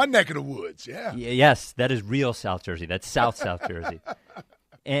that. My neck of the woods, yeah. Yes, that is real South Jersey. That's South Jersey.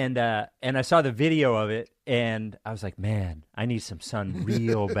 And I saw the video of it, and I was like, man, I need some sun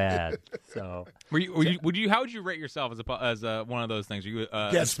real bad. So, how would you rate yourself as one of those things? Are you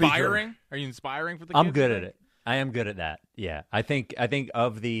inspiring? Speaker. Are you inspiring for the kids? I'm good at it. I am good at that. Yeah, I think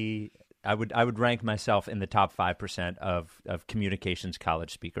of the. I would rank myself in the top 5% of communications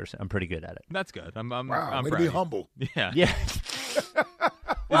college speakers. I'm pretty good at it. That's good. I'm way to proud be of you. humble. Yeah.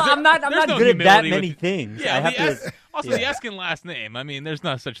 Well, I'm not good at that many things. Yeah. The Eskin last name. I mean, there's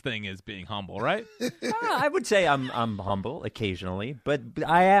no such thing as being humble, right? I would say I'm humble occasionally, but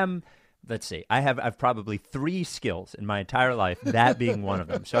I am. Let's see. I've probably 3 skills in my entire life. That being one of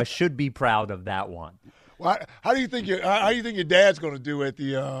them. So I should be proud of that one. Well, how do you think your dad's going to do at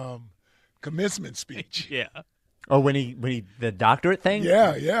the commencement speech? Yeah. Oh, when he the doctorate thing?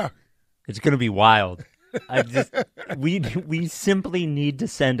 Yeah. It's going to be wild. We simply need to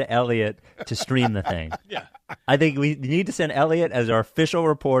send Elliot to stream the thing. Yeah. I think we need to send Elliot as our official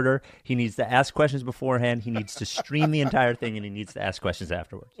reporter. He needs to ask questions beforehand. He needs to stream the entire thing, and he needs to ask questions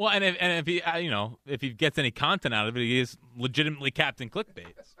afterwards. Well, and if he if he gets any content out of it, he is legitimately Captain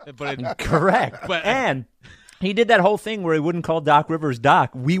Clickbait. Correct. And he did that whole thing where he wouldn't call Doc Rivers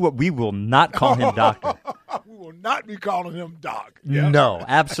Doc. We will not call him Doctor. We will not be calling him Doc. Yeah. No,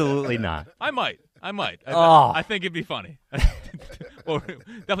 absolutely not. I might. Oh. I think it'd be funny. Well,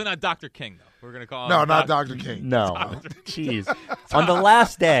 definitely not Dr. King, though. We're going to call him. No, not Dr. King. No. Jeez. On the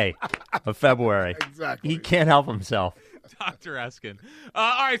last day of February. Exactly. He can't help himself. Dr. Eskin.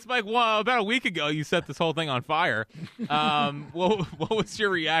 All right, Spike, well, about a week ago, you set this whole thing on fire. What was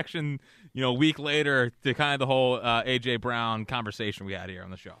your reaction, a week later to kind of the whole A.J. Brown conversation we had here on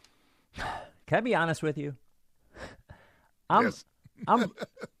the show? Can I be honest with you? Yes.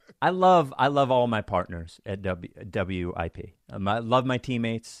 I love all my partners at WIP. I love my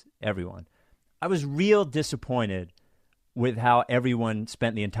teammates, everyone. I was real disappointed with how everyone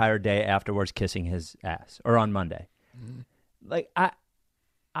spent the entire day afterwards kissing his ass, or on Monday. Mm-hmm. Like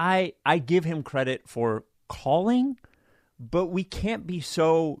I give him credit for calling, but we can't be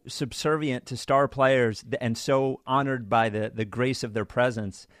so subservient to star players and so honored by the grace of their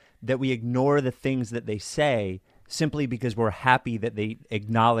presence that we ignore the things that they say simply because we're happy that they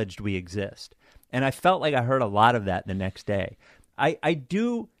acknowledged we exist. And I felt like I heard a lot of that the next day. I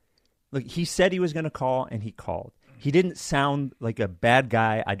do. Look, he said he was going to call, and he called. He didn't sound like a bad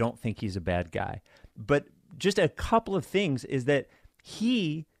guy. I don't think he's a bad guy. But just a couple of things is that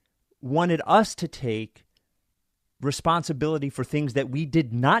he wanted us to take responsibility for things that we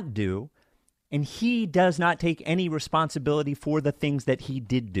did not do, and he does not take any responsibility for the things that he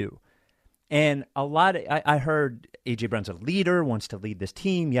did do. And I heard A.J. Brown's a leader, wants to lead this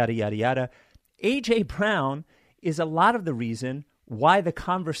team, yada, yada, yada. A.J. Brown is a lot of the reason why the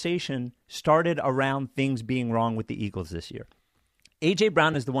conversation started around things being wrong with the Eagles this year. A.J.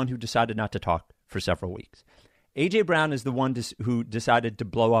 Brown is the one who decided not to talk for several weeks. A.J. Brown is the one who decided to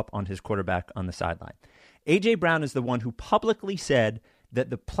blow up on his quarterback on the sideline. A.J. Brown is the one who publicly said that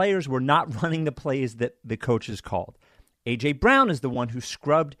the players were not running the plays that the coaches called. A.J. Brown is the one who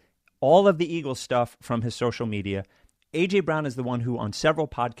scrubbed all of the Eagles stuff from his social media. A.J. Brown is the one who, on several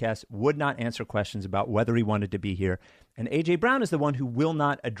podcasts, would not answer questions about whether he wanted to be here. And A.J. Brown is the one who will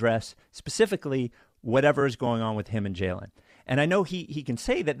not address specifically whatever is going on with him and Jalen. And I know he can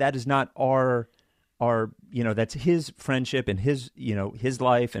say that is not our that's his friendship and his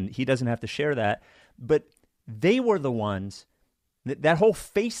life, and he doesn't have to share that. But they were the ones, that whole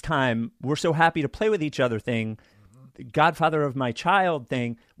FaceTime, we're so happy to play with each other thing, the godfather of my child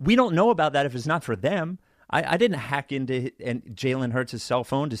thing, we don't know about that if it's not for them. I didn't hack into Jalen Hurts' cell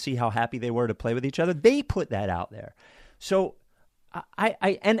phone to see how happy they were to play with each other. They put that out there. So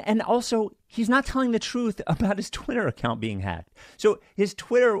and also he's not telling the truth about his Twitter account being hacked. So his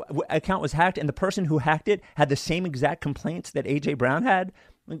Twitter account was hacked, and the person who hacked it had the same exact complaints that A.J. Brown had.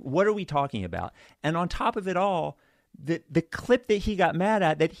 Like, what are we talking about? And on top of it all, the clip that he got mad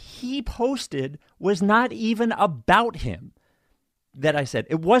at that he posted was not even about him. That I said,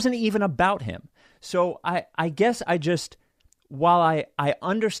 it wasn't even about him. So I guess while I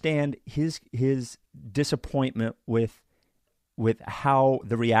understand his disappointment with how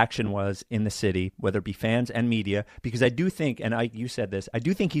the reaction was in the city, whether it be fans and media, because I do think, and you said this, I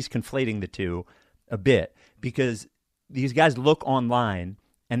do think he's conflating the two a bit, because these guys look online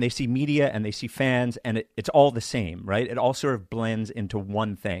and they see media and they see fans, and it's all the same, right? It all sort of blends into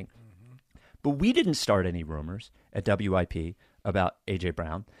one thing. Mm-hmm. But we didn't start any rumors at WIP about A.J.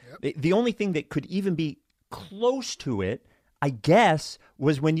 Brown. Yep. The only thing that could even be close to it, I guess,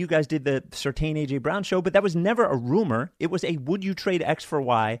 was when you guys did the Certain A.J. Brown show, but that was never a rumor. It was a would you trade X for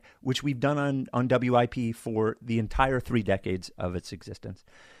Y, which we've done on WIP for the entire 3 decades of its existence.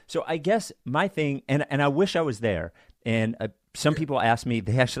 So I guess my thing, and I wish I was there, and some people asked me,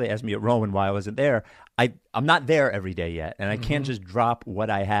 they actually asked me at Rowan why I wasn't there. I'm not there every day yet, and I can't just drop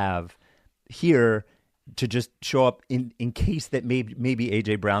what I have here to just show up in case that maybe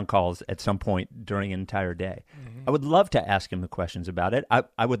A.J. Brown calls at some point during an entire day. Mm-hmm. I would love to ask him the questions about it.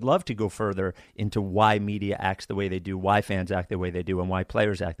 I would love to go further into why media acts the way they do, why fans act the way they do, and why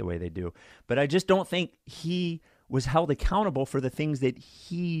players act the way they do. But I just don't think he was held accountable for the things that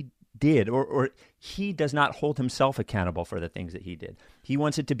he did, or he does not hold himself accountable for the things that he did. He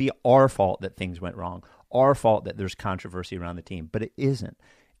wants it to be our fault that things went wrong, our fault that there's controversy around the team, but it isn't.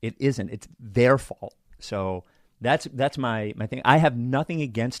 It isn't. It's their fault. So that's my thing. I have nothing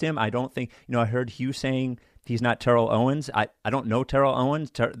against him. I don't think, I heard Hugh saying he's not Terrell Owens. I don't know Terrell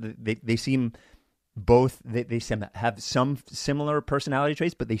Owens. They seem both, they seem to have some similar personality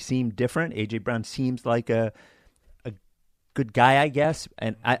traits, but they seem different. A.J. Brown seems like a good guy, I guess.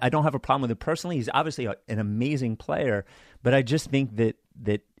 And I don't have a problem with him personally. He's obviously an amazing player, but I just think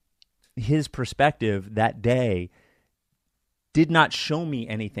that his perspective that day did not show me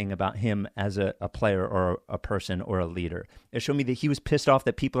anything about him as a player or a person or a leader. It showed me that he was pissed off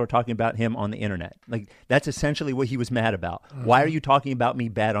that people are talking about him on the internet. Like, that's essentially what he was mad about. Mm-hmm. Why are you talking about me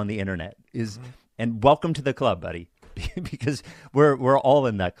bad on the internet? And welcome to the club, buddy, because we're all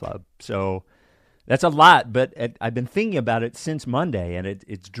in that club. So that's a lot, but I've been thinking about it since Monday, and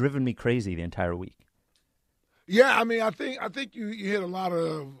it's driven me crazy the entire week. Yeah, I mean, I think you hit a lot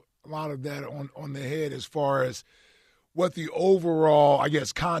of that on the head as far as what the overall, I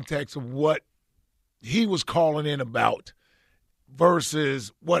guess, context of what he was calling in about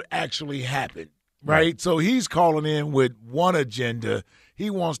versus what actually happened, right? So he's calling in with one agenda. He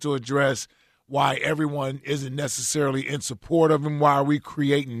wants to address why everyone isn't necessarily in support of him, why are we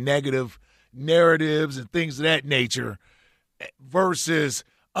creating negative narratives and things of that nature, versus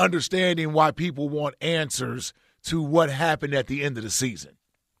understanding why people want answers to what happened at the end of the season.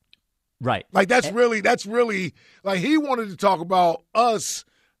 Right. Like, that's really, like, he wanted to talk about us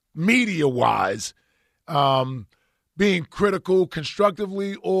media-wise being critical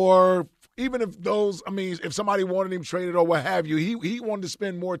constructively, or even if if somebody wanted him traded or what have you, he wanted to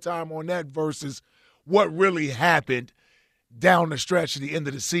spend more time on that versus what really happened down the stretch at the end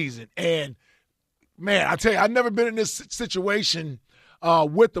of the season. And man, I tell you, I've never been in this situation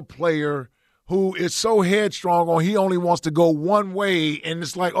with a player who is so headstrong on he only wants to go one way, and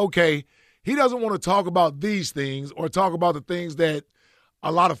it's like, okay, he doesn't want to talk about these things or talk about the things that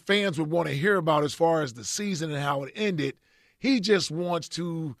a lot of fans would want to hear about as far as the season and how it ended. He just wants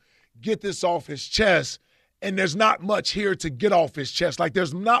to get this off his chest, and there's not much here to get off his chest. Like,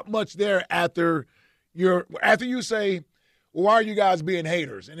 there's not much there after you say, well, why are you guys being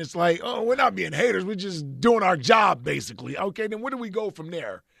haters? And it's like, oh, we're not being haters. We're just doing our job, basically. Okay, then where do we go from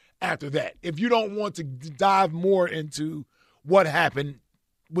there after that? If you don't want to dive more into what happened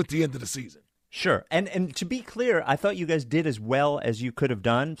with the end of the season. Sure. And to be clear, I thought you guys did as well as you could have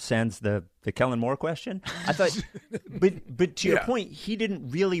done, sans the Kellen Moore question. I thought, but to your point, he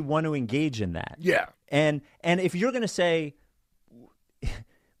didn't really want to engage in that. Yeah. And if you're going to say,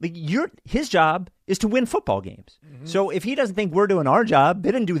 like, his job is to win football games. Mm-hmm. So if he doesn't think we're doing our job,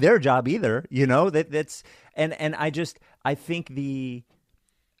 they didn't do their job either. You know, that's I think the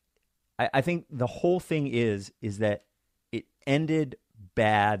whole thing is that it ended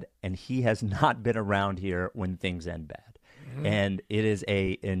bad, and he has not been around here when things end bad. Mm-hmm. And it is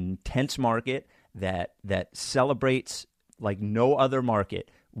an intense market that celebrates like no other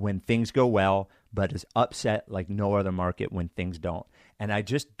market when things go well, but is upset like no other market when things don't. And I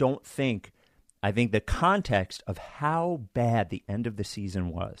just don't think – I think the context of how bad the end of the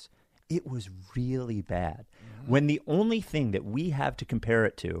season was, it was really bad. Mm-hmm. When the only thing that we have to compare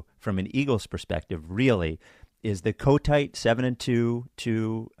it to from an Eagles perspective really is the Kotite 7-2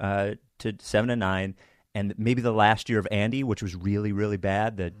 to 7-9, and maybe the last year of Andy, which was really, really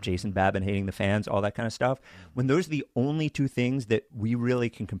bad, the Jason Babin hating the fans, all that kind of stuff. When those are the only two things that we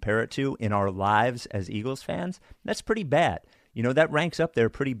really can compare it to in our lives as Eagles fans, that's pretty bad. You know, that ranks up there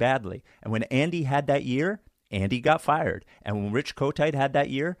pretty badly. And when Andy had that year, Andy got fired. And when Rich Kotite had that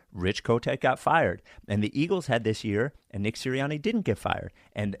year, Rich Kotite got fired. And the Eagles had this year, and Nick Sirianni didn't get fired.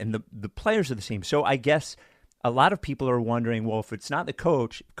 And the players are the same. So I guess a lot of people are wondering, well, if it's not the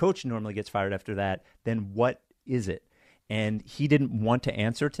coach normally gets fired after that, then what is it? And he didn't want to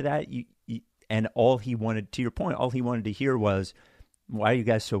answer to that. And all he wanted, to your point, all he wanted to hear was, why are you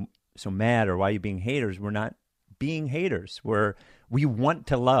guys so mad, or why are you being haters? We're not being haters. We want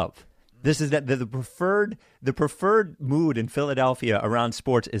to love. This is that the preferred mood in Philadelphia around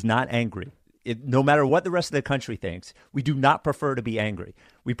sports is not angry. No matter what the rest of the country thinks, we do not prefer to be angry.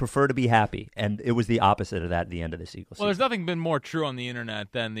 We prefer to be happy, and it was the opposite of that at the end of the Eagles season. Well, there's nothing been more true on the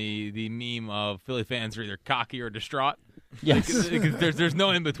internet than the meme of Philly fans are either cocky or distraught. Yes, there's no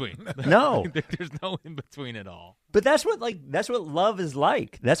in between. No, there's no in between at all. But that's what love is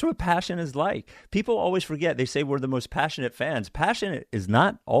like. That's what passion is like. People always forget. They say we're the most passionate fans. Passion is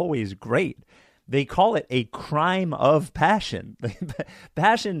not always great. They call it a crime of passion.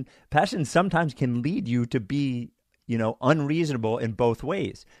 Passion sometimes can lead you to be, unreasonable in both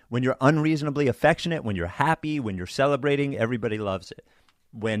ways. When you're unreasonably affectionate, when you're happy, when you're celebrating, everybody loves it.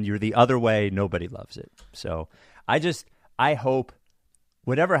 When you're the other way, nobody loves it. So I hope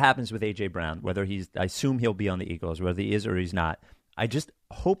whatever happens with A.J. Brown, whether I assume he'll be on the Eagles, whether he is or he's not, I just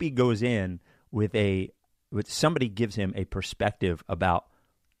hope he goes in with somebody gives him a perspective about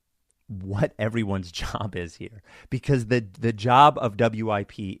what everyone's job is here, because the job of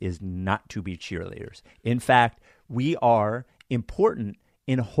WIP is not to be cheerleaders. In fact, we are important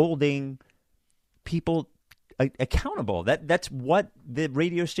in holding people accountable. That's what the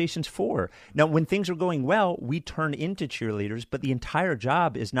radio station's for. Now, when things are going well, we turn into cheerleaders, but the entire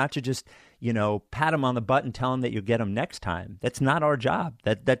job is not to just, pat them on the butt and tell them that you'll get them next time. That's not our job.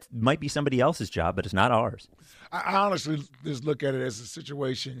 That might be somebody else's job, but it's not ours. I honestly just look at it as a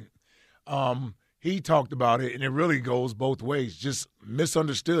situation. He talked about it, and it really goes both ways. Just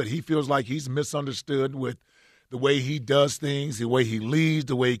misunderstood. He feels like he's misunderstood with the way he does things, the way he leads,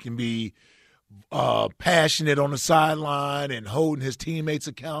 the way he can be passionate on the sideline and holding his teammates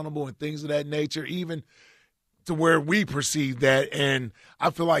accountable and things of that nature, even to where we perceive that. And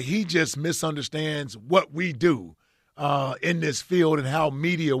I feel like he just misunderstands what we do in this field and how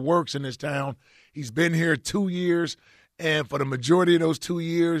media works in this town. He's been here 2 years. And for the majority of those 2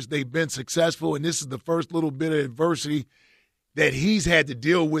 years, they've been successful. And this is the first little bit of adversity that he's had to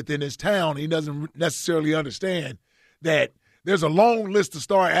deal with in his town. He doesn't necessarily understand that there's a long list of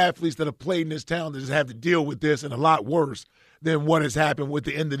star athletes that have played in this town that just have to deal with this, and a lot worse than what has happened with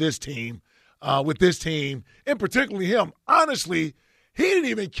the end of this team, and particularly him. Honestly, he didn't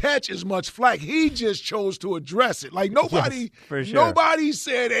even catch as much flack. He just chose to address it. Like nobody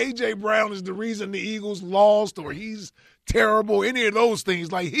said A.J. Brown is the reason the Eagles lost or he's terrible, any of those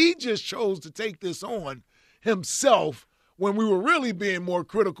things. Like he just chose to take this on himself when we were really being more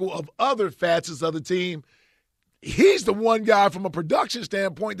critical of other facets of the team, he's the one guy from a production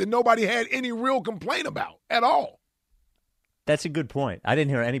standpoint that nobody had any real complaint about at all. That's a good point. I didn't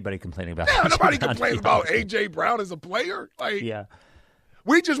hear anybody complaining about Yeah, nobody complained about A.J. Brown as a player. Yeah.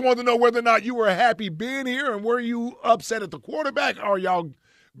 We just wanted to know whether or not you were happy being here, and were you upset at the quarterback? Are y'all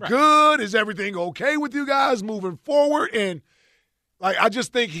good? Is everything okay with you guys moving forward? And, I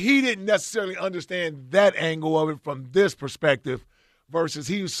just think he didn't necessarily understand that angle of it from this perspective versus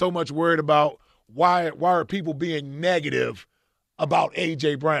he was so much worried about why are people being negative about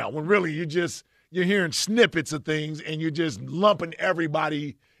A.J. Brown when really you're hearing snippets of things and you're just lumping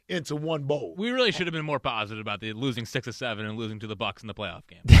everybody into one bowl. We really should have been more positive about the losing 6 of 7 and losing to the Bucs in the playoff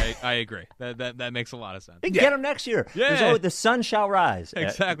game. I agree. That makes a lot of sense. Get them next year. Yeah. The sun shall rise.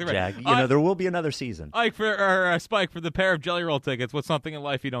 Exactly right. Jack, there will be another season. Ike Spike, for the pair of Jelly Roll tickets, what's something in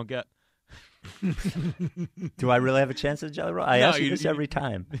life you don't get? Do I really have a chance at Jelly Roll? I ask you this every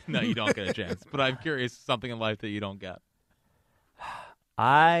time. No, you don't get a chance. But I'm curious, something in life that you don't get.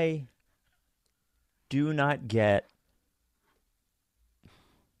 I do not get.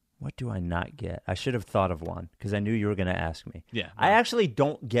 What do I not get? I should have thought of one because I knew you were going to ask me. Yeah. I actually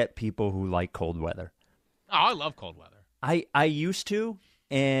don't get people who like cold weather. Oh, I love cold weather. I used to,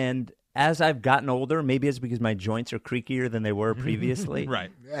 and as I've gotten older, maybe it's because my joints are creakier than they were previously. Right.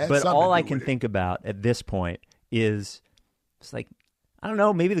 But all I can think about at this point is it's like, I don't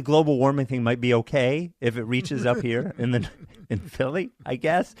know, maybe the global warming thing might be okay if it reaches up here in Philly, I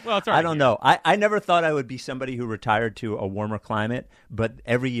guess. Well, it's I don't know. I never thought I would be somebody who retired to a warmer climate, but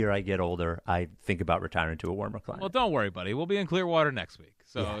every year I get older, I think about retiring to a warmer climate. Well, don't worry, buddy. We'll be in Clearwater next week,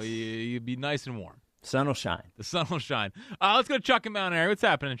 so Yes. you'll be nice and warm. Sun will shine. The sun will shine. Let's go to Chuck in Mount Airy. What's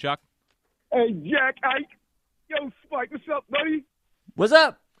happening, Chuck? Hey, Jack, Ike. Yo, Spike, what's up, buddy? What's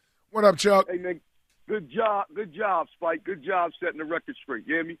up? What up, Chuck? Hey, man, good job, Spike. Good job setting the record straight,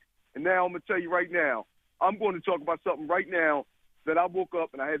 you hear me? And now I'm going to tell you right now, I'm going to talk about something right now that I woke up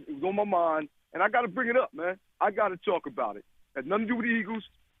and it was on my mind, and I got to bring it up, man. I got to talk about it. Has nothing to do with the Eagles,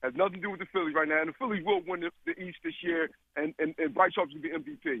 has nothing to do with the Phillies right now, and the Phillies will win the East this year, and Bryce Harper's going to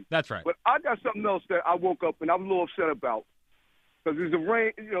be MVP. That's right. But I got something else that I woke up and I was a little upset about because there's a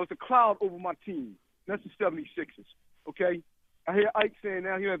rain, it's a cloud over my team. That's the 76ers, okay? I hear Ike saying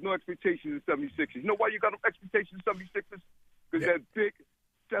now he has no expectations of 76ers. You know why you got no expectations of 76ers? Because that big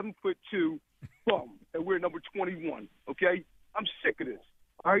 7'2" bum, and we're number 21, okay? I'm sick of this,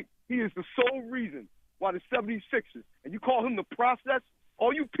 all right? He is the sole reason why the 76ers, and you call him the process?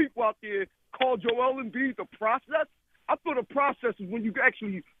 All you people out there call Joel Embiid the process? I thought a process is when you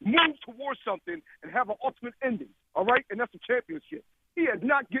actually move towards something and have an ultimate ending, all right? And that's a championship. He is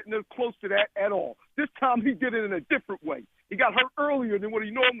not getting as close to that at all. This time he did it in a different way. He got hurt earlier than what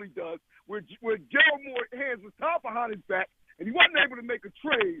he normally does, where Gerald Moore's hands was tied behind his back, and he wasn't able to make a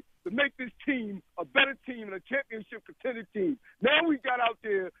trade to make this team a better team and a championship contender team. Now we got out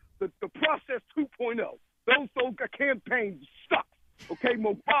there the process 2.0. Those campaigns suck. Okay,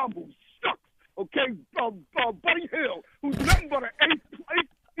 Mobambo sucks. Okay, Buddy Hill, who's nothing but an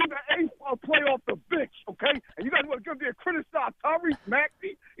eighth play off the bench. Okay, and you guys want to come there and criticize Tyrese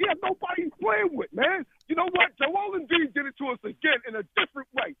Maxey? He has nobody he's playing with, man. You know what? Joel Embiid did it to us again in a different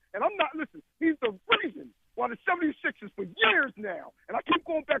way. And I'm not listening. He's the reason why the 76ers for years now, and I keep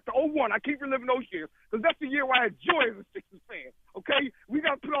going back to 01. I keep reliving those years because that's the year where I had joy as a Sixers fan. Okay, we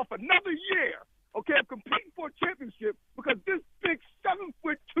got to put off another year. Okay, I'm competing for a championship because this big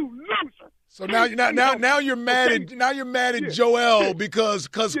 7'2" loser. So now you're mad at Joel because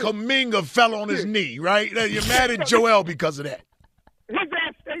Kuminga fell on his knee, right? You're mad at Joel because of that. His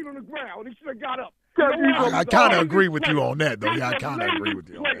ass stayed on the ground. He should have got up. I kind of agree with you on that, though. Yeah, I kind of agree with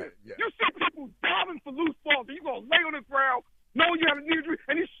you on that. Yeah. You see people diving for loose balls, and you're going to lay on the ground knowing you had a knee injury,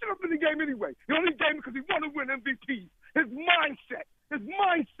 and he should have been in the game anyway. He only game because he wanted to win MVP. His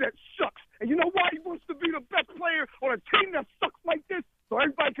mindset sucks. And you know why he wants to be the best player on a team that sucks like this? So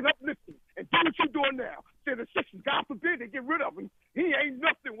everybody can uplift him and do what you're doing now. Say the Sixers, God forbid, they get rid of him. He ain't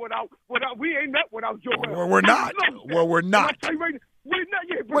nothing without Joel. Well, we're not. Well, we're not. We're not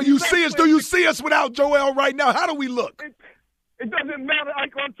yet. Well, do you see us without Joel right now? How do we look? It doesn't matter,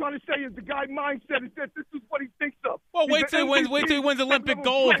 Ike. What I'm trying to say is the guy's mindset is that this is what he thinks of. Well, wait till he wins Olympic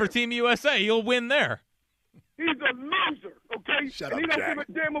gold for Team USA. He'll win there. He's a loser, okay? Shut and up, he don't Jack. give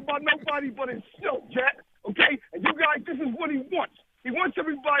a damn about nobody but himself, Jack, okay? And you guys, this is what he wants. He wants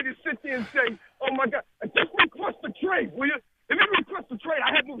everybody to sit there and say, oh, my God, and just request a trade, will you? If you request a trade,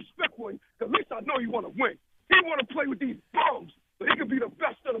 I have more respect for him, because at least I know you want to win. He want to play with these bums so he can be the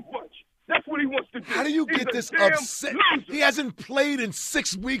best of the bunch. That's what he wants to do. How do you get this upset? He hasn't played in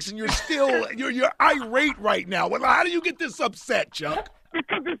 6 weeks, and you're still you're irate right now. Well, how do you get this upset, Chuck?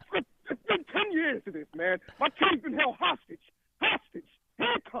 Because it's been 10 years of this, man. My team's been held hostage,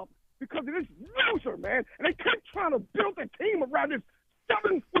 handcuffed because of this loser, man. And they keep trying to build a team around this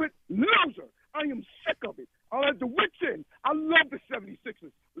 7-foot loser. I am sick of it. I'm at the wit's end. I love the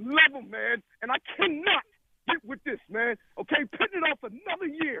 76ers. Love them, man. And I cannot get with this, man. Okay, putting it off another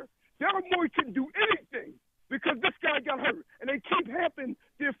year. Daryl Morey couldn't do anything because this guy got hurt. And they keep having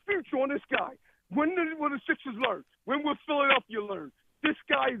their future on this guy. When will the Sixers learn? When will Philadelphia learn? This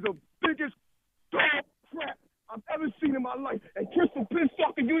guy is the biggest dog crap I've ever seen in my life. And Crystal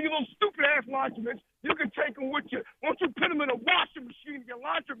Pinsock and you little stupid-ass laundrymen, you can take him with you. Why don't you put him in a washing machine in your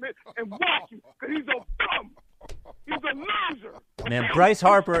laundromat and wash him? Because he's a bum. He's a loser. Man, Bryce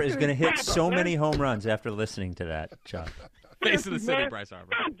Harper is going to hit so many home runs after listening to that, Chuck. Face of the city, Bryce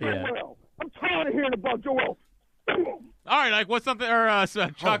Harper. Yeah. I'm tired of hearing about Joel. All right, Ike, what's something,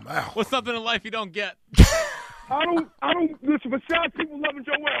 Chuck, what's something in life you don't get? I don't listen. Besides people loving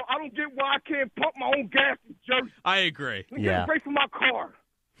Joel, I don't get why I can't pump my own gas in Jersey. I agree. Get a break from my car.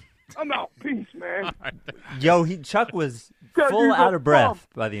 I'm out. Peace, man. Right. Yo, Chuck was full out of breath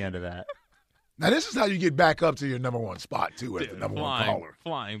by the end of that. Now, this is how you get back up to your number one spot, too, as the number one caller.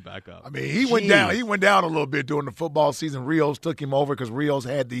 Flying back up. I mean, he went down. He went down a little bit during the football season. Rios took him over because Rios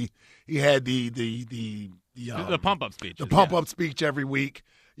had the pump-up speech. The pump-up speech every week.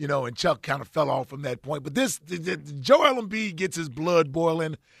 You know, and Chuck kind of fell off from that point. But Joel Embiid gets his blood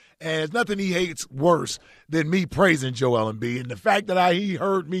boiling, and there's nothing he hates worse than me praising Joel Embiid. And the fact that he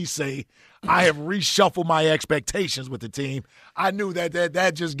heard me say, I have reshuffled my expectations with the team, I knew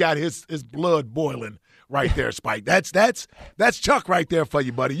that just got his blood boiling right there, Spike. That's Chuck right there for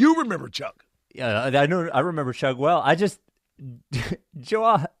you, buddy. You remember Chuck. Yeah, I remember Chuck well.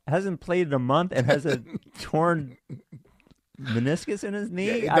 Joel hasn't played in a month and has a torn meniscus in his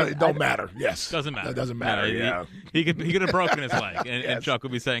knee. Yeah, it don't matter. Yes, doesn't matter. That doesn't matter. Yeah, he could have broken his leg, and Chuck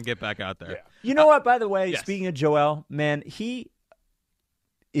would be saying, "Get back out there." Yeah. You know what? By the way, Yes. Speaking of Joel, man, he's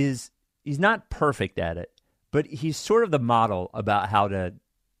not perfect at it, but he's sort of the model about how to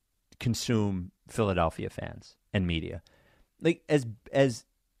consume Philadelphia fans and media. Like as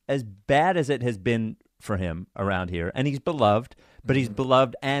bad as it has been for him around here, and he's beloved, but he's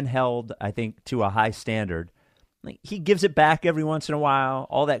beloved and held, I think, to a high standard. Like, he gives it back every once in a while,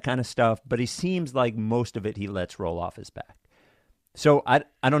 all that kind of stuff, but he seems like most of it he lets roll off his back. So I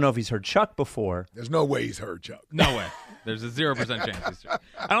don't know if he's heard Chuck before. There's no way he's heard Chuck. No way. There's a 0% chance he's Chuck.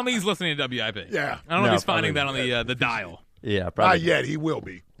 I don't think he's listening to WIP. Yeah. I don't know if he's finding that on the dial. Yeah, probably. Not yet. He will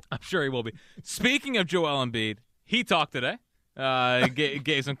be. I'm sure he will be. Speaking of Joel Embiid, he talked today.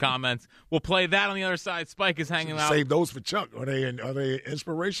 Gave some comments. We'll play that on the other side. Spike is hanging out. Save those for Chuck. Are they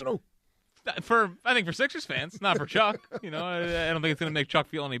inspirational? I think for Sixers fans, not for Chuck. You know, I don't think it's going to make Chuck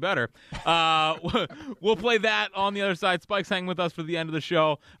feel any better. We'll play that on the other side. Spike's hanging with us for the end of the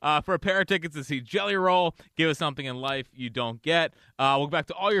show. For a pair of tickets to see Jelly Roll, give us something in life you don't get. We'll go back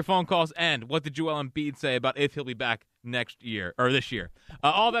to all your phone calls and what did Joel Embiid say about if he'll be back next year or this year.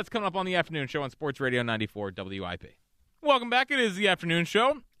 All that's coming up on the afternoon show on Sports Radio 94 WIP. Welcome back. It is the afternoon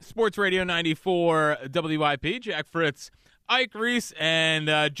show. Sports Radio 94 WIP. Jack Fritz, Ike Reese,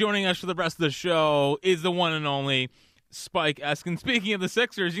 and joining us for the rest of the show is the one and only Spike Eskin. Speaking of the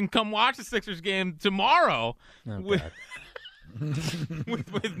Sixers, you can come watch the Sixers game tomorrow with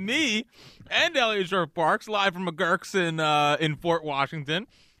me and Elliot Short Parks live from McGurk's in Fort Washington.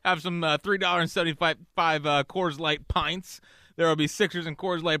 Have some $3.75 Coors Light pints. There will be Sixers and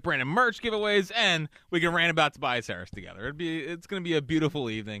Coors Light branded merch giveaways, and we can rant about Tobias Harris together. It's going to be a beautiful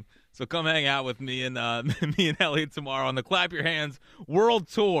evening. So come hang out with me and Elliot tomorrow on the Clap Your Hands World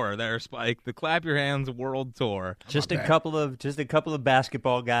Tour. There, Spike, the Clap Your Hands World Tour. Just a couple of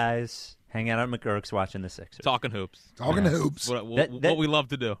basketball guys hanging out at McGurk's watching the Sixers, talking hoops. Hoops. What we love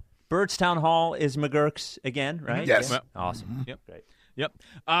to do. Byrdstown Hall is McGurk's again, right? Yes. Yeah. Awesome. Yep. Great. Yep.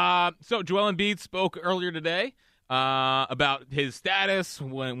 So Joel Embiid spoke earlier today about his status,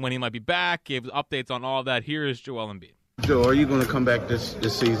 when he might be back, gave updates on all of that. Here is Joel Embiid. Joe, are you going to come back this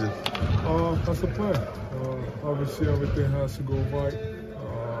season? That's the plan. Obviously, everything has to go right.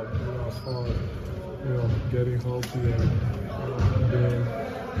 As far as getting healthy and being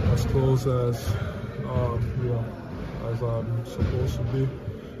as close as as I'm supposed to be.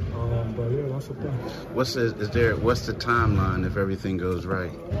 But yeah, that's the plan. What's the timeline if everything goes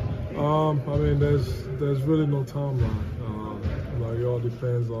right? I mean, there's really no timeline. It all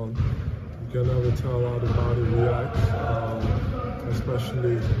depends on. You can never tell how the body reacts,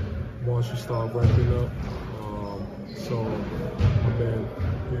 especially once you start ramping up. So, I mean,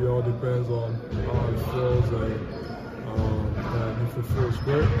 it all depends on how it feels, and if it feels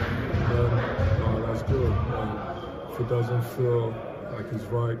good, then that's good. And if it doesn't feel like it's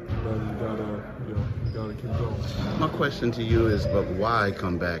right, then you gotta keep going. My question to you is, but why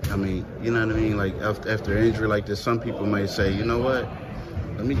come back? I mean, you know what I mean? Like after an injury like this, some people might say, you know what?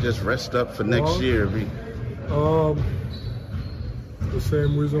 Let me just rest up for next year. The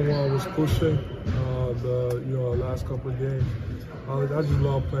same reason why I was pushing the last couple of games. I just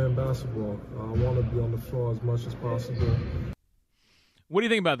love playing basketball. I want to be on the floor as much as possible. What do you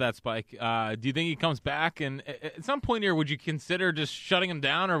think about that, Spike? Do you think he comes back? And at some point here, would you consider just shutting him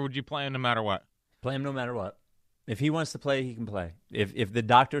down, or would you play him no matter what? Play him no matter what. If he wants to play, he can play. If the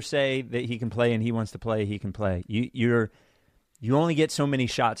doctors say that he can play and he wants to play, he can play. You only get so many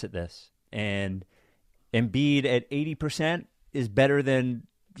shots at this. And Embiid at 80% is better than,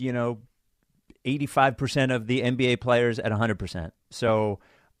 85% of the NBA players at 100%. So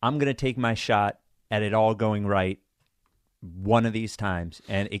I'm going to take my shot at it all going right one of these times,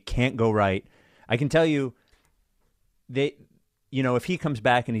 and it can't go right. I can tell you, if he comes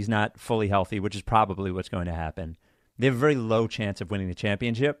back and he's not fully healthy, which is probably what's going to happen, they have a very low chance of winning the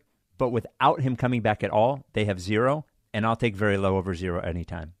championship. But without him coming back at all, they have 0, and I'll take very low over 0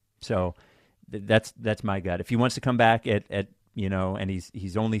 anytime. So that's my gut. If he wants to come back at and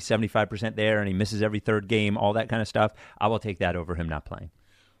he's only 75% there, and he misses every third game, all that kind of stuff, I will take that over him not playing.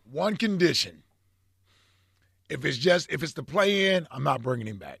 One condition. If it's the play-in, I'm not bringing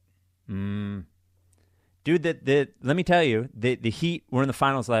him back. Dude, let me tell you, the Heat were in the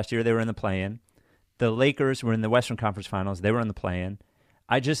finals last year. They were in the play-in. The Lakers were in the Western Conference Finals. They were in the play-in.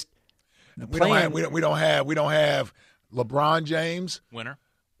 We don't have LeBron James winner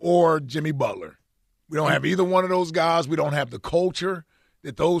or Jimmy Butler. We don't have either one of those guys. We don't have the culture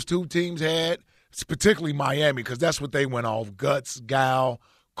that those two teams had. It's particularly Miami, because that's what they went off: guts, guile,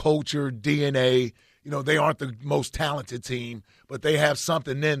 culture, DNA. They aren't the most talented team, but they have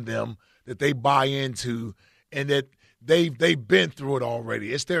something in them that they buy into, and that they've been through it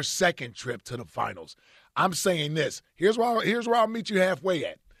already. It's their second trip to the finals. I'm saying this. Here's where I'll meet you halfway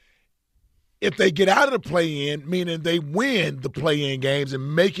at. If they get out of the play-in, meaning they win the play-in games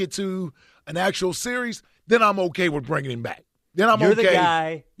and make it to an actual series, then I'm okay with bringing him back. Then You're okay. The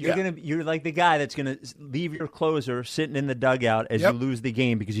guy. You're like the guy that's gonna leave your closer sitting in the dugout as you lose the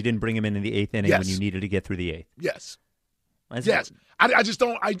game because you didn't bring him in the 8th inning when you needed to get through the 8th. Yes. Yes. I just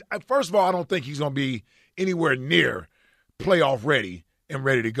don't. First of all, I don't think he's going to be anywhere near playoff ready and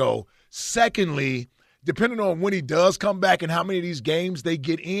ready to go. Secondly, depending on when he does come back and how many of these games they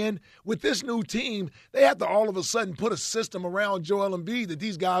get in, with this new team, they have to all of a sudden put a system around Joel Embiid that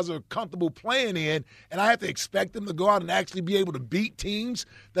these guys are comfortable playing in, and I have to expect them to go out and actually be able to beat teams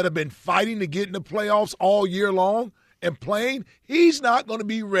that have been fighting to get in the playoffs all year long and playing. He's not going to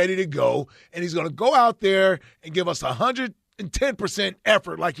be ready to go, and he's going to go out there and give us 110%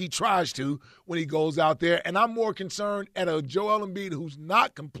 effort like he tries to when he goes out there. And I'm more concerned at a Joel Embiid who's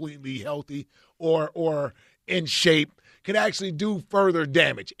not completely healthy or in shape can actually do further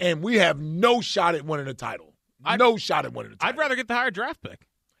damage. And we have no shot at winning the title. No shot at winning the title. I'd rather get the higher draft pick.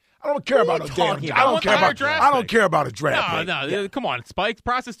 I don't care about a damn draft. I don't care about a draft pick. No, come on, Spike.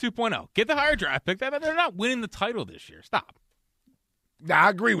 Process 2.0. Get the higher draft pick. They're not winning the title this year. Stop. Now, I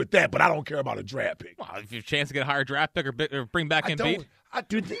agree with that, but I don't care about a draft pick. Well, if you have a chance to get a higher draft pick or bring back Embiid.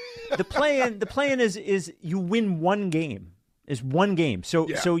 Dude, the plan is you win one game. Is one game.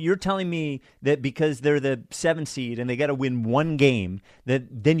 So you're telling me that because they're the 7th seed and they got to win one game,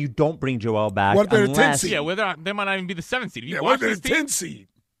 that then you don't bring Joel back? What if they're the 10th seed? Yeah, they might not even be the 7th seed. What if they're the 10th seed?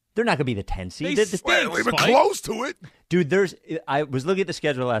 They're not going to be the 10th seed. We've been close to it. Dude, I was looking at the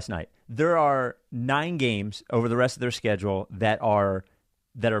schedule last night. There are 9 games over the rest of their schedule that are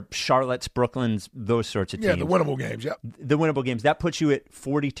Charlotte's, Brooklyn's, those sorts of teams. Yeah, the winnable games, The winnable games. That puts you at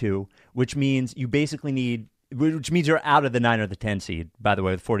 42, which means you basically need – which means you're out of the 9 or the 10 seed, by the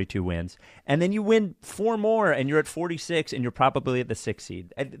way, with 42 wins. And then you win 4 more, and you're at 46, and you're probably at the 6th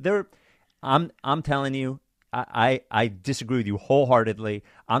seed. I'm telling you, I disagree with you wholeheartedly.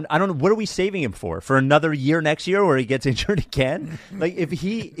 I don't know, what are we saving him for? For another year next year where he gets injured again? Like, if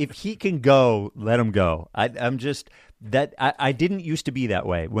he can go, let him go. I didn't used to be that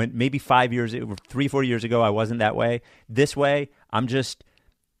way. When maybe 4 years ago, I wasn't that way. This way, I'm just –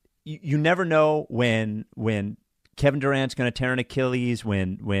 you never know when Kevin Durant's going to tear an Achilles,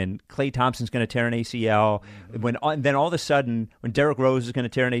 when Klay Thompson's going to tear an ACL, and then all of a sudden, when Derrick Rose is going to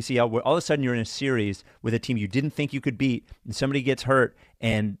tear an ACL, all of a sudden you're in a series with a team you didn't think you could beat, and somebody gets hurt,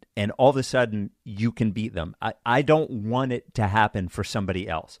 and all of a sudden you can beat them. I don't want it to happen for somebody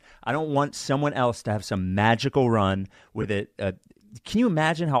else. I don't want someone else to have some magical run with it. can you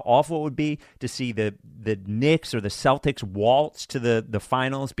imagine how awful it would be to see the Knicks or the Celtics waltz to the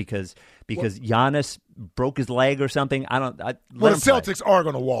finals because Giannis broke his leg or something? Well, the Celtics are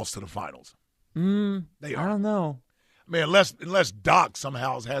going to waltz to the finals. They are. I don't know. I mean, unless Doc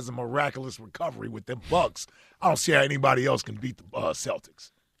somehow has a miraculous recovery with them Bucks, I don't see how anybody else can beat the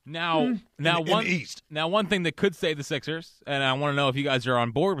Celtics. Now, in the East. Now, one thing that could save the Sixers, and I want to know if you guys are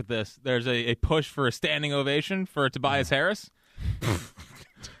on board with this. There's a push for a standing ovation for Tobias Harris.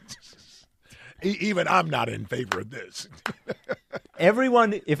 Even I'm not in favor of this.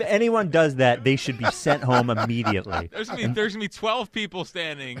 If anyone does that, they should be sent home immediately. There's gonna be 12 people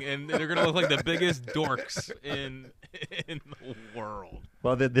standing, and they're gonna look like the biggest dorks in the world.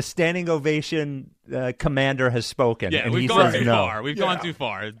 Well, the standing ovation commander has spoken. Yeah, and we've he gone says too no. far. We've gone too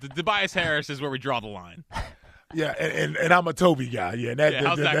far. The Tobias Harris is where we draw the line. Yeah, and I'm a Toby guy. Yeah,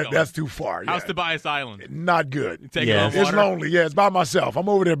 that's too far. How's yeah. Tobias Island? Not good. Taking on water? It's lonely. Yeah, it's by myself. I'm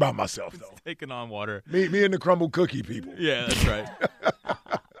over there by myself, though. Taking on water. Me and the crumble cookie people. Yeah, that's right.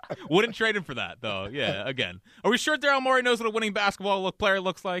 Wouldn't trade him for that, though. Yeah, again. Are we sure Daryl Morey knows what a winning basketball player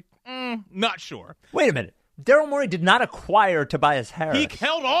looks like? Not sure. Wait a minute. Daryl Morey did not acquire Tobias Harris. He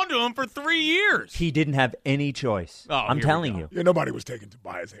held on to him for 3 years. He didn't have any choice. Oh, I'm telling you. Yeah, nobody was taking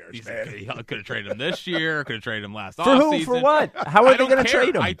Tobias Harris, man. He could have traded him this year. Could have traded him last For offseason. who? For what? How are they going to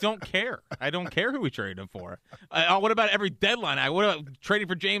trade him? I don't care. I don't care who we traded him for. What about every deadline? What about trading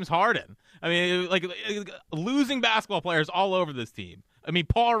for James Harden? I mean, like losing basketball players all over this team. I mean,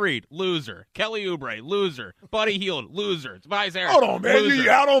 Paul Reed, loser. Kelly Oubre, loser. Buddy Hield, loser. Tobias Harris, Hold on, man. loser. You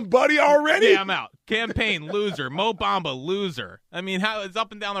out on Buddy already? Yeah, I'm out. Campaign, loser. Mo Bamba, loser. I mean, how it's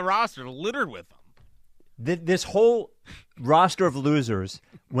up and down the roster, littered with them. This whole roster of losers,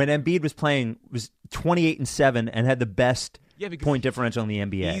 when Embiid was playing, was 28-7 and had the best point differential in the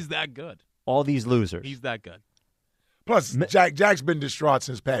NBA. He's that good. All these losers. He's that good. Plus, Jack's been distraught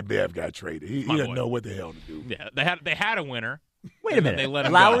since Pat Bev got traded. He doesn't know what the hell to do. Yeah, they had a winner. Wait a minute. They let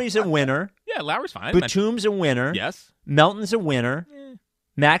him Lowry's go. a winner. Yeah, Lowry's fine. Batum's a winner. Yes. Melton's a winner.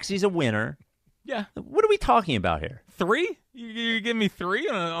 Maxey's a winner. Yeah. What are we talking about here? 3? You're giving me 3?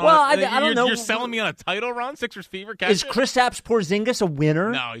 I don't know. You're selling me on a title run? Sixers fever? Is Kristaps Porzingis a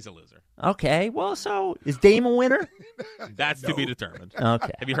winner? No, he's a loser. Okay. Well, so is Dame a winner? That's to be determined.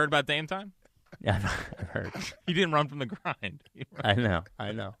 Okay. Have you heard about Dame time? Yeah, I've heard. He didn't run from the grind. I know.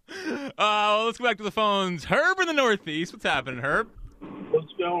 Let's go back to the phones. Herb in the Northeast. What's happening, Herb?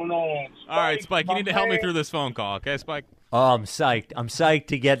 What's going on? Spike, all right, Spike, you need to help me through this phone call, okay, Spike? Oh, I'm psyched. I'm psyched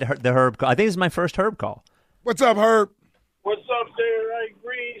to get the Herb call. I think this is my first Herb call. What's up, Herb? What's up there, Ike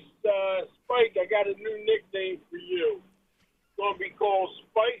Reese? Spike, I got a new nickname for you. It's going to be called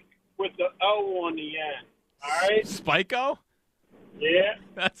Spike with the O on the end. All right? Spiko? Yeah.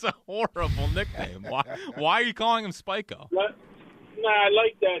 That's a horrible nickname. Why are you calling him Spiko? I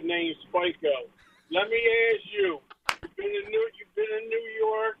like that name, Spiko. Let me ask you. You've been in New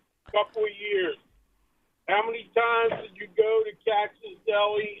York a couple of years. How many times did you go to Katz's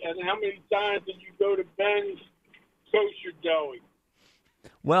Deli, and how many times did you go to Ben's Kosher Deli?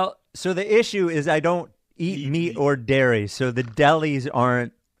 Well, so the issue is I don't eat meat or dairy, so the delis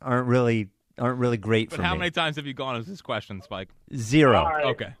aren't really great for me. But how many times have you gone? Is this question, Spike? 0. Right.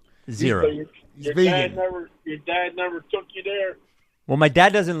 Okay. 0. So your dad never took you there? Well, my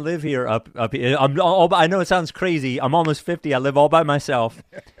dad doesn't live here up here. I know it sounds crazy. I'm almost 50. I live all by myself,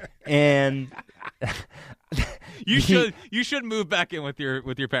 and you should move back in with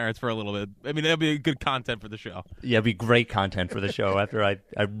your parents for a little bit. I mean, that'd be good content for the show. Yeah, it'd be great content for the show after I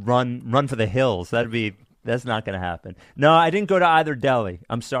run for the hills. That's not going to happen. No, I didn't go to either deli.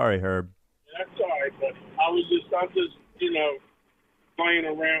 I'm sorry, Herb. That's all right, but I'm just playing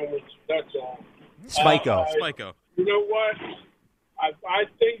around with you. That's all. Spiko. You know what? I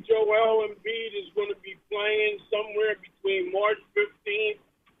think Joel Embiid is going to be playing somewhere between March 15th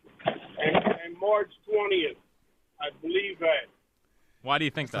and March 20th. I believe that. Why do you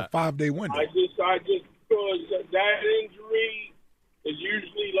think that? A 5-day window. I just because that injury is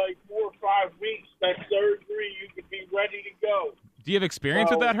usually like 4 or 5 weeks. That surgery, you could be ready to go. Do you have experience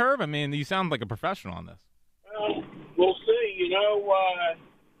with that, Herb? I mean, you sound like a professional on this. We'll see.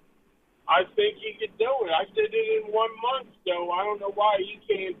 I think he could do it. I did it in 1 month, so I don't know why he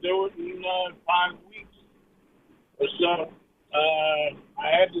can't do it in 5 weeks or so. I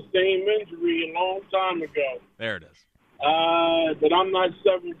had the same injury a long time ago. There it is. But I'm not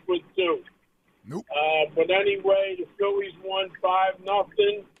 7'2". Nope. But anyway, the Phillies won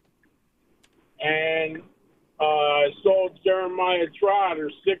 5-0, and I saw Jeremiah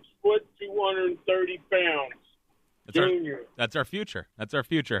Trotter, 6 foot, 230 pounds. Junior. That's our future. That's our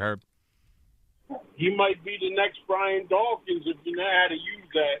future, Herb. he might be the next Brian Dawkins if you know how to use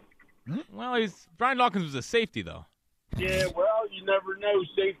that. Well, Brian Dawkins was a safety, though. Yeah, well, you never know.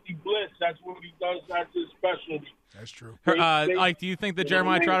 Safety blitz, that's what he does. That's his specialty. That's true. Ike, do you think that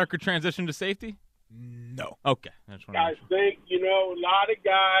Jeremiah Trotter could transition to safety? No. Okay. I think, a lot of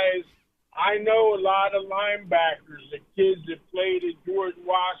guys, I know a lot of linebackers, the kids that played at George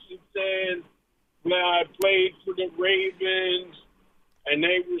Washington, played for the Ravens, and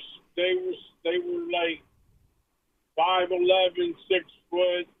they were like 5'11", 6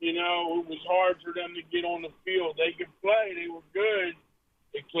 foot. It was hard for them to get on the field. They could play. They were good.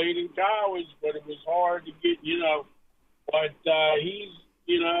 They played in college, but it was hard to get, But he's,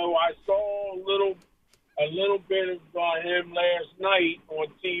 I saw a little bit of him last night on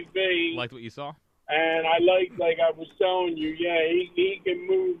TV. Liked what you saw? And I like I was telling you, yeah, he can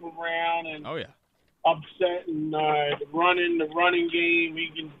move around and upset and the running game.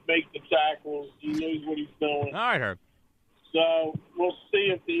 He can make the tackles. He knows what he's doing. All right, Herb. So we'll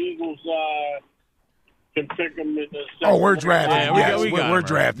see if the Eagles can pick him in the second. Oh, we're drafting him. Yeah, yes, we're we're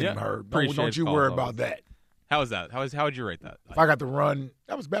drafting him, Herb. Don't you worry about that. How was that? How would you rate that? If I got to run,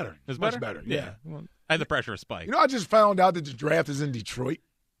 that was better. It was much better. Yeah. Well, I had the pressure of Spike. I just found out that the draft is in Detroit.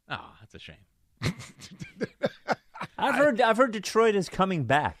 Oh, that's a shame. I've heard Detroit is coming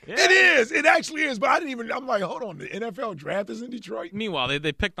back. Yeah. It is. It actually is. But I'm like, hold on. The NFL draft is in Detroit. Meanwhile,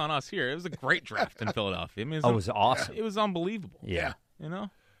 they picked on us here. It was a great draft in Philadelphia. I mean, it was awesome. It was unbelievable. Yeah.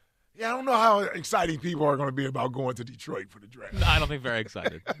 Yeah, I don't know how exciting people are going to be about going to Detroit for the draft. No, I don't think very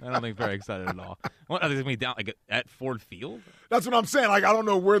excited. I don't think very excited at all. What, are they going to be down at Ford Field? That's what I'm saying. I don't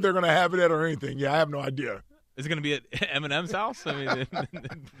know where they're going to have it at or anything. Yeah, I have no idea. Is it going to be at Eminem's house? I mean,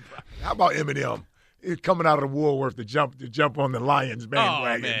 how about Eminem? It's coming out of the Woolworth to jump on the Lions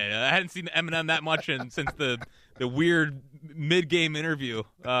bandwagon. Oh man, I hadn't seen Eminem that much since the weird mid-game interview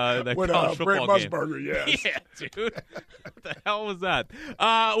that with college Brent football game. Musburger. Yes. Yeah, dude. What the hell was that?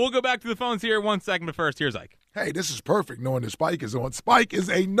 We'll go back to the phones here 1 second, but first, here's Ike. Hey, this is perfect knowing that Spike is on. Spike is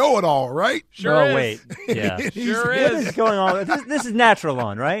a know-it-all, right? Sure is. Wait. Yeah. Sure is. What is going on? This is Natural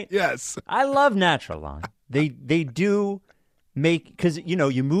Lawn, right? Yes. I love Natural Lawn. They do make, because,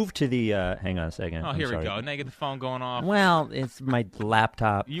 you move to the, hang on a second. Oh, here we go. Now you get the phone going off. Well, it's my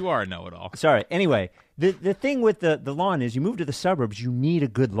laptop. You are a know-it-all. Sorry. Anyway, the thing with the lawn is you move to the suburbs, you need a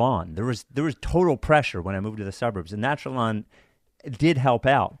good lawn. There was total pressure when I moved to the suburbs, and Natural Lawn did help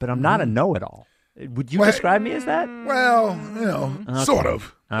out, but I'm not a know-it-all. Would you describe me as that? Well, sort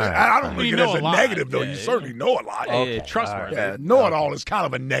of. Right. I don't think it as a negative, though. Yeah, you certainly know a lot. Okay. Trustworthy. Yeah, know-it-all is kind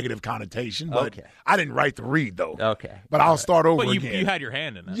of a negative connotation, but I didn't write the read, though. Okay. But I'll start over But again. you had your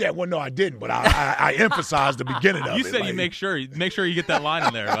hand in it. Yeah, well, no, I didn't, but I emphasized the beginning of it. You said you make sure you get that line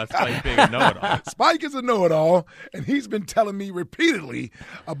in there about Spike being a know-it-all. Spike is a know-it-all, and he's been telling me repeatedly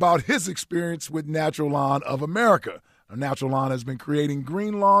about his experience with Natural Lawn of America. Natural Lawn has been creating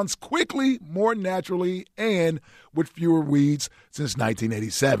green lawns quickly, more naturally, and with fewer weeds since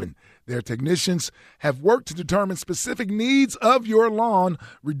 1987. Their technicians have worked to determine specific needs of your lawn,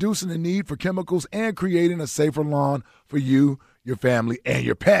 reducing the need for chemicals and creating a safer lawn for you, your family, and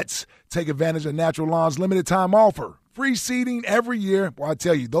your pets. Take advantage of Natural Lawn's limited time offer. Free seeding every year. Well, I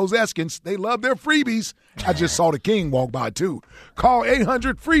tell you, those Eskins, they love their freebies. I just saw the king walk by, too. Call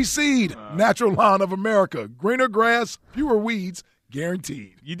 800-FREE-SEED. Natural Lawn of America. Greener grass, fewer weeds,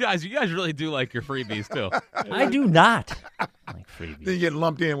 guaranteed. You guys really do like your freebies, too. I do not like freebies. Then you get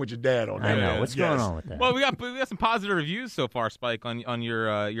lumped in with your dad on that. I know. What's going on with that? Well, we got some positive reviews so far, Spike, on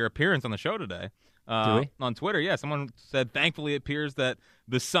your appearance on the show today. Do we? On Twitter, yeah. Someone said, thankfully it appears that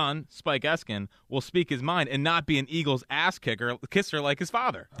the son, Spike Eskin, will speak his mind and not be an Eagles ass kisser like his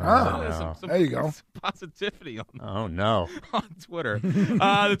father. Oh, some there you go. Positivity on Twitter.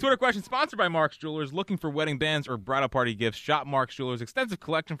 The Twitter question sponsored by Mark's Jewelers. Looking for wedding bands or bridal party gifts? Shop Mark's Jewelers' extensive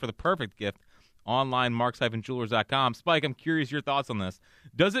collection for the perfect gift. Online, marks-jewelers.com. Spike, I'm curious your thoughts on this.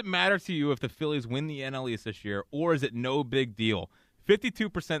 Does it matter to you if the Phillies win the NL East this year, or is it no big deal?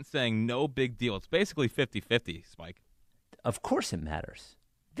 52% saying no big deal. It's basically 50-50, Spike. Of course it matters.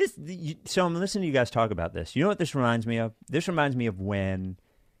 So I'm listening to you guys talk about this. You know what this reminds me of? This reminds me of when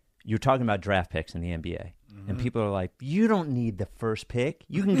you're talking about draft picks in the NBA. And people are like, you don't need the first pick.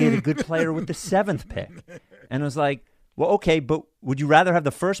 You can get a good player with the 7th pick. And I was like, well, okay, but would you rather have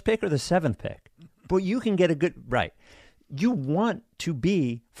the first pick or the 7th pick? But you can get a good – right. You want to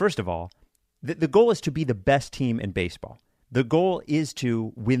be – first of all, the goal is to be the best team in baseball. The goal is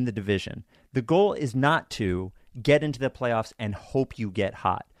to win the division. The goal is not to get into the playoffs and hope you get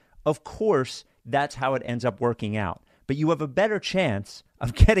hot. Of course, that's how it ends up working out. But you have a better chance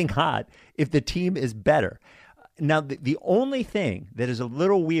of getting hot if the team is better. Now, the only thing that is a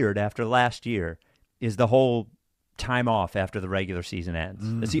little weird after last year is the whole time off after the regular season ends.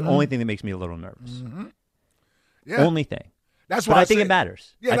 That's the only thing that makes me a little nervous. Yeah. Only thing. That's but why I think it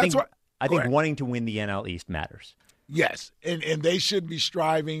matters. Yeah, I think wanting to win the NL East matters. Yes, and they should be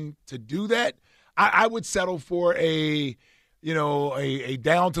striving to do that. I would settle for a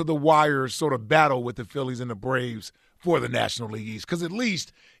down to the wire sort of battle with the Phillies and the Braves for the National League East, because at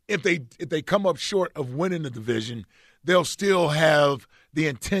least if they come up short of winning the division, they'll still have the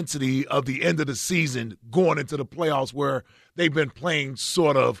intensity of the end of the season going into the playoffs where they've been playing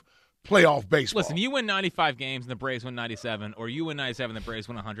sort of playoff baseball. Listen, you win 95 games and the Braves win 97, or you win 97 and the Braves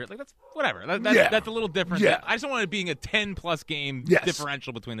win 100. Like, that's whatever. That's a little different. Yeah. I just don't want it being a 10-plus game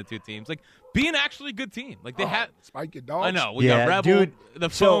differential between the two teams. Like, be an actually good team. Like, they have spike your dogs. I know. We got Rebel. Dude, the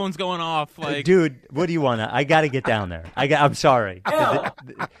phone's going off. Like, dude, what do you want? I got to get down there. I'm sorry.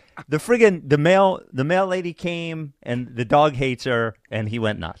 The friggin' the mail lady came and the dog hates her and he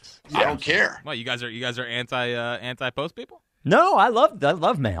went nuts. I don't care. What, you guys are anti post people? No, I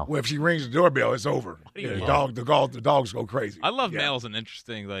love mail. Well, if she rings the doorbell, it's over. The dogs go crazy. I love mail's an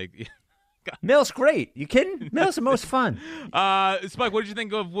interesting Mail's great. You kidding? Mail's the most fun. Spike, what did you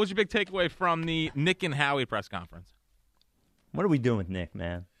think of? What was your big takeaway from the Nick and Howie press conference? What are we doing with Nick,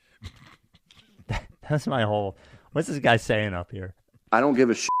 man? That's my whole. What's this guy saying up here? I don't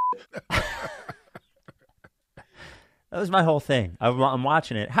give a shit. That was my whole thing. I'm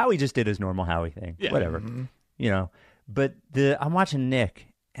watching it. Howie just did his normal Howie thing. Yeah. Whatever. Mm-hmm. But I'm watching Nick,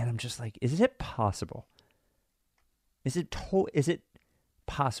 and I'm just like, is it possible? Is it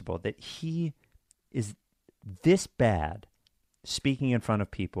possible that he is this bad speaking in front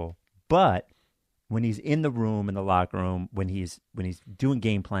of people, but when he's in the room, in the locker room, when he's doing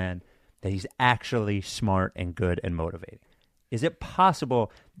game plan, that he's actually smart and good and motivating? Is it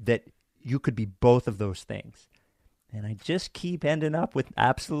possible that you could be both of those things? And I just keep ending up with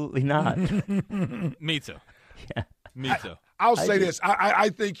absolutely not. Me too. Yeah. Me too. I'll say this. I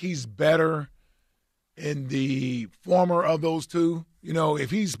think he's better in the former of those two.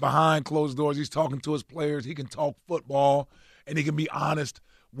 If he's behind closed doors, he's talking to his players, he can talk football, and he can be honest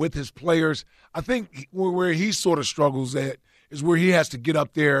with his players. I think where he sort of struggles at is where he has to get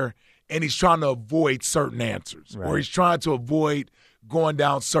up there and he's trying to avoid certain answers, or he's trying to avoid going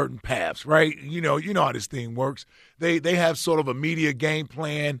down certain paths, right? You know how this thing works. They have sort of a media game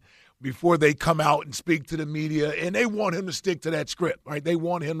plan before they come out and speak to the media, and they want him to stick to that script, right? They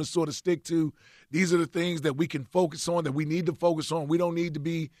want him to sort of stick to, these are the things that we can focus on, that we need to focus on. We don't need to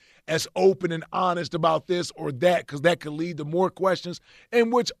be as open and honest about this or that, because that could lead to more questions,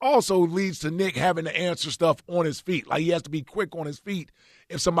 and which also leads to Nick having to answer stuff on his feet. Like, he has to be quick on his feet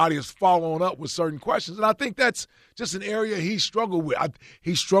if somebody is following up with certain questions. And I think that's just an area he struggled with.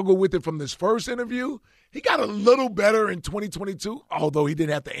 He struggled with it from this first interview. He got a little better in 2022, although he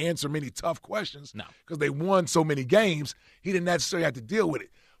didn't have to answer many tough questions because they won so many games. He didn't necessarily have to deal with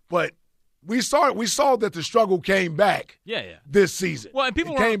it. But we saw that the struggle came back this season. Well, and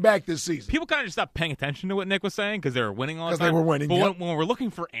people came back this season. People kind of just stopped paying attention to what Nick was saying because they were winning all the time. Because they were winning, But when we're looking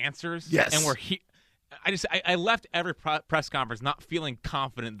for answers, and I left every press conference not feeling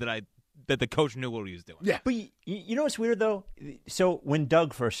confident that the coach knew what he was doing. Yeah. But you know what's weird, though? So when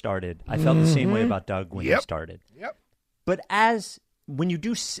Doug first started, I felt the same way about Doug when he started. Yep. But when you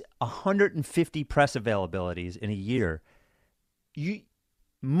do 150 press availabilities in a year,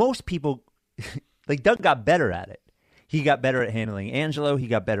 most people, like Doug got better at it. He got better at handling Angelo. He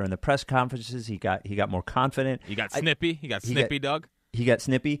got better in the press conferences. He got more confident. He got snippy. Doug. He got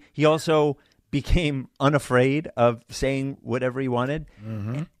snippy. He also became unafraid of saying whatever he wanted.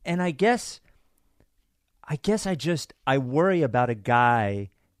 Mm-hmm. And I guess I worry about a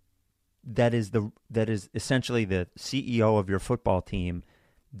guy that is essentially the CEO of your football team,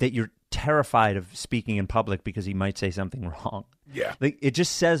 that you're terrified of speaking in public because he might say something wrong. Yeah. Like, it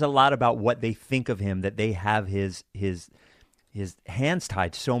just says a lot about what they think of him, that they have his hands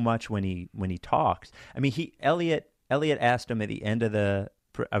tied so much when he talks. I mean, Elliot asked him at the end of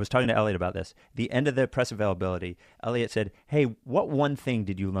I was talking to Elliot about this. The end of the press availability, Elliot said, "Hey, what one thing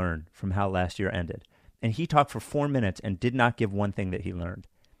did you learn from how last year ended?" And he talked for 4 minutes and did not give one thing that he learned.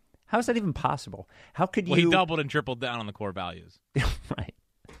 How is that even possible? How could you? Well, he doubled and tripled down on the core values. Right.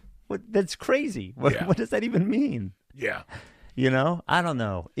 That's crazy. What does that even mean? Yeah. I don't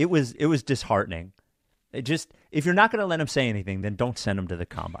know. It was disheartening. If you're not going to let him say anything, then don't send him to the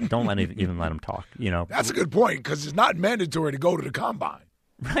combine. Don't even let him talk. That's a good point, because it's not mandatory to go to the combine.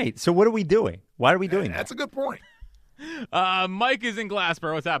 Right. So what are we doing? Why are we doing that? That's a good point. Mike is in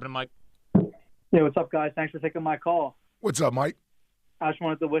Glassboro. What's happening, Mike? Hey, what's up, guys? Thanks for taking my call. What's up, Mike? I just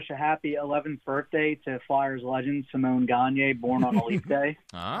wanted to wish a happy 11th birthday to Flyers legend Simone Gagne, born on a leap day.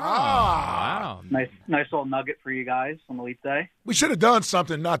 Wow. Nice little nugget for you guys on the leap day. We should have done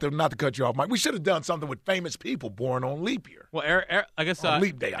something, not to cut you off, Mike. We should have done something with famous people born on leap year. Well, I guess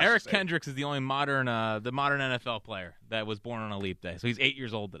leap day, Eric Kendricks is the only modern NFL player that was born on a leap day. So he's 8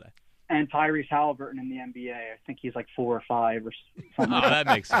 years old today. And Tyrese Halliburton in the NBA. I think he's like 4 or 5 or something. Oh, that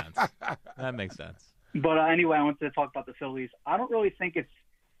makes sense. That makes sense. But anyway, I wanted to talk about the Phillies. I don't really think it's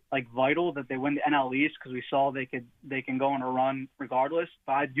like vital that they win the NL East because we saw they can go on a run regardless.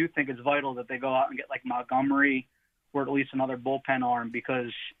 But I do think it's vital that they go out and get like Montgomery or at least another bullpen arm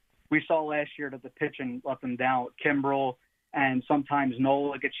because we saw last year that the pitching let them down with Kimbrel and sometimes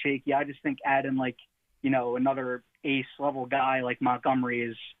Nola gets shaky. I just think adding like, another ace level guy like Montgomery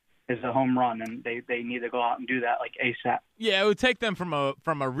is a home run, and they need to go out and do that like ASAP. Yeah, it would take them from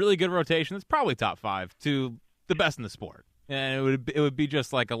a really good rotation that's probably top 5 to the best in the sport, and it would be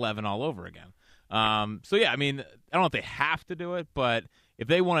just like 11 all over again. So yeah, I mean, I don't know if they have to do it, but if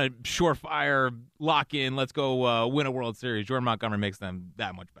they want to surefire lock in, let's go win a World Series, Jordan Montgomery makes them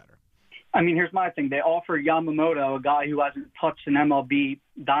that much better. I mean, here's my thing. They offered Yamamoto, a guy who hasn't touched an MLB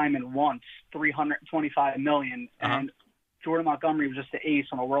diamond once, $325 million, and Jordan Montgomery was just the ace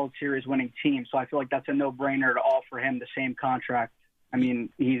on a World Series winning team, so I feel like that's a no-brainer to offer him the same contract. I mean,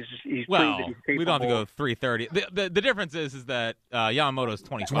 he's well, proved that he's capable. We don't have to go 330. The difference is that Yamamoto's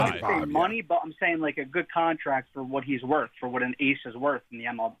 25. I'm saying money, but I'm saying like a good contract for what he's worth, for what an ace is worth in the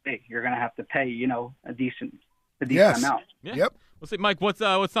MLB. You're going to have to pay, a decent amount. Yeah. Yep. We'll see, Mike. What's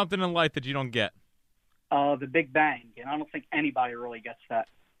something in life that you don't get? The Big Bang, and I don't think anybody really gets that.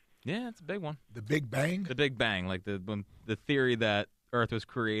 Yeah, it's a big one. The Big Bang? The Big Bang, like the theory that Earth was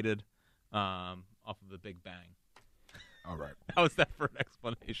created off of the Big Bang. All right. How was that for an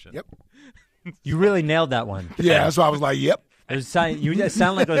explanation? Yep. You really nailed that one. Yeah, that's why I was like, yep. You just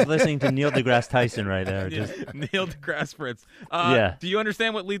sound like I was listening to Neil deGrasse Tyson right there. Neil deGrasse Fritz. Yeah. Do you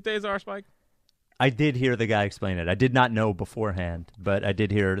understand what leap days are, Spike? I did hear the guy explain it. I did not know beforehand, but I did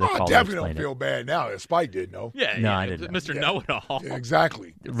hear the caller explain it. I definitely don't feel bad now. If Spike did know. Yeah, no, I didn't. Mr. Know-it-all. Yeah,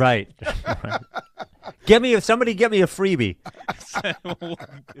 exactly. Right. Somebody get me a freebie.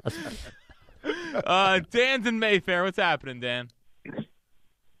 Dan's in Mayfair. What's happening, Dan?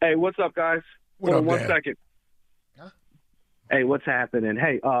 Hey, what's up, guys? What up, one Dan? second. Huh? Hey, what's happening?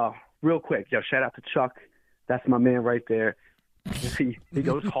 Hey, real quick, shout out to Chuck. That's my man right there. He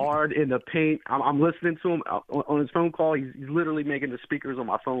goes hard in the paint. I'm listening to him on his phone call. He's literally making the speakers on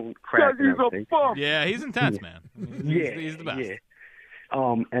my phone crack. And everything. Yeah, he's intense, man. He's the best. Yeah.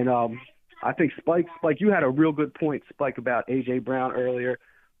 I think Spike, you had a real good point, Spike, about A.J. Brown earlier.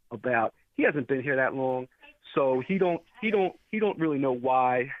 About he hasn't been here that long, so he don't really know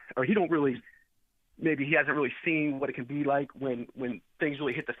why, or maybe he hasn't really seen what it can be like when things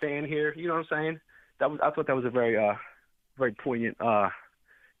really hit the fan here. You know what I'm saying? I thought that was a very poignant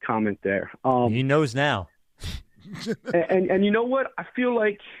comment there. He knows now. and you know what? I feel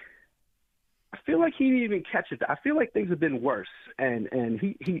like he didn't even catch it. I feel like things have been worse, and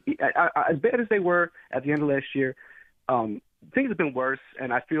he as bad as they were at the end of last year, things have been worse,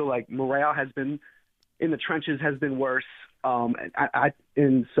 and I feel like morale has been in the trenches has been worse. I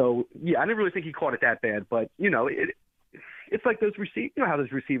didn't really think he caught it that bad, but it's like those how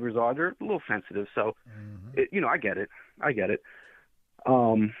those receivers are. They're a little sensitive, so I get it.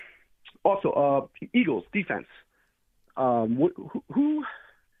 Also, Eagles defense. Who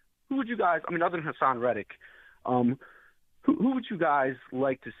would you guys? I mean, other than Hassan Reddick, who would you guys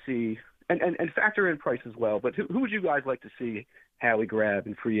like to see? And factor in price as well. But who would you guys like to see Howie grab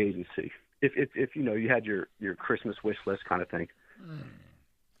in free agency? If you had your Christmas wish list kind of thing.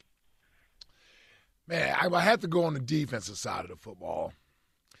 Man, I have to go on the defensive side of the football.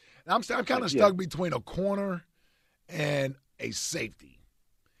 And I'm kind of stuck between a corner and a safety,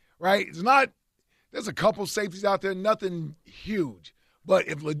 right? There's a couple safeties out there, nothing huge. But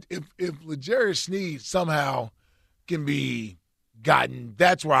if L'Jarius Sneed somehow can be gotten,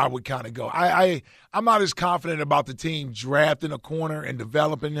 that's where I would kind of go. I'm not as confident about the team drafting a corner and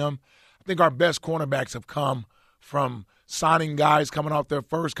developing them. I think our best cornerbacks have come from signing guys coming off their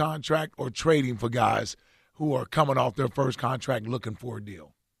first contract or trading for guys who are coming off their first contract looking for a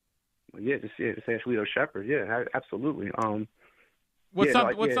deal. Yeah, just ask Lito Shepherd. Yeah, absolutely. What's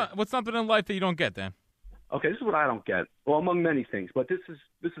something in life that you don't get, Dan? Okay, this is what I don't get. Well, among many things, but this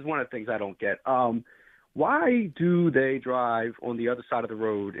is one of the things I don't get. Why do they drive on the other side of the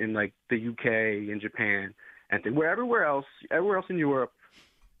road in like the UK and Japan and where everywhere else in Europe,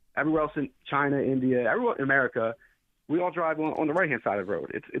 everywhere else in China, India, everywhere in America, we all drive on the right hand side of the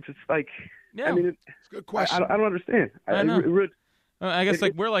road. It's like, yeah, I mean, it's a good question. I don't understand. I know. I guess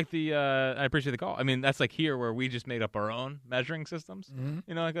like we're like the. I appreciate the call. I mean, that's like here where we just made up our own measuring systems. Mm-hmm.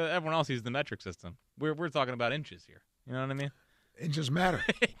 You know, like everyone else uses the metric system. We're talking about inches here. You know what I mean? Inches matter.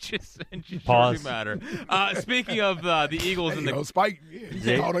 inches Pause. surely matter. Speaking of the Eagles and the Spike,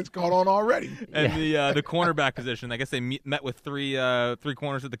 it's caught on already. And the cornerback position. I guess they met with three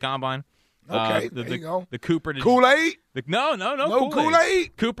corners at the combine. Okay, there you go. The Cooper to Kool-Aid? No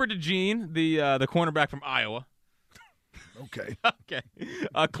Kool-Aid. Cooper DeJean, the cornerback from Iowa. Okay. Okay.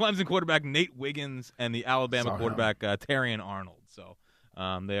 Clemson quarterback Nate Wiggins and the Alabama quarterback Terrion Arnold. So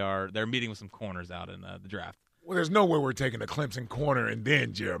they're meeting with some corners out in the draft. Well, there's no way we're taking a Clemson corner and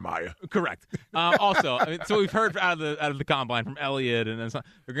then Jeremiah. Correct. Also, I mean, so we've heard out of the combine from Elliott, and then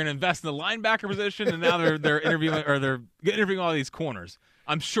they're going to invest in the linebacker position, and now they're interviewing all these corners.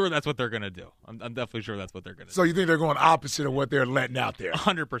 I'm sure that's what they're going to do. I'm definitely sure that's what they're going to do. So you think they're going opposite of what they're letting out there?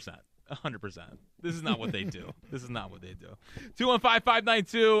 100%. 100%. This is not what they do.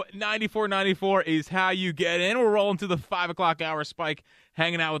 215-592-9494 is how you get in. We're rolling to the 5 o'clock hour. Spike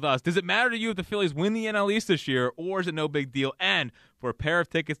hanging out with us. Does it matter to you if the Phillies win the NL East this year, or is it no big deal? And for a pair of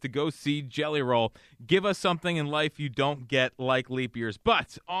tickets to go see Jelly Roll, give us something in life you don't get, like leap years.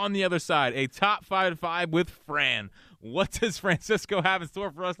 But on the other side, a top 5 with Fran. What does Francisco have in store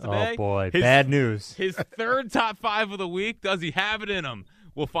for us today? Oh, boy. Bad news. His third top 5 of the week. Does he have it in him?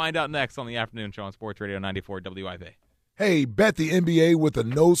 We'll find out next on the afternoon show on Sports Radio 94 WIP. Hey, bet the NBA with a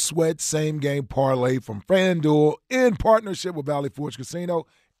no-sweat same-game parlay from FanDuel in partnership with Valley Forge Casino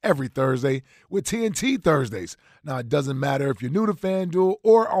every Thursday with TNT Thursdays. Now, it doesn't matter if you're new to FanDuel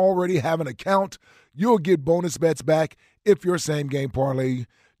or already have an account, you'll get bonus bets back if your same-game parlay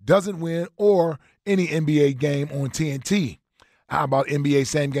doesn't win or any NBA game on TNT. How about NBA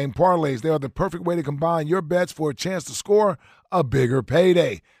same-game parlays? They are the perfect way to combine your bets for a chance to score a bigger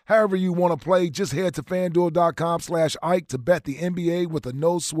payday. However you want to play, just head to FanDuel.com/Ike to bet the NBA with a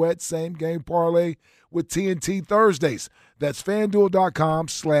no-sweat same-game parlay with TNT Thursdays. That's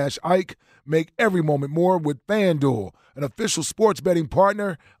FanDuel.com/Ike. Make every moment more with FanDuel, an official sports betting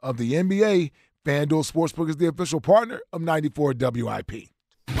partner of the NBA. FanDuel Sportsbook is the official partner of 94 WIP.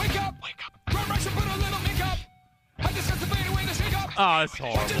 Wake up! Put a little makeup. I discuss the fade away the shake up. Oh, it's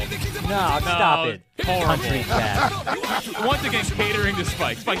horrible. No, stop it. Country cat. Once again, catering to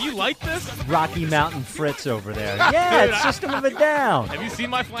Spike. Spike, you like this? Rocky Mountain Fritz over there. Yeah, Dude, it's System of a Down. Have you seen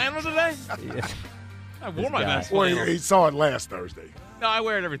my flannel today? Yeah. I wore my guy. best flannel. Well, he saw it last Thursday. No, I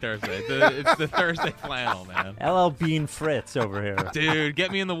wear it every Thursday. It's the Thursday flannel, man. LL Bean Fritz over here. Dude,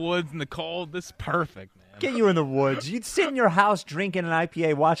 get me in the woods in the cold. This is perfect, man. Get you in the woods. You'd sit in your house drinking an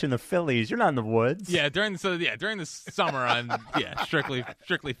IPA watching the Phillies. You're not in the woods. Yeah, during the summer I'm strictly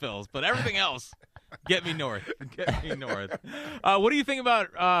Phils, but everything else, get me north. Get me north. What do you think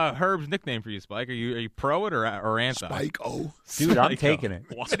about Herb's nickname for you, Spike? Are you pro it or anti? Spike-O. Dude, I'm taking it.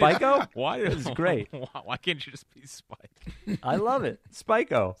 Spike-O? Why? This is great. Why can't you just be Spike? I love it.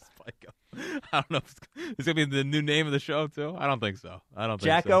 Spike-O. Spike-O. I don't know if it's going to be the new name of the show, too. I don't think so.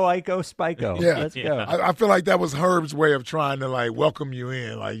 Jacko, Iko, Spike-O. Yeah. Let's go. I feel like that was Herb's way of trying to, welcome you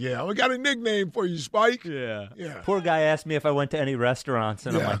in. I got a nickname for you, Spike. Yeah. Poor guy asked me if I went to any restaurants,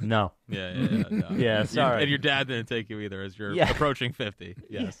 and I'm like, no. Yeah. No. Yeah, sorry. And your dad didn't take you either as you're approaching 50.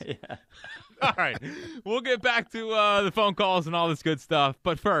 Yes. Yeah. All right. We'll get back to the phone calls and all this good stuff.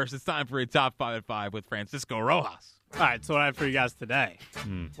 But first, it's time for a top 5 at 5 with Francisco Rojas. All right, so what I have for you guys today.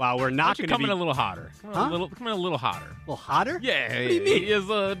 Wow, we're not going to come be in a little hotter. Come in a little hotter. A little hotter? Yeah. What do you mean? It's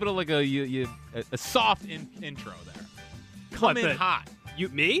a bit of like a soft intro there. Come in hot. You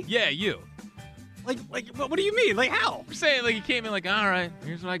me? Yeah, you. Like what do you mean? Like how? I'm saying you came in all right,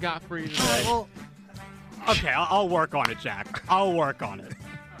 here's what I got for you today. Well, okay, I'll work on it, Jack. I'll work on it.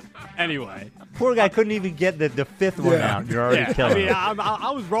 Anyway. Poor guy couldn't even get the fifth one out. You're already killing him.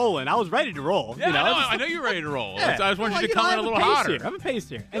 I was rolling. I was ready to roll. Yeah, you know? I know you're ready to roll. Yeah. I just wanted you to come in a little hotter. I have a pace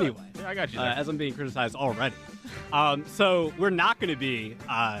here. Anyway. Yeah, I got you there. As I'm being criticized already. So we're not going to be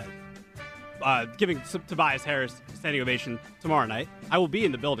giving Tobias Harris a standing ovation tomorrow night. I will be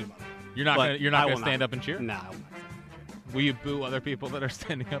in the building, by the way. You're not going to stand up and cheer? No, I won't. Will you boo other people that are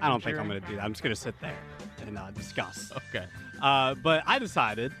standing up? I don't think I'm going to do that. I'm just going to sit there and discuss. Okay. But I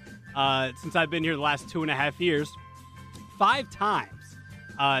decided, since I've been here the last 2.5 years, 5 times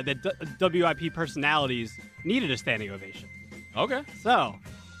that WIP personalities needed a standing ovation. Okay. So,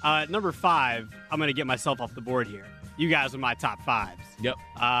 number 5, I'm going to get myself off the board here. You guys are my top 5s. Yep.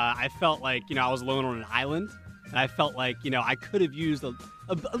 I felt like, I was alone on an island, and I felt like, I could have used a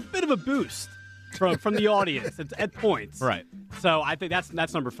bit of a boost from the audience at points. Right. So I think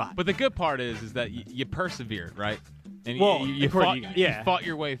that's number 5. But the good part is that you persevered, right? And Well, you according fought, to you guys, you fought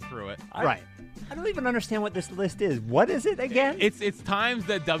your way through it. Right. I don't even understand what this list is. What is it again? It's times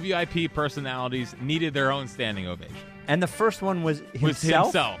that WIP personalities needed their own standing ovation. And the first one was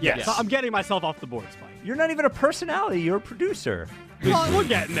himself? Yes. So I'm getting myself off the board, Spike. You're not even a personality. You're a producer. Well, we're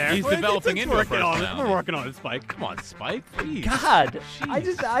getting there. He's developing into a working on it. personality. We're working on it, Spike. Come on, Spike. Please. God, I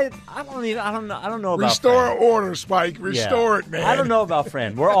don't know about Restore Fran. order, Spike. Restore it, man. I don't know about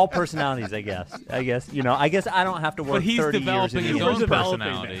Fran. We're all personalities, I guess. I guess I don't have to work But he's 30 years developing in his the own industry.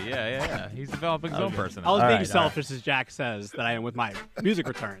 personality. Yeah. He's developing his own I personality. was All being right, selfish, as Jack says, that I am with my music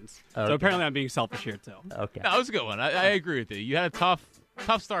returns. So Okay. apparently I'm being selfish here, too. Okay. That was a good one. I agree with you. You had a tough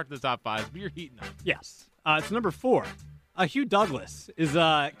start to the top 5, but you're heating up. Yes. So number 4, Hugh Douglas is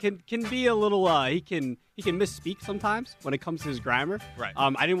can be a little he can misspeak sometimes when it comes to his grammar. Right.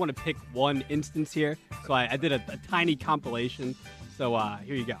 I didn't want to pick one instance here, so I did a tiny compilation. So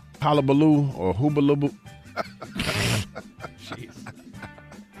here you go. Hullabaloo or hoobaloo. Jeez.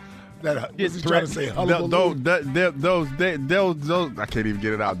 That was he trying to say hullabaloo? Those I can't even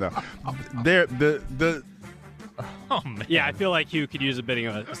get it out now. They're the Oh man. Yeah, I feel like Hugh could use a bit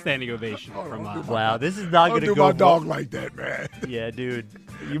of a standing ovation from. Wow, this is not going to Don't go. do my dog like that, man. Yeah, dude.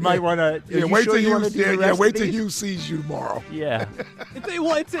 You might want to. Yeah, wait till Hugh sees you tomorrow. Yeah.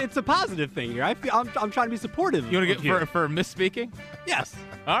 It's a positive thing here. I'm trying to be supportive. You want to of get Hugh. for misspeaking? Yes.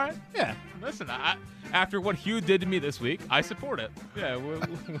 All right. Yeah. Listen, after what Hugh did to me this week, I support it. Yeah,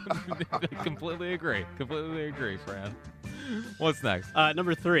 I completely agree. Completely agree, Fran. What's next?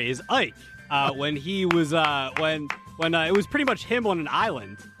 Number 3 is Ike. When he was when it was pretty much him on an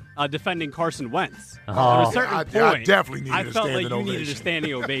island defending Carson Wentz. At a certain I point, definitely needed I a felt standing like you needed a ovation.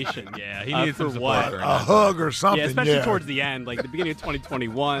 standing ovation. Yeah, he needed for some what? support. A hug or something. Yeah, especially yeah. towards the end, like the beginning of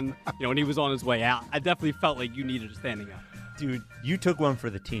 2021. When he was on his way out, I definitely felt like you needed a standing up. Dude, you took one for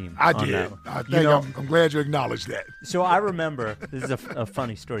the team. I on did. that one. I think I'm glad you acknowledged that. So I remember, this is a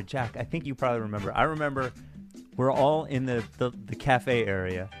funny story. Jack, I think you probably remember. I remember we're all in the cafe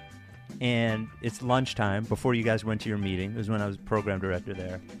area, and it's lunchtime before you guys went to your meeting. It was when I was program director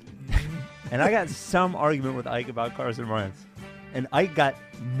there. And I got some argument with Ike about Carson Wentz. And Ike got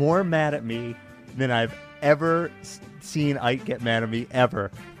more mad at me than I've ever seen Ike get mad at me,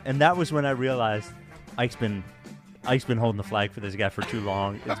 ever. And that was when I realized Ike's been holding the flag for this guy for too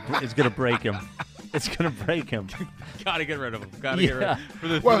long. It's going to break him. It's going to break him. Gotta get rid of him. Gotta get rid of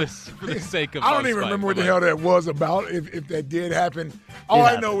him. For the sake of I don't even Spike, remember what but the hell that was about. If that did happen, all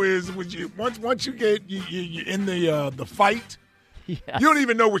I know is once you get you in the fight, you don't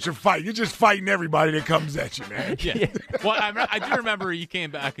even know what you're fighting. You're just fighting everybody that comes at you, man. Yeah. Well, I do remember you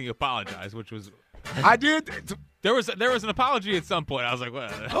came back and you apologized, which was. I did. There was an apology at some point. I was like,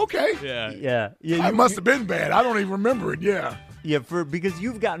 what? Okay. Yeah. I must have been bad. I don't even remember it. Yeah. Yeah, because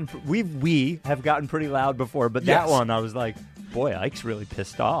we have gotten pretty loud before, but Yes. that one I was like, boy, Ike's really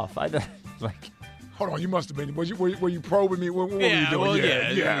pissed off. Hold on, you must have been. Were you probing me? What were you doing? Well,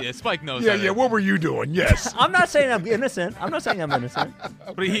 yeah. Spike knows. Yeah. What were you doing? Yes. I'm not saying I'm innocent.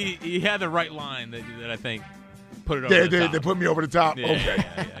 But he had the right line that I think put it over the top. They put me over the top. Yeah, Okay.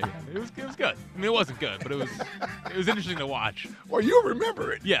 Yeah. It was good. I mean, it wasn't good, but it was interesting to watch. Well, you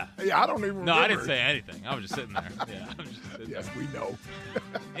remember it. Yeah. Yeah, I don't even remember. No, I didn't it. say anything. I was just sitting there. Yeah, I was just sitting Yes, there. we know.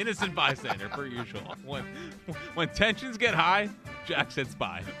 Innocent bystander, per usual. When tensions get high, Jack sits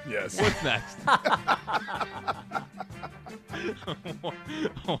by. Yes. What's next?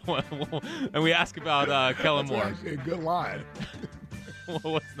 And we ask about Kellen That's Moore. actually a good line.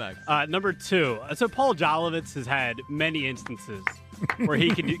 What's next? Number 2. So Paul Jolovitz has had many instances where he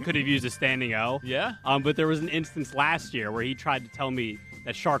could have used a standing O. Yeah. But there was an instance last year where he tried to tell me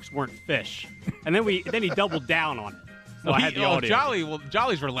that sharks weren't fish, and then he doubled down on it. So I had the audio.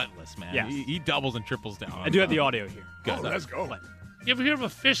 Jolly's relentless, man. Yes. He doubles and triples down. I do have the audio here. Good. Oh, let's go. You ever hear of a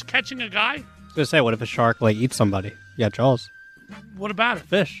fish catching a guy? I was gonna say, what if a shark eats somebody? Yeah, Jaws. What about it?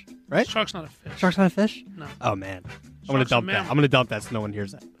 Fish, right? Shark's not a fish. Shark's not a fish? No. Oh man, I'm gonna Shark's a dump that. mammal. I'm gonna dump that so no one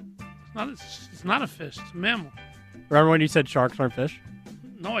hears that. It's not a fish. It's a mammal. Remember when you said sharks aren't fish?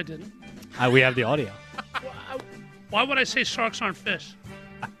 No, I didn't. We have the audio. Why would I say sharks aren't fish?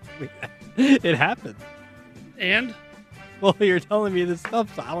 It happened. And? Well, you're telling me this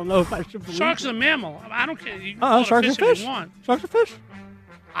stuff, so I don't know if I should believe Shark's it. a mammal. I don't care. You can call it Sharks a are fish if fish. you want. Sharks are fish.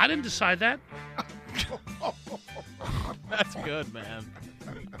 I didn't decide that. That's good, man.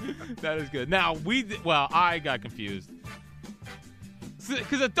 That is good. Now, I got confused.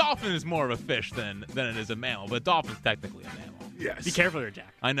 Because a dolphin is more of a fish than it is a mammal, but a dolphin's technically a mammal. Yes. Be careful there,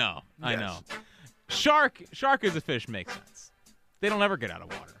 Jack. I know. Yes. Shark is a fish makes sense. They don't ever get out of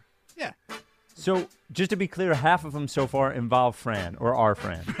water. Yeah. So, just to be clear, half of them so far involve Fran or our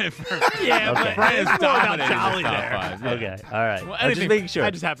Fran. Yeah, Okay. but Fran is it's more about dominating Jolly the top there. 5. Yeah. Okay, all right. Well, I'm just anything- making sure. I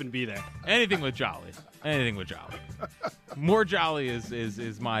just happened to be there. Anything with Jolly. Anything with Jolly. More Jolly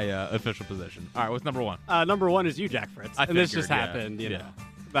is my official position. All right, what's number 1? Number 1 is you, Jack Fritz. I And this figured, just yeah. happened, you Yeah. know,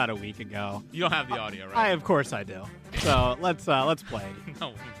 about a week ago. You don't have the audio, right? Of course I do. So let's play.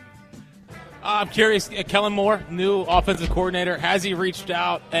 No. I'm curious, Kellen Moore, new offensive coordinator, has he reached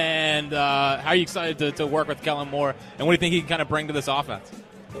out, and how are you excited to work with Kellen Moore, and what do you think he can kind of bring to this offense?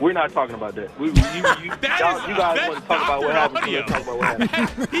 We're not talking about that. You guys want to talk about what happened. We'll talk about what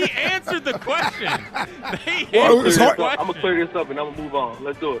happened. He answered the question. I'm going to clear this up and I'm going to move on.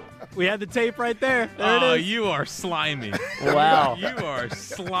 Let's do it. We had the tape right there. There it Oh, is. you are slimy. Wow. You are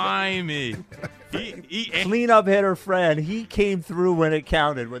slimy. Cleanup hitter Fran, he came through when it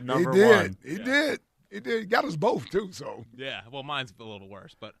counted with number 1. He did. He got us both, too, so. Yeah, well, mine's a little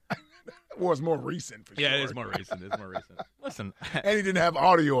worse, but. Well, it's more recent, for sure. Yeah, it is more recent. It's more recent. Listen. And he didn't have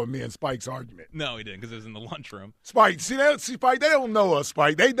audio of me and Spike's argument. No, he didn't, because it was in the lunchroom. Spike, see, Spike, they don't know us,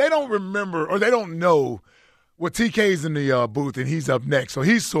 Spike. They don't remember, or they don't know what TK's in the booth and he's up next, so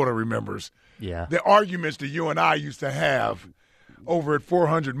he sort of remembers the arguments that you and I used to have over at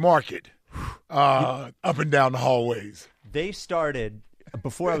 400 Market up and down the hallways. They started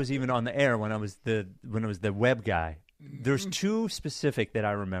before I was even on the air when I was the web guy. There's 2 specific that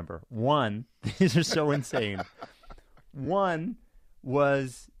I remember. One, these are so insane. One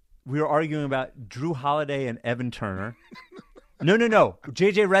was we were arguing about Drew Holiday and Evan Turner. No.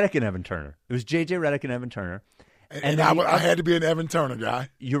 J.J. Redick and Evan Turner. It was J.J. Redick and Evan Turner. And I had to be an Evan Turner guy.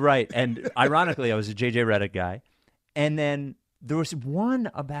 You're right. And ironically, I was a J.J. Redick guy. And then there was one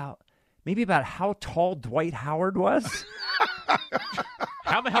about how tall Dwight Howard was.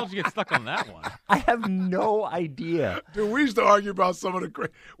 How the hell did you get stuck on that one? I have no idea. Dude, we used to argue about some of the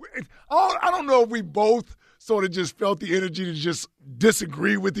I don't know if we both sort of just felt the energy to just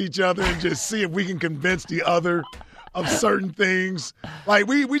disagree with each other and just see if we can convince the other of certain things. Like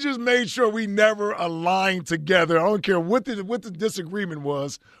we just made sure we never aligned together. I don't care what the disagreement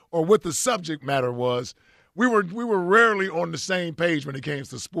was or what the subject matter was. We were rarely on the same page when it came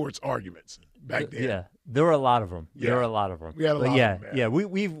to sports arguments back then. Yeah, there were a lot of them. Yeah. There were a lot of them. We had a lot of them, man. Yeah,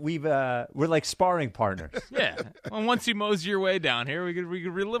 we're like sparring partners. Yeah. Well, once you mosey your way down here, we could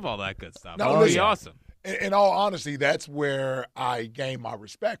relive all that good stuff. No, That would be listen, awesome. In all honesty, that's where I gained my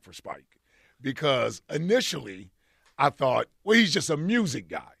respect for Spike, because initially I thought, well, he's just a music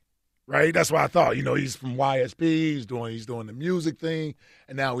guy, right? That's what I thought. You know, he's from YSP. He's doing the music thing,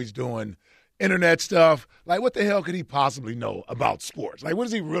 and now he's doing internet stuff. Like, what the hell could he possibly know about sports? Like, what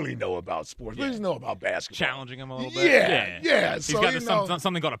does he really know about sports? What does he know about basketball? Challenging him a little bit. Yeah. He's So, got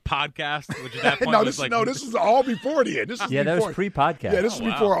something called a podcast, which at that point no, was this is all before then. This is that before, was pre-podcast. Yeah, this is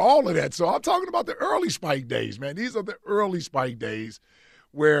before all of that. So I'm talking about the early Spike days, man. These are the early Spike days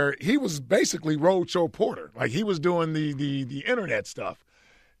where he was basically roadshow porter. Like, he was doing the internet stuff.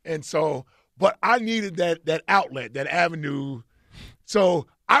 And so, but I needed that outlet, that avenue. So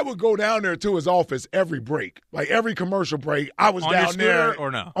I would go down there to his office every break, like every commercial break. I was on down your scooter there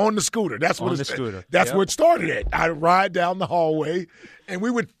or no? On the scooter. That's On what the scooter. That's Yep. where it started at. I'd ride down the hallway, and we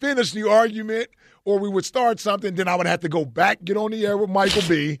would finish the argument, or we would start something. Then I would have to go back, get on the air with Michael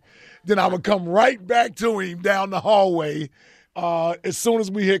B. Then I would come right back to him down the hallway as soon as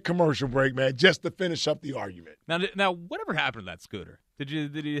we hit commercial break, man, just to finish up the argument. Now, whatever happened to that scooter? Did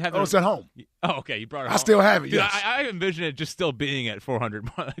you have? Oh, it's at home. Oh, okay. You brought it. I home. still have it, Dude, yes. I envision it just still being at 400.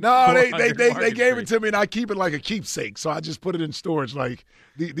 No, they 400 gave Market it Street. to me, and I keep it like a keepsake. So I just put it in storage. Like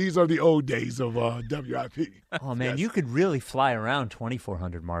these are the old days of WIP. Oh man, you could really fly around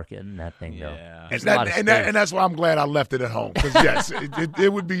 2400 Market in that thing, though. Yeah, And that's why I'm glad I left it at home. Because yes,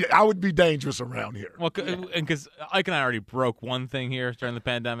 it would be. I would be dangerous around here. Well, and because Ike and I already broke one thing here during the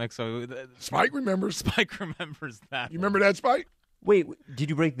pandemic, so Spike remembers. Spike remembers that. You remember that, Spike? Wait, did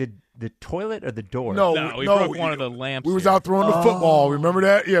you break the toilet or the door? No, we broke one of the lamps. We was here. out throwing the football. Remember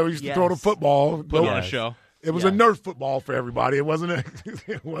that? Yeah, we used to throw the Yes. football. Put on a show. It was a Nerf football for everybody. It wasn't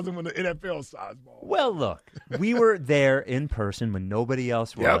it wasn't an NFL size ball. Well, look, we were there in person when nobody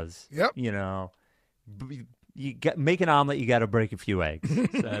else was. Yep. You know, make an omelet, you got to break a few eggs.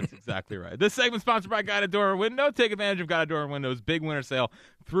 That's exactly right. This segment sponsored by Guided Door and Window. Take advantage of Guided Door and Window's big winter sale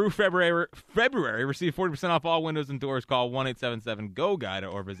through February. Receive 40% off all windows and doors. Call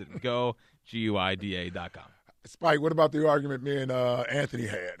 1-877-GO-GUIDA or visit GoGuida.com. Spike, what about the argument me and Anthony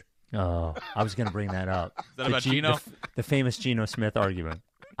had? Oh, I was going to bring that up. Is that about Geno? The famous Geno Smith argument.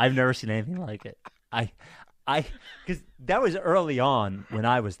 I've never seen anything like it. I Because that was early on when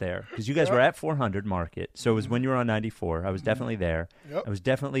I was there. Because you guys were at 400 Market, so it was when you were on 94. I was definitely there. Yep. I was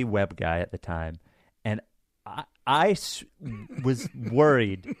definitely web guy at the time, and I was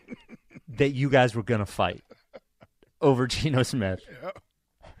worried that you guys were going to fight over Geno Smith. Yep.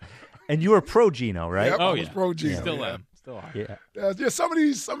 And you were pro Geno, right? Yep, I was pro Geno. Still am. Still are. Yeah. Yeah, some of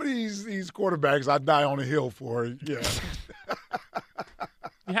these quarterbacks I die on a hill for. Yeah.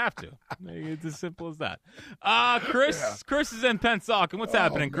 You have to. It's as simple as that. Chris is in Pensacola. What's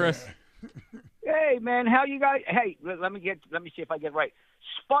happening, Chris? Hey, man, how you guys? Hey, let me see if I get it right.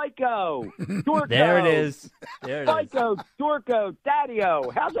 Spiko, Dorco. There it is. There it is. Spiko, Dorco,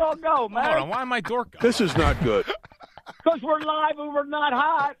 Daddy-O. How's it all go, man? Hold on. Why am I Dorco? This is not good. Because we're live and we're not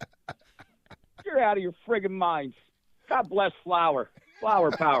hot. You're out of your friggin' minds. God bless Flower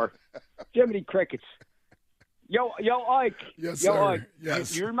power. Jiminy Crickets. Yo, Ike. Yes, Yo, sir. Ike.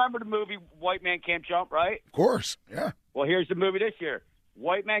 Yes. You remember the movie White Man Can't Jump, right? Of course, yeah. Well, here's the movie this year.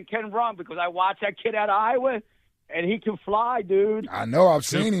 White Man Can Run, because I watched that kid out of Iowa, and he can fly, dude. I know. I've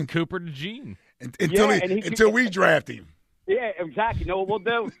seen him. Cooper DeJean. Until we draft him. Yeah, exactly. You know what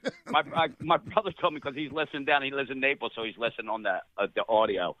we'll do? My brother told me because he's listening down. He lives in Naples, so he's listening on the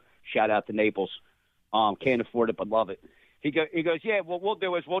audio. Shout out to Naples. Can't afford it, but love it. He goes, yeah, what we'll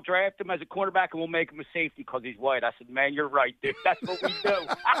do is we'll draft him as a cornerback and we'll make him a safety because he's white. I said, man, you're right, dude. That's what we do.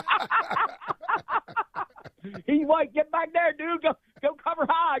 He's white. Get back there, dude. Go cover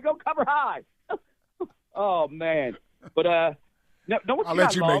high. Go cover high. Oh, man. But, no, I'll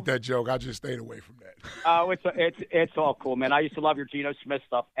let you make that joke. I just stayed away from that. Oh, it's all cool, man. I used to love your Geno Smith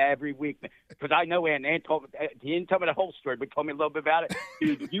stuff every week because I know Ann told me, he didn't tell me the whole story, but told me a little bit about it.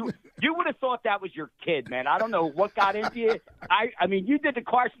 Dude, you would have thought that was your kid, man. I don't know what got into you. I mean, you did the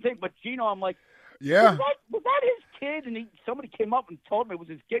Carson thing, but Geno, I'm like, yeah, was that his kid? And somebody came up and told me it was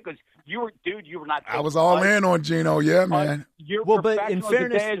his kid because you were not. I was all in on Geno, yeah, man. You're but in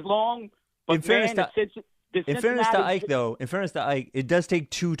fairness, as long. But in fairness man, in fairness to Ike, though, it does take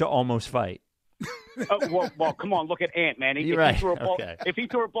two to almost fight. Well, come on, look at Ant, man. You're right. If he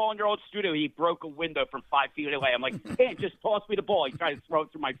threw a ball in your old studio, he broke a window from 5 feet away. I'm like, Ant, just toss me the ball. He tried to throw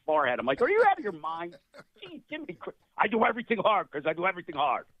it through my forehead. I'm like, are you out of your mind? Gee, Jimmy, I do everything hard because I do everything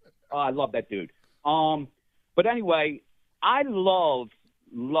hard. Oh, I love that dude. But anyway, I love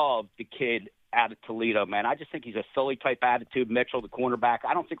the kid out of Toledo, man. I just think he's a Philly type attitude. Mitchell, the cornerback.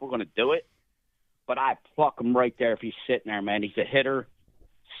 I don't think we're going to do it. But I pluck him right there if he's sitting there, man. He's a hitter,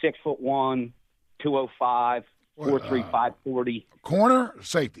 6'1", 205, 4'3", 540. Corner or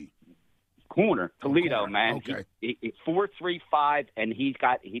safety? Corner, Toledo, corner. man. Okay. He 4'3", 5, and he's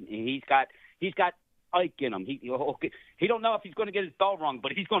got Ike in him. He don't know if he's going to get his bell rung,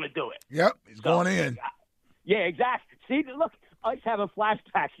 but he's going to do it. Yep, he's going in. Yeah, exactly. See, look, Ike's having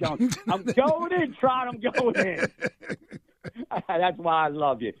flashbacks. I'm going in, Tron. I'm going in. That's why I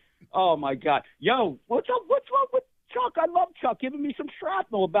love you. Oh, my God. Yo, what's wrong with Chuck? I love Chuck giving me some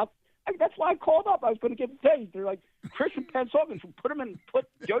shrapnel about – that's why I called up. I was going to give him things. They're like, Christian Pensacola, put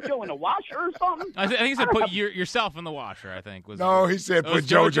JoJo in the washer or something? I think he said put yourself in the washer, I think. No, he said put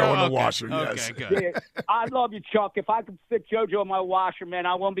JoJo in the washer, yes. Okay, good. Yeah, I love you, Chuck. If I could fit JoJo in my washer, man,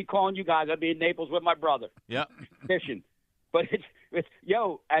 I won't be calling you guys. I'd be in Naples with my brother. Yep. Fishing. But it's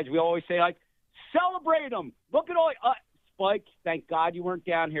as we always say, like, celebrate them. Look at all Spike, thank God you weren't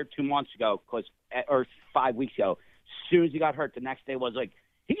down here 2 months ago, or 5 weeks ago. As soon as he got hurt, the next day was like,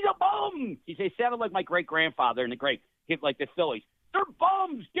 he's a bum. He sounded like my great-grandfather and like the Phillies. They're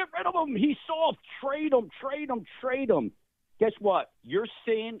bums. Get rid of them. He's soft. Trade him. Guess what? You're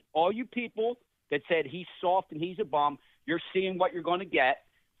seeing all you people that said he's soft and he's a bum, you're seeing what you're going to get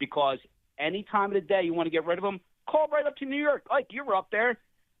because any time of the day you want to get rid of him, call right up to New York. Like, you were up there.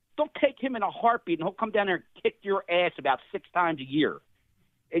 Don't take him in a heartbeat, and he'll come down there and kick your ass about 6 times a year.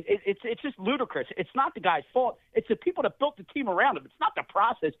 It's just ludicrous. It's not the guy's fault. It's the people that built the team around him. It's not the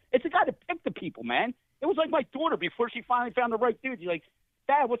process. It's the guy that picked the people, man. It was like my daughter before she finally found the right dude. She's like,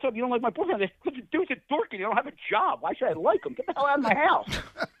 Dad, what's up? You don't like my boyfriend? The dude's a dork and you don't have a job. Why should I like him? Get the hell out of my house.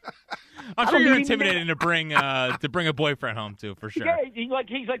 I'm sure you're intimidated to bring a boyfriend home too, for sure. Yeah, he's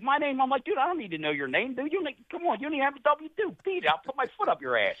like my name. I'm like, dude, I don't need to know your name, dude. Come on, you don't even have a W2. Beat it. I'll put my foot up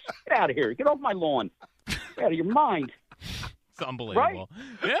your ass. Get out of here. Get off my lawn. Get out of your mind. It's unbelievable.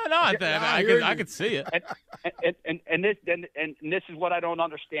 Right? Yeah, no, I could see it. And this is what I don't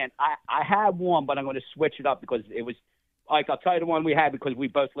understand. I have one, but I'm going to switch it up because it was like I'll tell you the one we had because we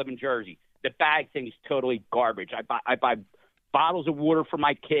both live in Jersey. The bag thing is totally garbage. I buy bottles of water for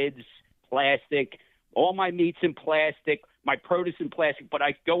my kids, plastic. All my meat's in plastic. My produce in plastic. But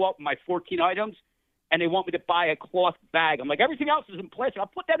I go up with my 14 items. and they want me to buy a cloth bag. I'm like, everything else is in plastic. I'll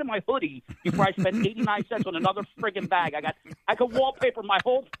put that in my hoodie before I spend 89 cents on another friggin' bag. I could wallpaper my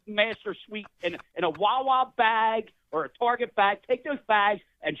whole master suite in a Wawa bag or a Target bag. Take those bags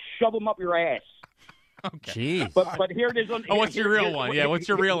and shove them up your ass. Okay. Jeez. But here it is. What's your real one? Yeah, what's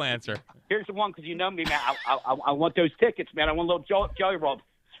your real answer? Here's the one, because you know me, man. I want those tickets, man. I want a little jelly roll.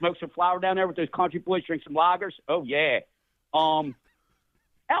 Smoke some flour down there with those country boys. Drink some lagers. Oh yeah.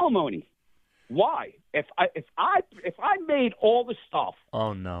 Alimony. Why? If I made all the stuff.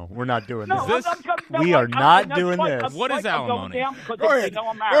 Oh no, we're not doing No, this. I'm We are not doing this. What is alimony? Go ahead.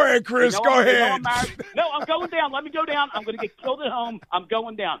 Go ahead, Chris. Go ahead. No, I'm going down. Let me go down. I'm going to get killed at home. I'm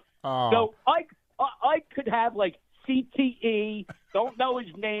going down. Oh. So I could have like CTE, don't know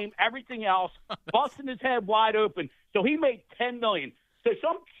his name, everything else, busting his head wide open. So he made $10 million. So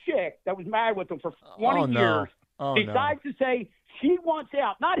some chick that was married with him for 20 years decides to say she wants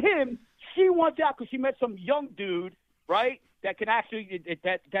out. Not him. She wants out because she met some young dude, right? That can actually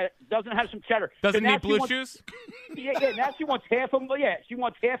that doesn't have some cheddar. Doesn't so need blue shoes. Yeah. Now she wants half of them. Yeah, she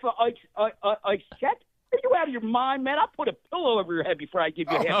wants half of Ike's check. Are you out of your mind, man? I'll put a pillow over your head before I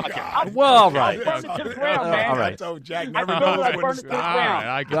give you half my check. Well, all right. I'll burn it to the ground, man. All right. I told Jack I never burn knows it when to to the stop. ground.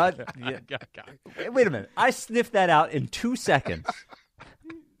 I got it. Wait a minute. I sniffed that out in 2 seconds.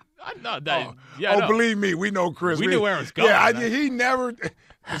 No. Believe me, we know Chris. We knew where it was going. Yeah, he never.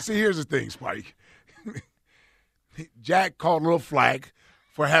 See, here's the thing, Spike. Jack called a little flack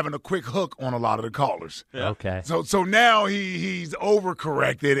for having a quick hook on a lot of the callers. Yeah. Okay. So now he's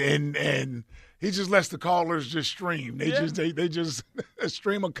overcorrected and he just lets the callers just stream. They just a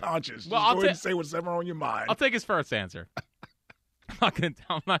stream of conscious. Well, just I'll go ahead and say whatever on your mind. I'll take his first answer. I'm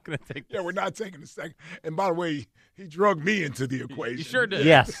not gonna take. Yeah, we're not taking the second. And by the way, he drugged me into the equation. You sure did.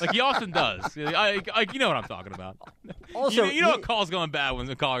 Yes. Like he often does. You know what I'm talking about. Also, you know what call's going bad when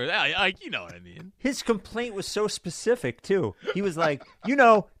the caller. You know what I mean. His complaint was so specific, too. He was like,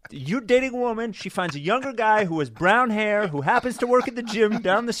 you're dating a woman. She finds a younger guy who has brown hair, who happens to work at the gym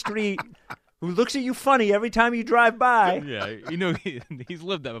down the street, who looks at you funny every time you drive by. Yeah, he's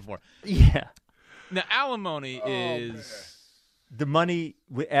lived that before. Yeah. Now, alimony is the money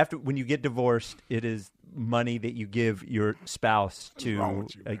after when you get divorced. It is money that you give your spouse to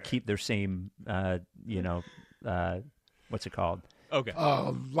keep their same, what's it called? Okay.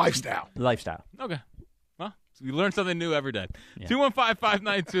 Lifestyle. Okay. Well, so you learn something new every day.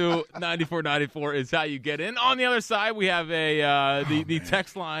 215-592-9494 is how you get in. On the other side, we have the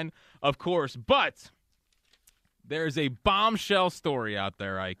text line, of course, but there's a bombshell story out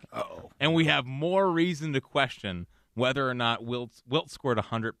there, Ike. Uh-oh. And we have more reason to question whether or not Wilt scored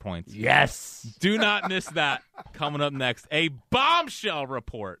 100 points. Yes. Do not miss that coming up next. A bombshell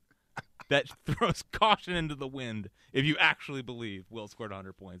report that throws caution into the wind if you actually believe Wilt scored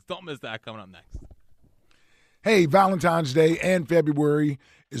 100 points. Don't miss that coming up next. Hey, Valentine's Day and February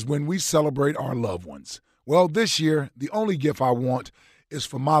is when we celebrate our loved ones. Well, this year, the only gift I want is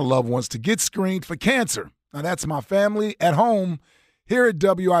for my loved ones to get screened for cancer. Now, that's my family at home here at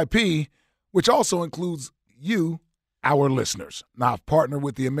WIP, which also includes you, our listeners. Now, I've partnered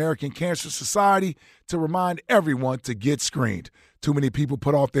with the American Cancer Society to remind everyone to get screened. Too many people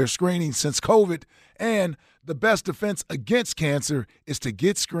put off their screening since COVID, and the best defense against cancer is to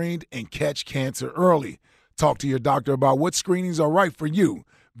get screened and catch cancer early. Talk to your doctor about what screenings are right for you.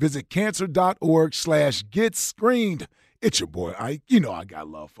 Visit cancer.org/getscreened. It's your boy Ike. You know I got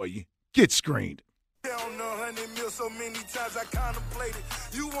love for you. Get screened. So many times I contemplated.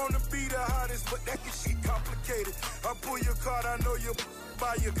 You want to be the hottest, but that can shit complicated. I pull your card, I know you'll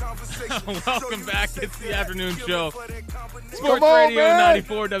buy your conversation. Welcome back. It's the afternoon show. Sports Radio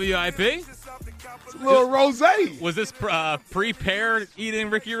 94 WIP. It's a little rosé. Was this pre-pair eating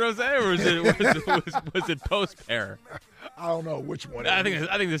Ricky Rosé, or was it post-pair? I don't know which one. I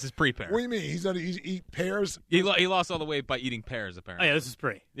think this is pre-pair. What do you mean? He's gonna eat pears? He lost all the weight by eating pears, apparently. Oh yeah, this is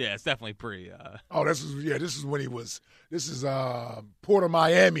pre. Yeah, it's definitely pre. This is when he was. This is Port of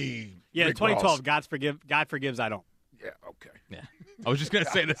Miami. Yeah, Rick 2012. Ross. God forgives. I don't. Yeah. Okay. Yeah. I was just gonna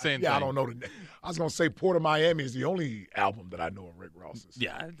say the same thing. Yeah, I don't know the name. I was gonna say Port of Miami is the only album that I know of Rick Ross's.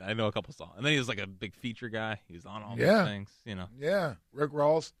 Yeah, I know a couple songs, and then he was like a big feature guy. He was on all those things, Yeah, Rick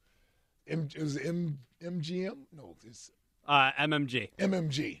Ross. Is MGM? No, it's MMG.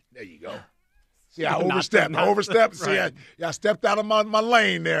 MMG. There you go. See, I overstepped. See, right. I stepped out of my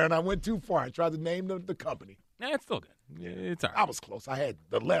lane there, and I went too far. I tried to name the company. Yeah, it's still good. It's all right. I was close. I had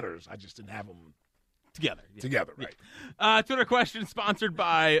the letters. I just didn't have them Together. Yeah. Together, right. Twitter question sponsored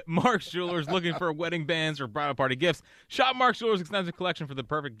by Mark's Jewelers. Looking for wedding bands or bridal party gifts? Shop Mark's Jewelers' extensive collection for the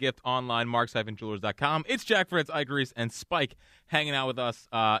perfect gift online, marks-jewelers.com. It's Jack, Fritz, Ike, Reese, and Spike hanging out with us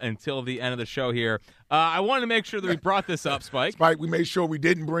until the end of the show here. I wanted to make sure that we brought this up, Spike. Spike, we made sure we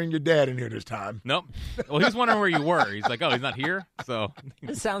didn't bring your dad in here this time. Nope. Well, he's wondering where you were. He's like, oh, he's not here? So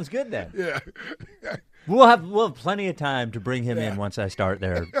This sounds good then. Yeah. We'll have plenty of time to bring him in once I start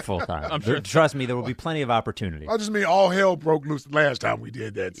there full time. I'm sure. Trust me, there will be plenty of opportunity. I just mean all hell broke loose the last time we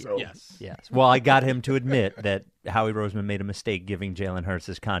did that. So Yes. Well, I got him to admit that Howie Roseman made a mistake giving Jalen Hurts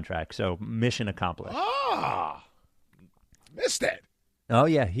his contract. So mission accomplished. Missed that. Oh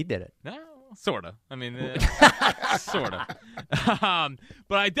yeah, he did it. No, sort of. I mean, sort of.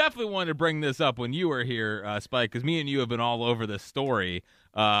 But I definitely wanted to bring this up when you were here, Spike, because me and you have been all over this story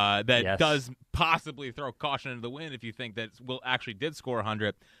that does possibly throw caution into the wind if you think that Will actually did score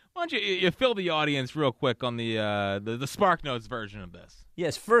 100. Why don't you fill the audience real quick on the Spark Notes version of this?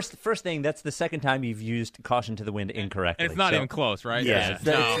 Yes, first thing, that's the second time you've used caution to the wind incorrectly. And it's not even close, right? Yeah,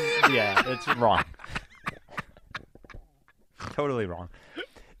 it's wrong. Totally wrong.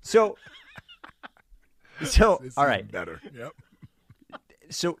 So all right. Better. Yep.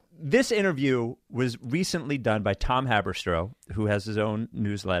 So this interview was recently done by Tom Haberstroh, who has his own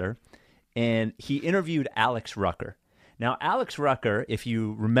newsletter, and he interviewed Alex Rucker. Now, Alex Rucker, if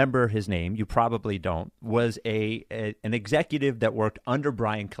you remember his name, you probably don't, was an executive that worked under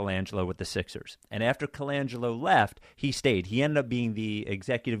Brian Colangelo with the Sixers. And after Colangelo left, he stayed. He ended up being the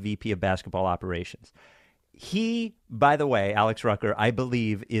executive VP of basketball operations. He, by the way, Alex Rucker, I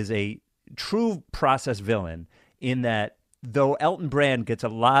believe, is a true process villain in that though Elton Brand gets a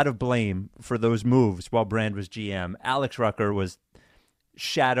lot of blame for those moves while Brand was GM, Alex Rucker was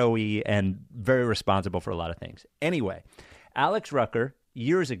shadowy and very responsible for a lot of things. Anyway, Alex Rucker,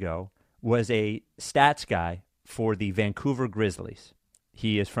 years ago, was a stats guy for the Vancouver Grizzlies.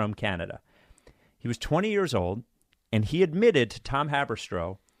 He is from Canada. He was 20 years old, and he admitted to Tom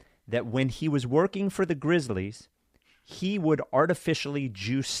Haberstroh that when he was working for the Grizzlies, he would artificially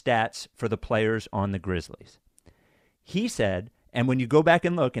juice stats for the players on the Grizzlies. He said, and when you go back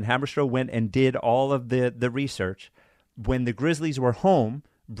and look, and Haberstroh went and did all of the research, when the Grizzlies were home,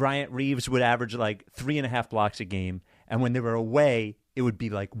 Bryant Reeves would average like 3.5 blocks a game, and when they were away, it would be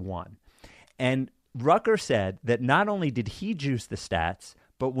like 1. And Rucker said that not only did he juice the stats,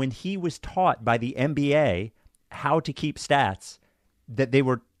 but when he was taught by the NBA how to keep stats, that they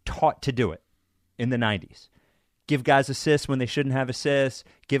were taught to do it in the 90s. Give guys assists when they shouldn't have assists,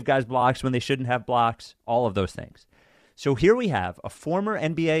 give guys blocks when they shouldn't have blocks, all of those things. So here we have a former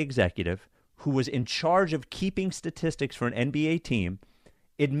NBA executive who was in charge of keeping statistics for an NBA team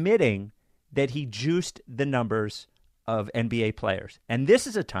admitting that he juiced the numbers of NBA players. And this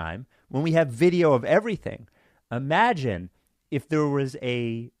is a time when we have video of everything. Imagine if there was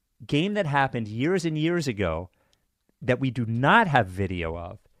a game that happened years and years ago that we do not have video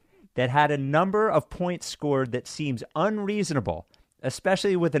of that had a number of points scored that seems unreasonable,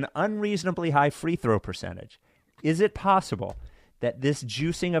 especially with an unreasonably high free throw percentage. Is it possible that this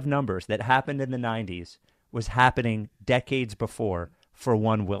juicing of numbers that happened in the 90s was happening decades before for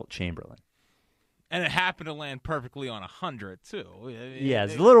one Wilt Chamberlain? And it happened to land perfectly on 100, too. Yeah,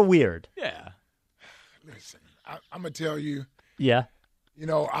 it's a little weird. Yeah. Listen, I'm going to tell you. Yeah. You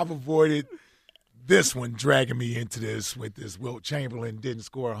know, I've avoided this one dragging me into this with this Wilt Chamberlain didn't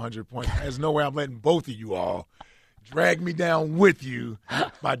score 100 points. There's no way I'm letting both of you all drag me down with you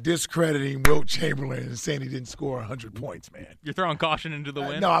by discrediting Wilt Chamberlain and saying he didn't score 100 points, man. You're throwing caution into the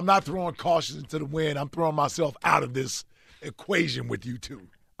wind? No, I'm not throwing caution into the wind. I'm throwing myself out of this equation with you two.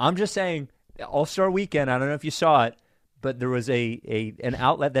 I'm just saying, All-Star Weekend, I don't know if you saw it, but there was an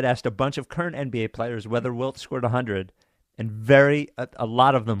outlet that asked a bunch of current NBA players whether Wilt scored 100, and a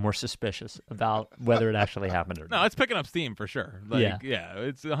lot of them were suspicious about whether it actually happened or not. No, it's picking up steam for sure. Yeah,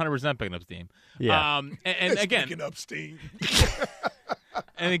 it's 100% picking up steam. Yeah, and it's again, picking up steam.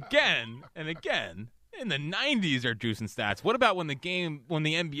 and again, in the 90s are juicing stats. What about when the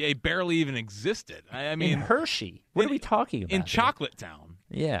NBA barely even existed? I mean, in Hershey. What are we talking about? In Chocolate Town.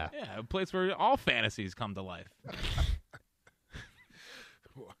 Yeah, a place where all fantasies come to life.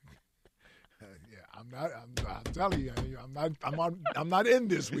 I'm telling you, I'm not in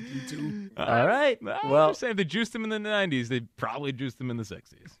this with you two. All right. Well, I'm saying if they juiced him in the 90s, they probably juiced him in the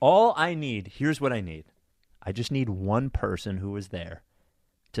 60s. All I need, here's what I need. I just need one person who was there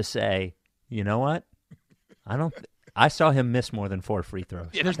to say, you know what? I saw him miss more than 4 free throws.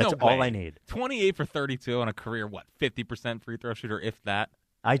 Yeah, that's all I need. 28 for 32 on a career, 50% free throw shooter, if that.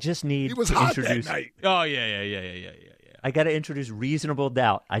 I just need he was to hot introduce. That night. Oh yeah. I got to introduce reasonable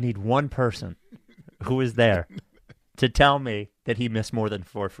doubt. I need one person who was there to tell me that he missed more than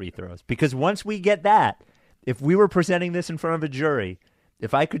 4 free throws. Because once we get that, if we were presenting this in front of a jury,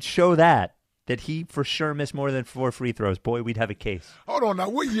 if I could show that he for sure missed more than 4 free throws, boy, we'd have a case. Hold on now.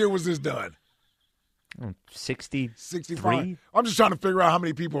 What year was this done? 63? I'm just trying to figure out how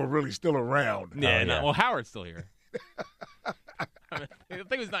many people are really still around. Yeah, no, well, Howard's still here. I think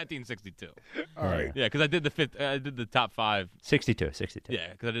it was 1962. All right. Yeah, because I did the top 5. 62.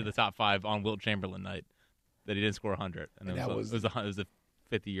 Yeah, because I did the top 5 on Wilt Chamberlain night that he didn't score 100, and it was the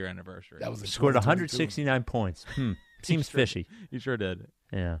 50-year anniversary. That was scored 169 points. Seems fishy. You sure did.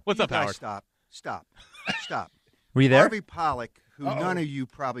 Yeah. What's up, guys, Howard? Stop. Were you there? Harvey Pollack, who none of you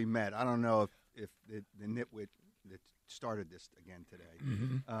probably met. I don't know if the nitwit that started this again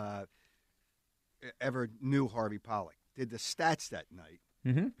today ever knew Harvey Pollack. Did the stats that night.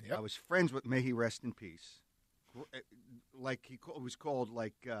 Mm-hmm. Yep. I was friends with, may he rest in peace. Like he was called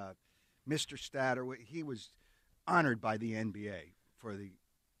like Mr. Stat, or he was honored by the NBA for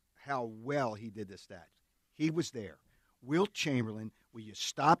how well he did the stats. He was there. Wilt Chamberlain, will you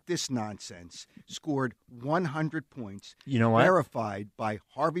stop this nonsense? Scored 100 points. You know what? Verified by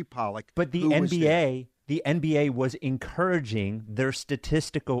Harvey Pollack. But the NBA was encouraging their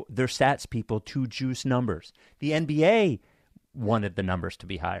stats people to juice numbers. The NBA wanted the numbers to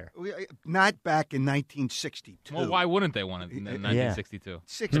be higher. Not back in 1962. Well, why wouldn't they want it in 1962?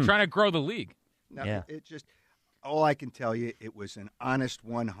 They're trying to grow the league. No, it just all I can tell you, it was an honest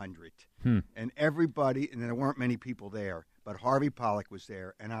 100. And everybody, and there weren't many people there, but Harvey Pollack was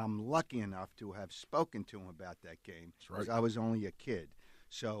there, and I'm lucky enough to have spoken to him about that game because I was only a kid.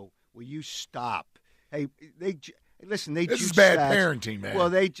 So will you stop? Hey, listen, they this juice is bad stats. parenting, man. Well,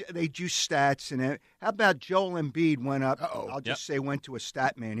 they juice stats, and how about Joel Embiid went up? I'll just say went to a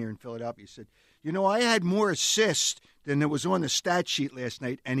stat man here in Philadelphia. He said, I had more assists than there was on the stat sheet last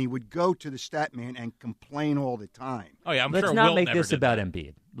night, and he would go to the stat man and complain all the time. Oh yeah, Let's not make this about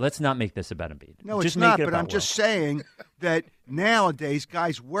Embiid. Let's not make this about Embiid. No, just it's not. Make it but about I'm just saying that nowadays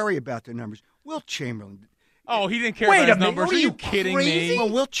guys worry about their numbers. Wilt Chamberlain. Oh, he didn't care about his numbers. Are you kidding me? Well,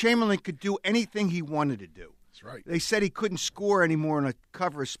 Wilt Chamberlain could do anything he wanted to do. That's right. They said he couldn't score anymore on a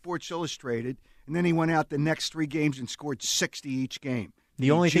cover of Sports Illustrated, and then he went out the next 3 games and scored 60 each game.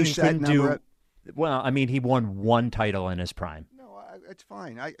 The only thing he couldn't do. Well, I mean, he won 1 title in his prime. No, it's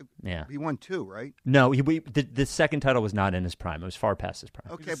fine. He won 2, right? No, the second title was not in his prime. It was far past his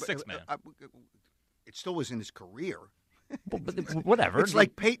prime. Okay, but it still was in his career. But whatever. It's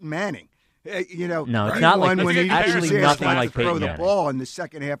like Peyton Manning. No, it's not like when it's actually nothing like Peyton Manning. Throw the Manning. ball in the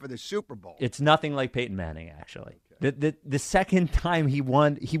second half of the Super Bowl. It's nothing like Peyton Manning, actually. The second time he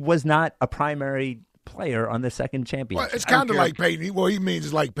won, he was not a primary player on the second championship. Well, it's kind of like Peyton. Well, he means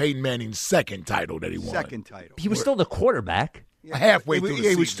it's like Peyton Manning's second title that he won. Second title. He was still the quarterback. Yeah. Halfway through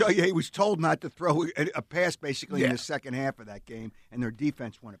the season. He was told not to throw a pass basically in the second half of that game, and their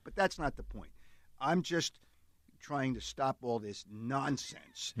defense won it. But that's not the point. I'm just trying to stop all this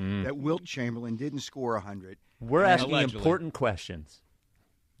nonsense that Wilt Chamberlain didn't score 100. We're asking important questions.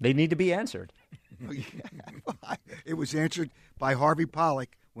 They need to be answered. It was answered by Harvey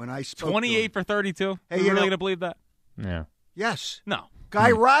Pollack when I spoke 28 for 32? Hey, you you really know- going to believe that? Yeah. Yes. No.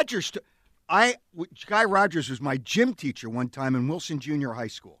 Guy Rogers. Guy Rogers was my gym teacher one time in Wilson Junior High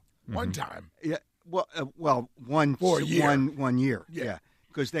School. One time. Yeah. Well, one For a year. One year. Yeah.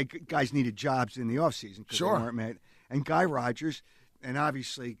 Because guys needed jobs in the off season. Sure. They weren't made. And Guy Rogers, and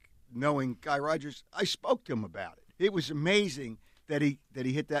obviously knowing Guy Rogers, I spoke to him about it. It was amazing that he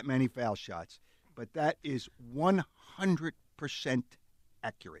hit that many foul shots. But that is 100%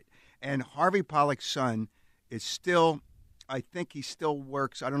 accurate. And Harvey Pollack's son is still, I think he still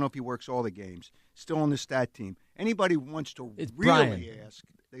works. I don't know if he works all the games. Still on the stat team. Anybody who wants to It's really Brian. ask,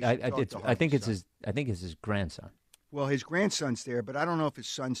 they should talk to I think Harvey's it's his grandson. Well, his grandson's there, but I don't know if his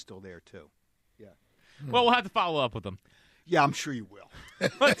son's still there too. Yeah. Well, we'll have to follow up with him. Yeah, I'm sure you will.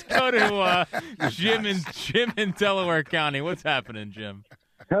 Let's go to Jim in Delaware County. What's happening, Jim?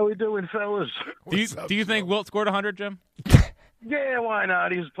 How we doing, fellas? Do you think Wilt scored 100, Jim? Yeah, why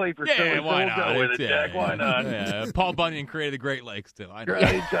not? He's played for Phillies. Why We'll not? go with it, Jack. Why not? Yeah. Paul Bunyan created the Great Lakes, too. I know.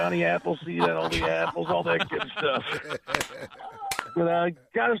 Right, Johnny Appleseed and all the apples, all that good stuff. But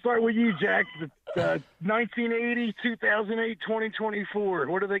got to start with you, Jack. 1980, 2008, 2024.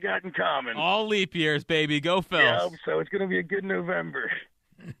 What do they got in common? All leap years, baby. Go Phils. Yeah, so it's going to be a good November.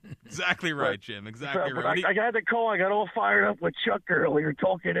 Exactly right, Jim. Exactly But right. I got the call. I got all fired up with Chuck earlier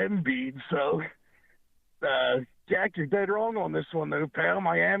talking Embiid. So, Jack, you're dead wrong on this one, though, pal.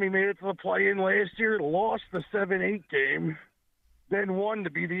 Miami made it to the play-in last year, lost the 7-8 game, then won to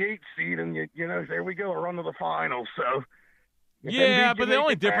be the 8th seed, and, you know, there we go, a run to the finals. So, Yeah, Embiid but can the make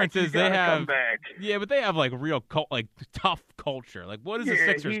only it back, difference he's is they gotta have. come back. Yeah, but they have like real tough culture. Like, what is the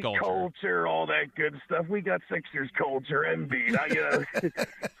Sixers heat culture? all that good stuff. We got Sixers culture, Embiid.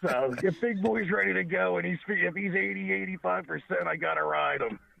 So if Big Boy's ready to go and if he's 80-85%, I gotta ride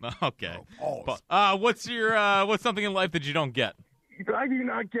him. Okay. But, what's something in life that you don't get? I do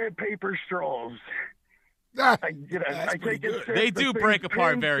not get paper straws. I take it. They do break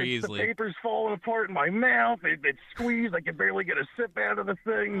apart very easily. The paper's falling apart in my mouth. It's squeezed. I can barely get a sip out of the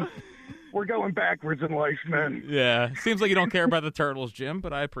thing. We're going backwards in life, man. Yeah, seems like you don't care about the Turtles, Jim,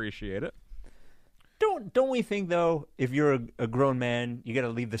 but I appreciate it. Don't we think though, if you're a grown man, you got to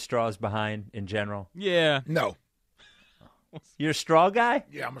leave the straws behind in general? Yeah. No. You're a straw guy?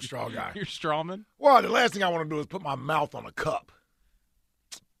 Yeah, I'm a straw guy. You're a strawman? Well, the last thing I want to do is put my mouth on a cup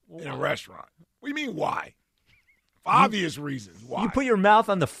in a restaurant. What do you mean, why? For obvious reasons. Why? You put your mouth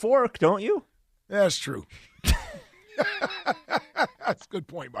on the fork, don't you? That's true. That's a good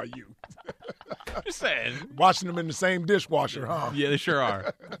point by you. Just saying. Washing them in the same dishwasher, huh? Yeah, they sure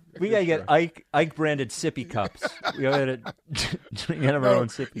are. We got to get Ike branded sippy cups. We got to have our own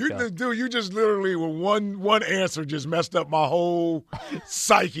sippy cups. Dude, you just literally with one answer just messed up my whole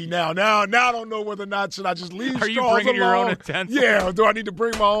psyche now. Now I don't know whether or not should I just leave Are straws you bringing your own alone? utensils? Yeah, or do I need to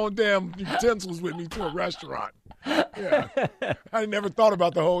bring my own damn utensils with me to a restaurant? Yeah. I never thought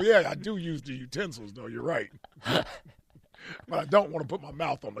about the whole, I do use the utensils, though. You're right. But I don't want to put my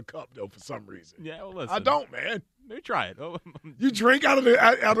mouth on the cup, though, for some reason. Yeah, well, listen. I don't, man. Maybe try it. You drink out of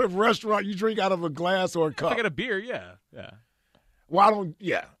a restaurant, you drink out of a glass or a cup. If I get a beer, yeah. Well, I don't,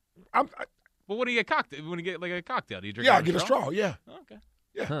 yeah. Well, when you get cocktail, when you get like a cocktail, do you drink? Yeah, I get a straw. Yeah. Oh, okay.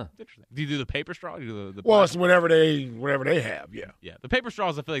 Yeah. Huh. Interesting. Do you do the paper straw? Do you do the well, it's whatever they have. Yeah. Yeah. The paper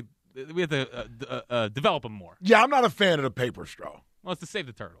straws, I feel like we have to develop them more. Yeah, I'm not a fan of the paper straw. Well, it's to save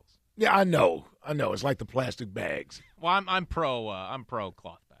the turtles. Yeah, I know. It's like the plastic bags. Well, I'm pro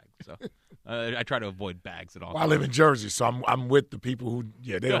cloth bags, so I try to avoid bags at all. Well, I live in Jersey, so I'm with the people who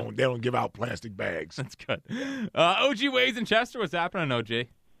they don't give out plastic bags. That's good. OG Ways in Chester, what's happening, OG?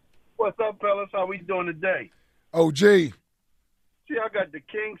 What's up, fellas? How we doing today? OG. See, I got the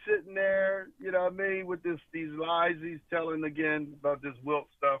king sitting there, you know what I mean, with these lies he's telling again about this Wilt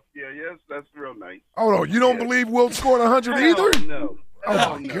stuff. Yes, that's real nice. Oh, no, you don't believe Wilt scored 100 either? No.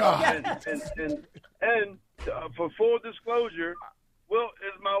 Oh, my God. And for full disclosure, Wilt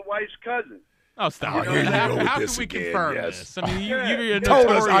is my wife's cousin. Oh, stop. Here you go with How this can we again, confirm yes. this? I mean, you're a told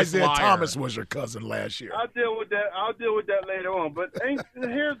us notorious Isaiah liar. Thomas was your cousin last year. I'll deal with that later on. But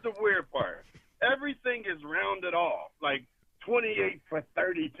here's the weird part. Everything is rounded off, like 28 for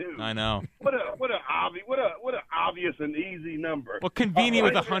 32. I know. What an obvious and easy number. Well, convenient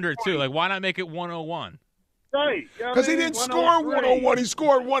with 100 too. Like, why not make it 101? Right. Because he didn't score 101. He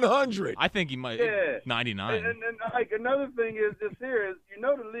scored 100. I think he might. 99. And like another thing is this here is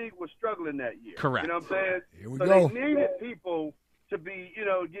the league was struggling that year. Correct. You know what I'm saying? Here we so go. They needed people to be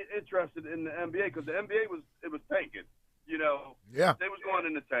get interested in the NBA because the NBA was tanking. Yeah. They was going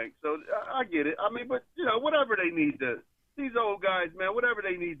in the tank. So I get it. I mean, but whatever they need to. These old guys, man, whatever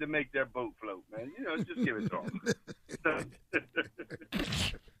they need to make their boat float, man. Just give it to them.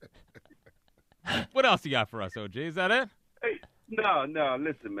 What else you got for us, OG? Is that it? Hey, no.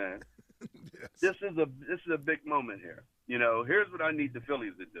 Listen, man. Yes. This is a big moment here. Here's what I need the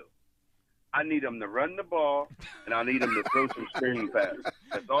Phillies to do. I need them to run the ball, and I need them to throw some screen passes.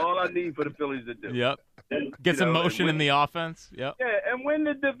 That's all I need for the Phillies to do. Yep. And, Get some motion in the offense. Yep. Yeah, and win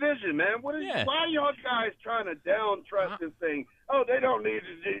the division, man. Why are y'all guys trying to down trust this thing? Oh, they don't need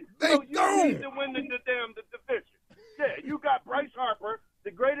to. You need to win the division. Yeah, you got Bryce Harper,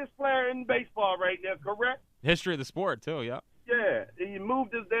 the greatest player in baseball right now, correct? History of the sport, too, yep. Yeah, he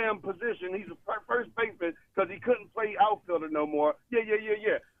moved his damn position. He's a first baseman because he couldn't play outfielder no more. Yeah.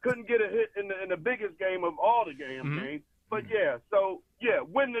 Couldn't get a hit in the biggest game of all the games. But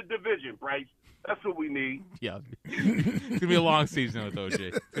win the division, Bryce. That's what we need. Yeah. It's going to be a long season with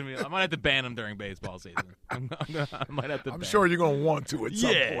OG. I might have to ban him during baseball season. I might have to I'm sure you're going to want to at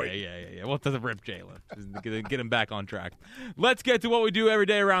some point. Yeah. We'll have to rip Jalen. Get him back on track. Let's get to what we do every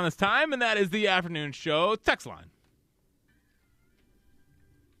day around this time, and that is the afternoon show text line.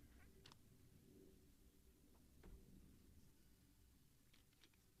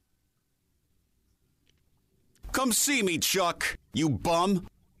 Come see me, Chuck, you bum.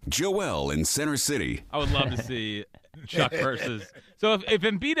 Joel in Center City. I would love to see Chuck versus. So if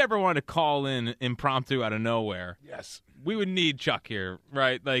Embiid ever wanted to call in impromptu out of nowhere, yes, we would need Chuck here,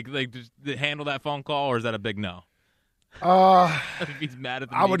 right? Like just to handle that phone call, or is that a big no? If he's mad at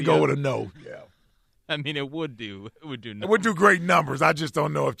the I would media. go with a no. Yeah. I mean, it would do. It would do great numbers. I just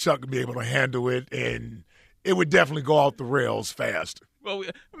don't know if Chuck would be able to handle it and it would definitely go off the rails fast. Well,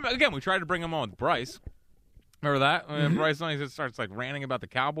 we tried to bring him on with Bryce. Remember that? When Bryce only starts like ranting about the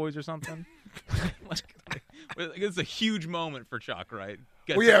Cowboys or something. It's a huge moment for Chuck, right?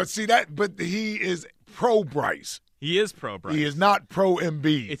 See that, but he is pro Bryce. He is pro Bryce. He is not pro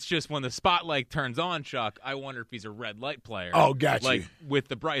Embiid. It's just when the spotlight turns on Chuck, I wonder if he's a red light player. Oh, gotcha. Like with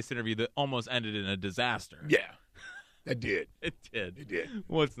the Bryce interview that almost ended in a disaster. Yeah, that did. It did. It did.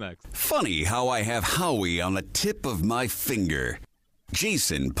 What's next? Funny how I have Howie on the tip of my finger.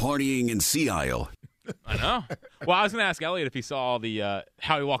 Jason partying in Sea Isle. I know. Well, I was going to ask Elliot if he saw the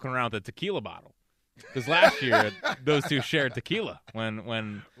Howie walking around with a tequila bottle. Because last year, those two shared tequila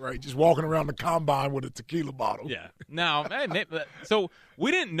when right, just walking around the combine with a tequila bottle. Yeah. Now, so we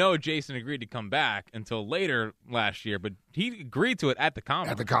didn't know Jason agreed to come back until later last year, but he agreed to it at the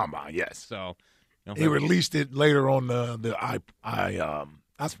combine. At the combine, yes. So he released it later on the I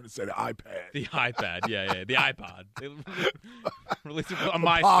was going to say the iPad. The iPad, yeah, the iPod. They released it on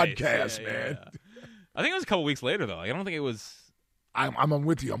my podcast, man. Yeah. I think it was a couple weeks later though. I don't think it was. I'm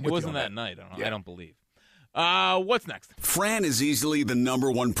with you. It wasn't that night. I don't believe. What's next? Fran is easily the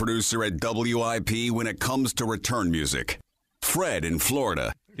 #1 producer at WIP when it comes to return music. Fred in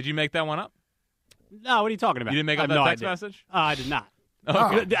Florida. Did you make that one up? No, what are you talking about? You didn't make up that text message? I did not.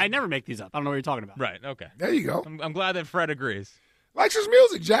 Okay. I never make these up. I don't know what you're talking about. Right, okay. There you go. I'm glad that Fred agrees. Likes his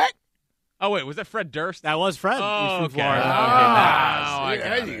music, Jack. Oh, wait, was that Fred Durst? That was Fred. Oh, He's from okay. Florida.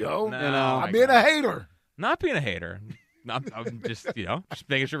 There you go. No, I'm being a hater. Not being a hater. I'm just, just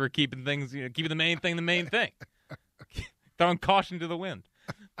making sure we're keeping things, keeping the main thing. Throwing caution to the wind.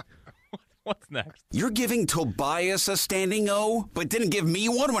 What's next? You're giving Tobias a standing O, but didn't give me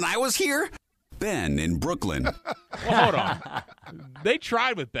one when I was here? Ben in Brooklyn. Well, hold on. They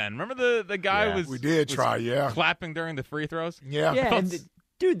tried with Ben. Remember the guy was... We did try, clapping during the free throws? Yeah. Yeah, and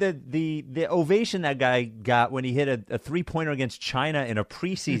dude, the ovation that guy got when he hit a 3-pointer against China in a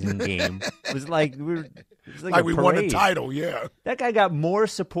preseason game was like we won the title. Yeah, that guy got more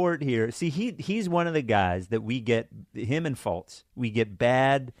support here. See, he's one of the guys that we get, him and Fultz. We get a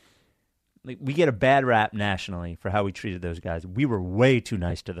bad rap nationally for how we treated those guys. We were way too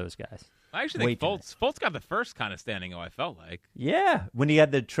nice to those guys. I actually think Fultz got the first kind of standing O, I felt like. Yeah, when he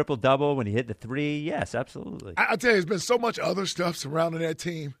had the triple-double, when he hit the 3, yes, absolutely. I tell you, there's been so much other stuff surrounding that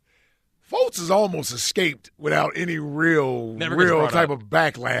team. Fultz has almost escaped without any real type of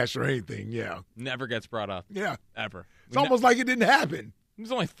backlash or anything, yeah. Never gets brought up. Yeah. Ever. It's almost like it didn't happen. It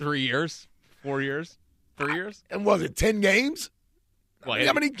was only 3 years, 4 years, 3 years. And was it 10 games? Well,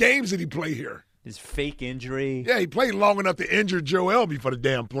 how many games did he play here? His fake injury. Yeah, he played long enough to injure Joe Elby for the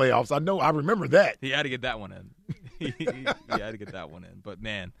damn playoffs. I remember that. He had to get that one in. he had to get that one in. But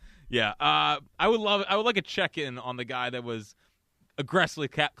man, yeah, I would like a check-in on the guy that was aggressively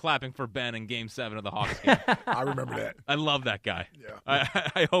clapping for Ben in Game 7 of the Hawks game. I remember that. I love that guy. Yeah.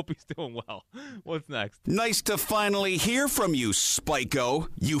 I hope he's doing well. What's next? Nice to finally hear from you, Spiko,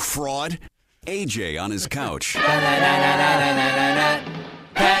 you fraud. AJ on his couch.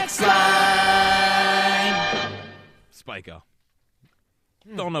 Text line. Spiko.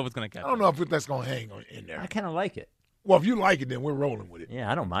 Don't know what's going to catch. I don't know if that's going to hang in there. I kind of like it. Well, if you like it, then we're rolling with it.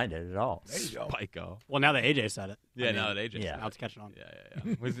 Yeah, I don't mind it at all. There you go. Spiko. Well, now that AJ said it. Yeah, now that AJ said it. Now it's catching on.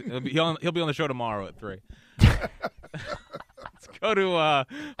 Yeah. He'll be on the show tomorrow at 3. Let's go to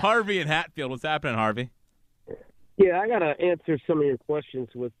Harvey in Hatfield. What's happening, Harvey? Yeah, I got to answer some of your questions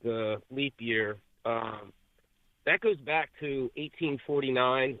with the leap year. That goes back to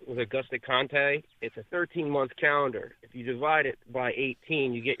 1849 with Augusta Conte. It's a 13-month calendar. If you divide it by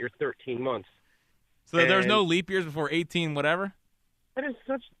 18, you get your 13 months. So there's no leap years before 18 whatever? That is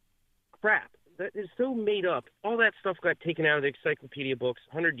such crap. That is so made up. All that stuff got taken out of the encyclopedia books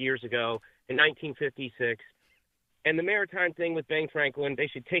 100 years ago in 1956. And the maritime thing with Ben Franklin, they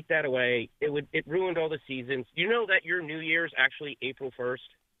should take that away. It ruined all the seasons. You know that your New Year's actually April 1st?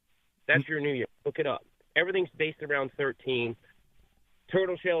 That's your New Year. Look it up. Everything's based around 13.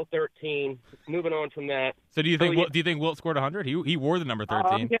 Turtle shell 13. Moving on from that. So do you think Wilt scored 100? He wore the number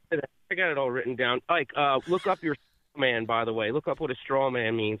 13. I got it all written down. Ike, look up your straw man, by the way. Look up what a straw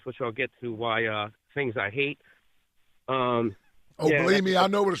man means, which I'll get to why things I hate. Believe me, I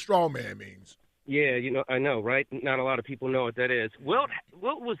know what a straw man means. Yeah, I know, right? Not a lot of people know what that is. Wilt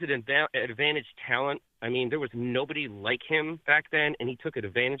was an advantage talent. I mean, there was nobody like him back then, and he took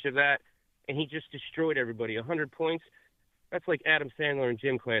advantage of that, and he just destroyed everybody. 100 points, that's like Adam Sandler in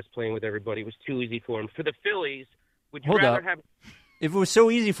gym class playing with everybody. It was too easy for him. For the Phillies, would you rather have... If it was so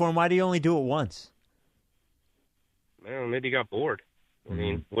easy for him, why did he only do it once? Well, maybe he got bored. I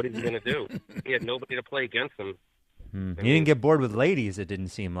mean, what is he going to do? He had nobody to play against him. You didn't get bored with ladies, it didn't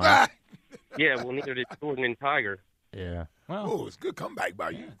seem like. Yeah, well, neither did Jordan and Tiger. Yeah. Oh, it's a good comeback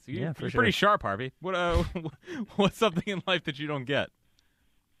by you. So you're for pretty sure. sharp, Harvey. What what's something in life that you don't get?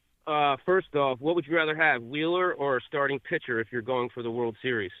 First off, what would you rather have, Wheeler or a starting pitcher if you're going for the World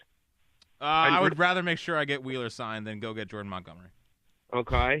Series? I would rather make sure I get Wheeler signed than go get Jordan Montgomery.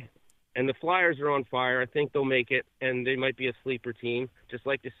 Okay. And the Flyers are on fire. I think they'll make it, and they might be a sleeper team, just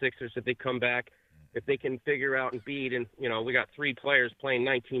like the Sixers if they come back. If they can figure out Embiid, and, we got 3 players playing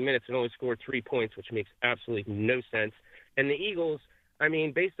 19 minutes and only scored 3 points, which makes absolutely no sense. And the Eagles,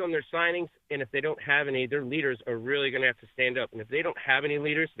 based on their signings, and if they don't have any, their leaders are really going to have to stand up. And if they don't have any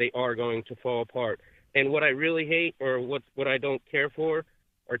leaders, they are going to fall apart. And what I really hate, or what I don't care for,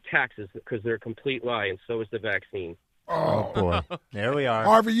 are taxes, because they're a complete lie, and so is the vaccine. Oh, boy. There we are.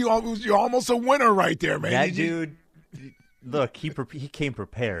 Harvey, you're almost a winner right there, man. That dude, look, he came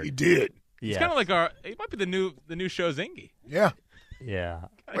prepared. He did. He's Yeah. kind of like he might be the new show Zingy. Yeah. Yeah.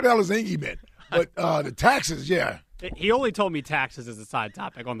 What the hell has Ingy been? But the taxes, yeah. He only told me taxes as a side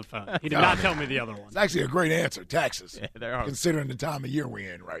topic on the phone. He did not tell me the other one. It's actually a great answer, taxes. Yeah, they are. Considering the time of year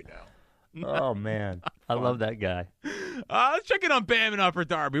we're in right now. Oh, man. I love that guy. Let's check in on Bam and Upper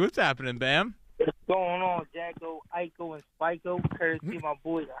Darby. What's happening, Bam? What's going on, Jacko, Iko, and Spiko? Courtesy of my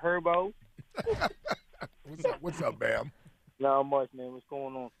boy Herbo. What's up, Bam? Not much, man. What's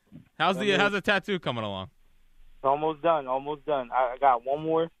going on? How's the tattoo coming along? It's almost done. I got one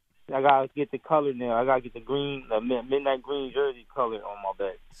more. I gotta get the color now. I gotta get the midnight green jersey color on my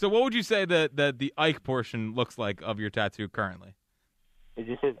back. So what would you say that the Ike portion looks like of your tattoo currently? It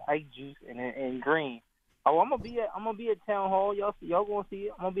just says Ike Juice and green. Oh, I'm gonna be at Town Hall. Y'all gonna see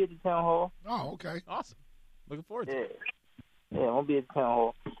it? I'm gonna be at the Town Hall. Oh, okay. Awesome. Looking forward to it. Yeah, I'm gonna be at the Town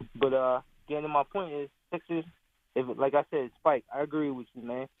Hall. But getting to my point is Sixers. If like I said, Spike, I agree with you,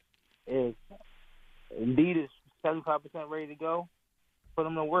 man. If Embiid is 75% ready to go, put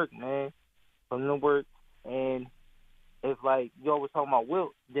him to work, man. Put him to work. And if like y'all was talking about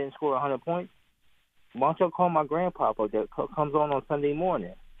Wilt didn't score 100 points, why don't y'all call my grandpapa that comes on Sunday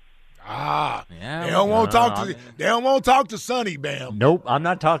morning? Yeah. Yeah. They don't want to talk to Sonny, Bam. Nope, I'm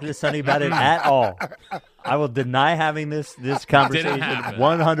not talking to Sonny about it at all. I will deny having this conversation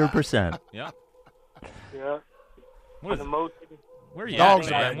 100%. Yeah. Yeah. What is the most? Where are you Dogs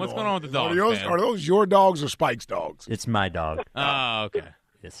at, are man? What's going on with the dogs, man? Are those your dogs or Spike's dogs? It's my dog. Oh, okay.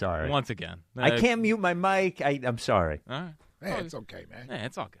 Yeah, sorry. Once again. I can't mute my mic. I'm sorry. All right. Man, it's okay, man. Yeah,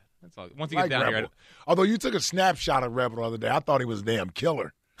 it's all good. It's all good. Once you Like get down Rebel. here. Although you took a snapshot of Rebel the other day, I thought he was a damn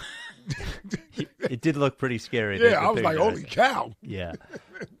killer. It did look pretty scary. Yeah, I was like, holy cow. Yeah.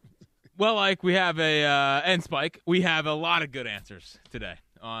 Well, like we have and Spike, we have a lot of good answers today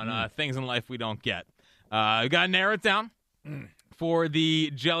on things in life we don't get. We got to narrow it down for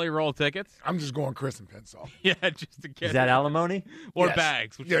the Jelly Roll tickets. I'm just going Chris and Pensall. Yeah, just to get Is that alimony? or Yes.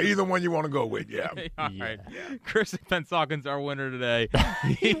 bags. Yeah, either one you want to go with, yeah. All right. Chris Pensawkin's our winner today.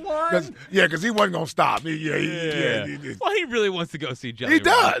 He won. Because he wasn't going to stop. He Well, he really wants to go see Jelly Roll.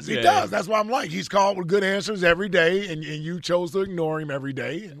 does. He Yeah. does. That's why I'm like, he's called with good answers every day, and you chose to ignore him every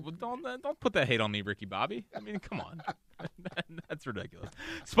day. And Well, don't put that hate on me, Ricky Bobby. I mean, come on. That's ridiculous.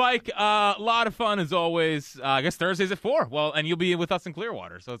 Spike, a lot of fun as always. I guess Thursdays at 4. Well, and you'll be with us in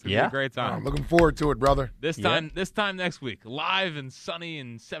Clearwater, so it's going to be a great time. I'm looking forward to it, brother. This time next week, live and sunny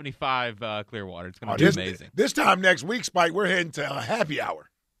and 75 Clearwater. It's going to be amazing. This time next week, Spike, we're heading to a happy hour.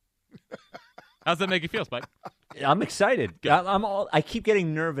 How's that make you feel, Spike? I'm excited. I keep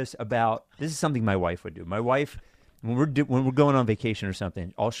getting nervous about this. Is something my wife would do. My wife, when we're going on vacation or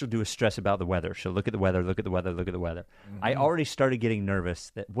something, all she'll do is stress about the weather. She'll look at the weather, look at the weather, look at the weather. I already started getting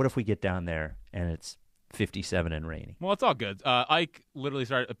nervous that what if we get down there and it's 57 and rainy? Well, it's all good. Ike literally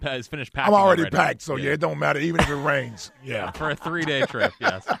has finished packing. I'm already packed, so yeah, it don't matter, even if it rains. Yeah. For a 3-day trip,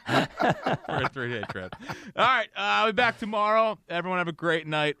 yes. For a 3-day trip. All right, I'll be back tomorrow. Everyone have a great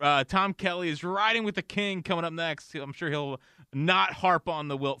night. Tom Kelly is riding with the king coming up next. I'm sure he'll not harp on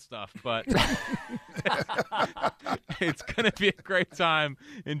the Wilt stuff, but it's going to be a great time.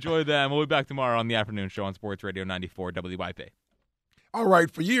 Enjoy them. We'll be back tomorrow on the afternoon show on Sports Radio 94 WIP. All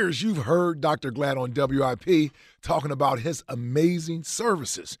right, for years, you've heard Dr. Glad on WIP talking about his amazing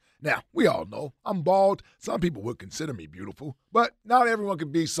services. Now, we all know I'm bald. Some people would consider me beautiful, but not everyone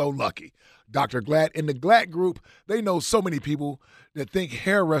can be so lucky. Dr. Glad and the Glad Group, they know so many people that think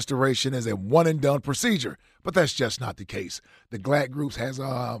hair restoration is a one-and-done procedure, but that's just not the case. The Glad Group has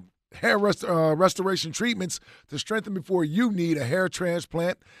hair restoration treatments to strengthen before you need a hair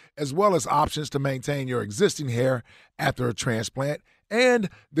transplant, as well as options to maintain your existing hair after a transplant. And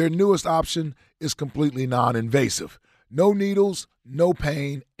their newest option is completely non-invasive. No needles, no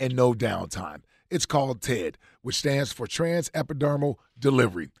pain, and no downtime. It's called TED, which stands for transepidermal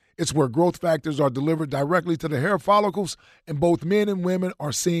delivery. It's where growth factors are delivered directly to the hair follicles, and both men and women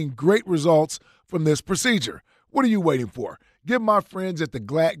are seeing great results from this procedure. What are you waiting for? Give my friends at the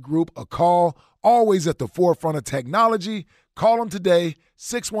Glatt Group a call, always at the forefront of technology. Call them today,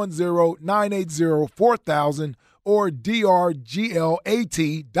 610-980-4000 or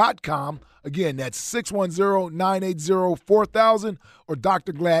drglat.com. Again, that's 610-980-4000 or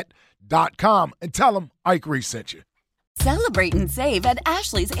drglatt.com. And tell them Ike Reese sent you. Celebrate and save at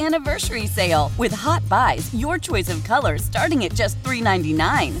Ashley's Anniversary Sale. With Hot Buys, your choice of colors starting at just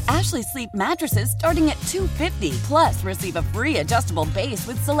 $3.99. Ashley Sleep mattresses starting at $2.50. Plus, receive a free adjustable base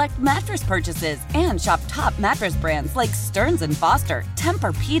with select mattress purchases. And shop top mattress brands like Stearns & Foster,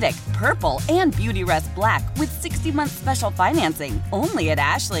 Tempur-Pedic, Purple, and Beautyrest Black with 60-month special financing. Only at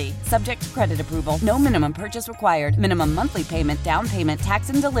Ashley. Subject to credit approval. No minimum purchase required. Minimum monthly payment, down payment, tax,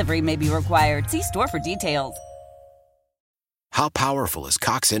 and delivery may be required. See store for details. How powerful is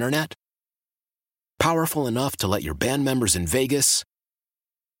Cox Internet? Powerful enough to let your band members in Vegas,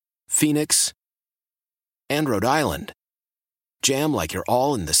 Phoenix, and Rhode Island jam like you're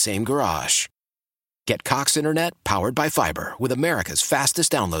all in the same garage. Get Cox Internet powered by fiber with America's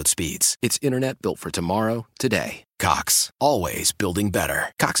fastest download speeds. It's internet built for tomorrow, today. Cox, always building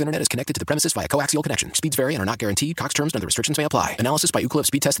better. Cox Internet is connected to the premises via coaxial connection. Speeds vary and are not guaranteed. Cox terms and other restrictions may apply. Analysis by Ookla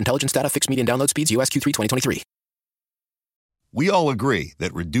Speed Test Intelligence Data. Fixed median download speeds. US Q3 2023. We all agree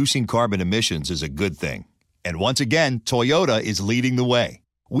that reducing carbon emissions is a good thing. And once again, Toyota is leading the way.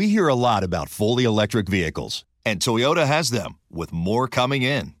 We hear a lot about fully electric vehicles, and Toyota has them, with more coming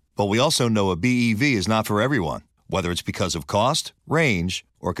in. But we also know a BEV is not for everyone, whether it's because of cost, range,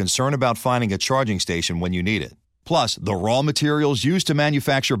 or concern about finding a charging station when you need it. Plus, the raw materials used to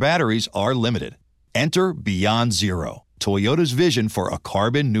manufacture batteries are limited. Enter Beyond Zero, Toyota's vision for a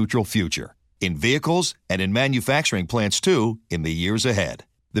carbon-neutral future. In vehicles and in manufacturing plants, too, in the years ahead.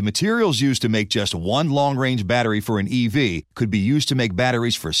 The materials used to make just one long-range battery for an EV could be used to make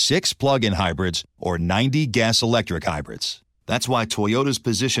batteries for 6 plug-in hybrids or 90 gas-electric hybrids. That's why Toyota's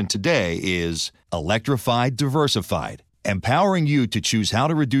position today is electrified, diversified, empowering you to choose how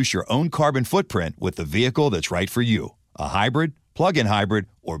to reduce your own carbon footprint with the vehicle that's right for you, a hybrid, plug-in hybrid,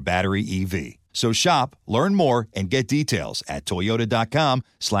 or battery EV. So shop, learn more, and get details at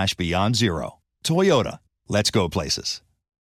toyota.com/beyond zero. Toyota, let's go places.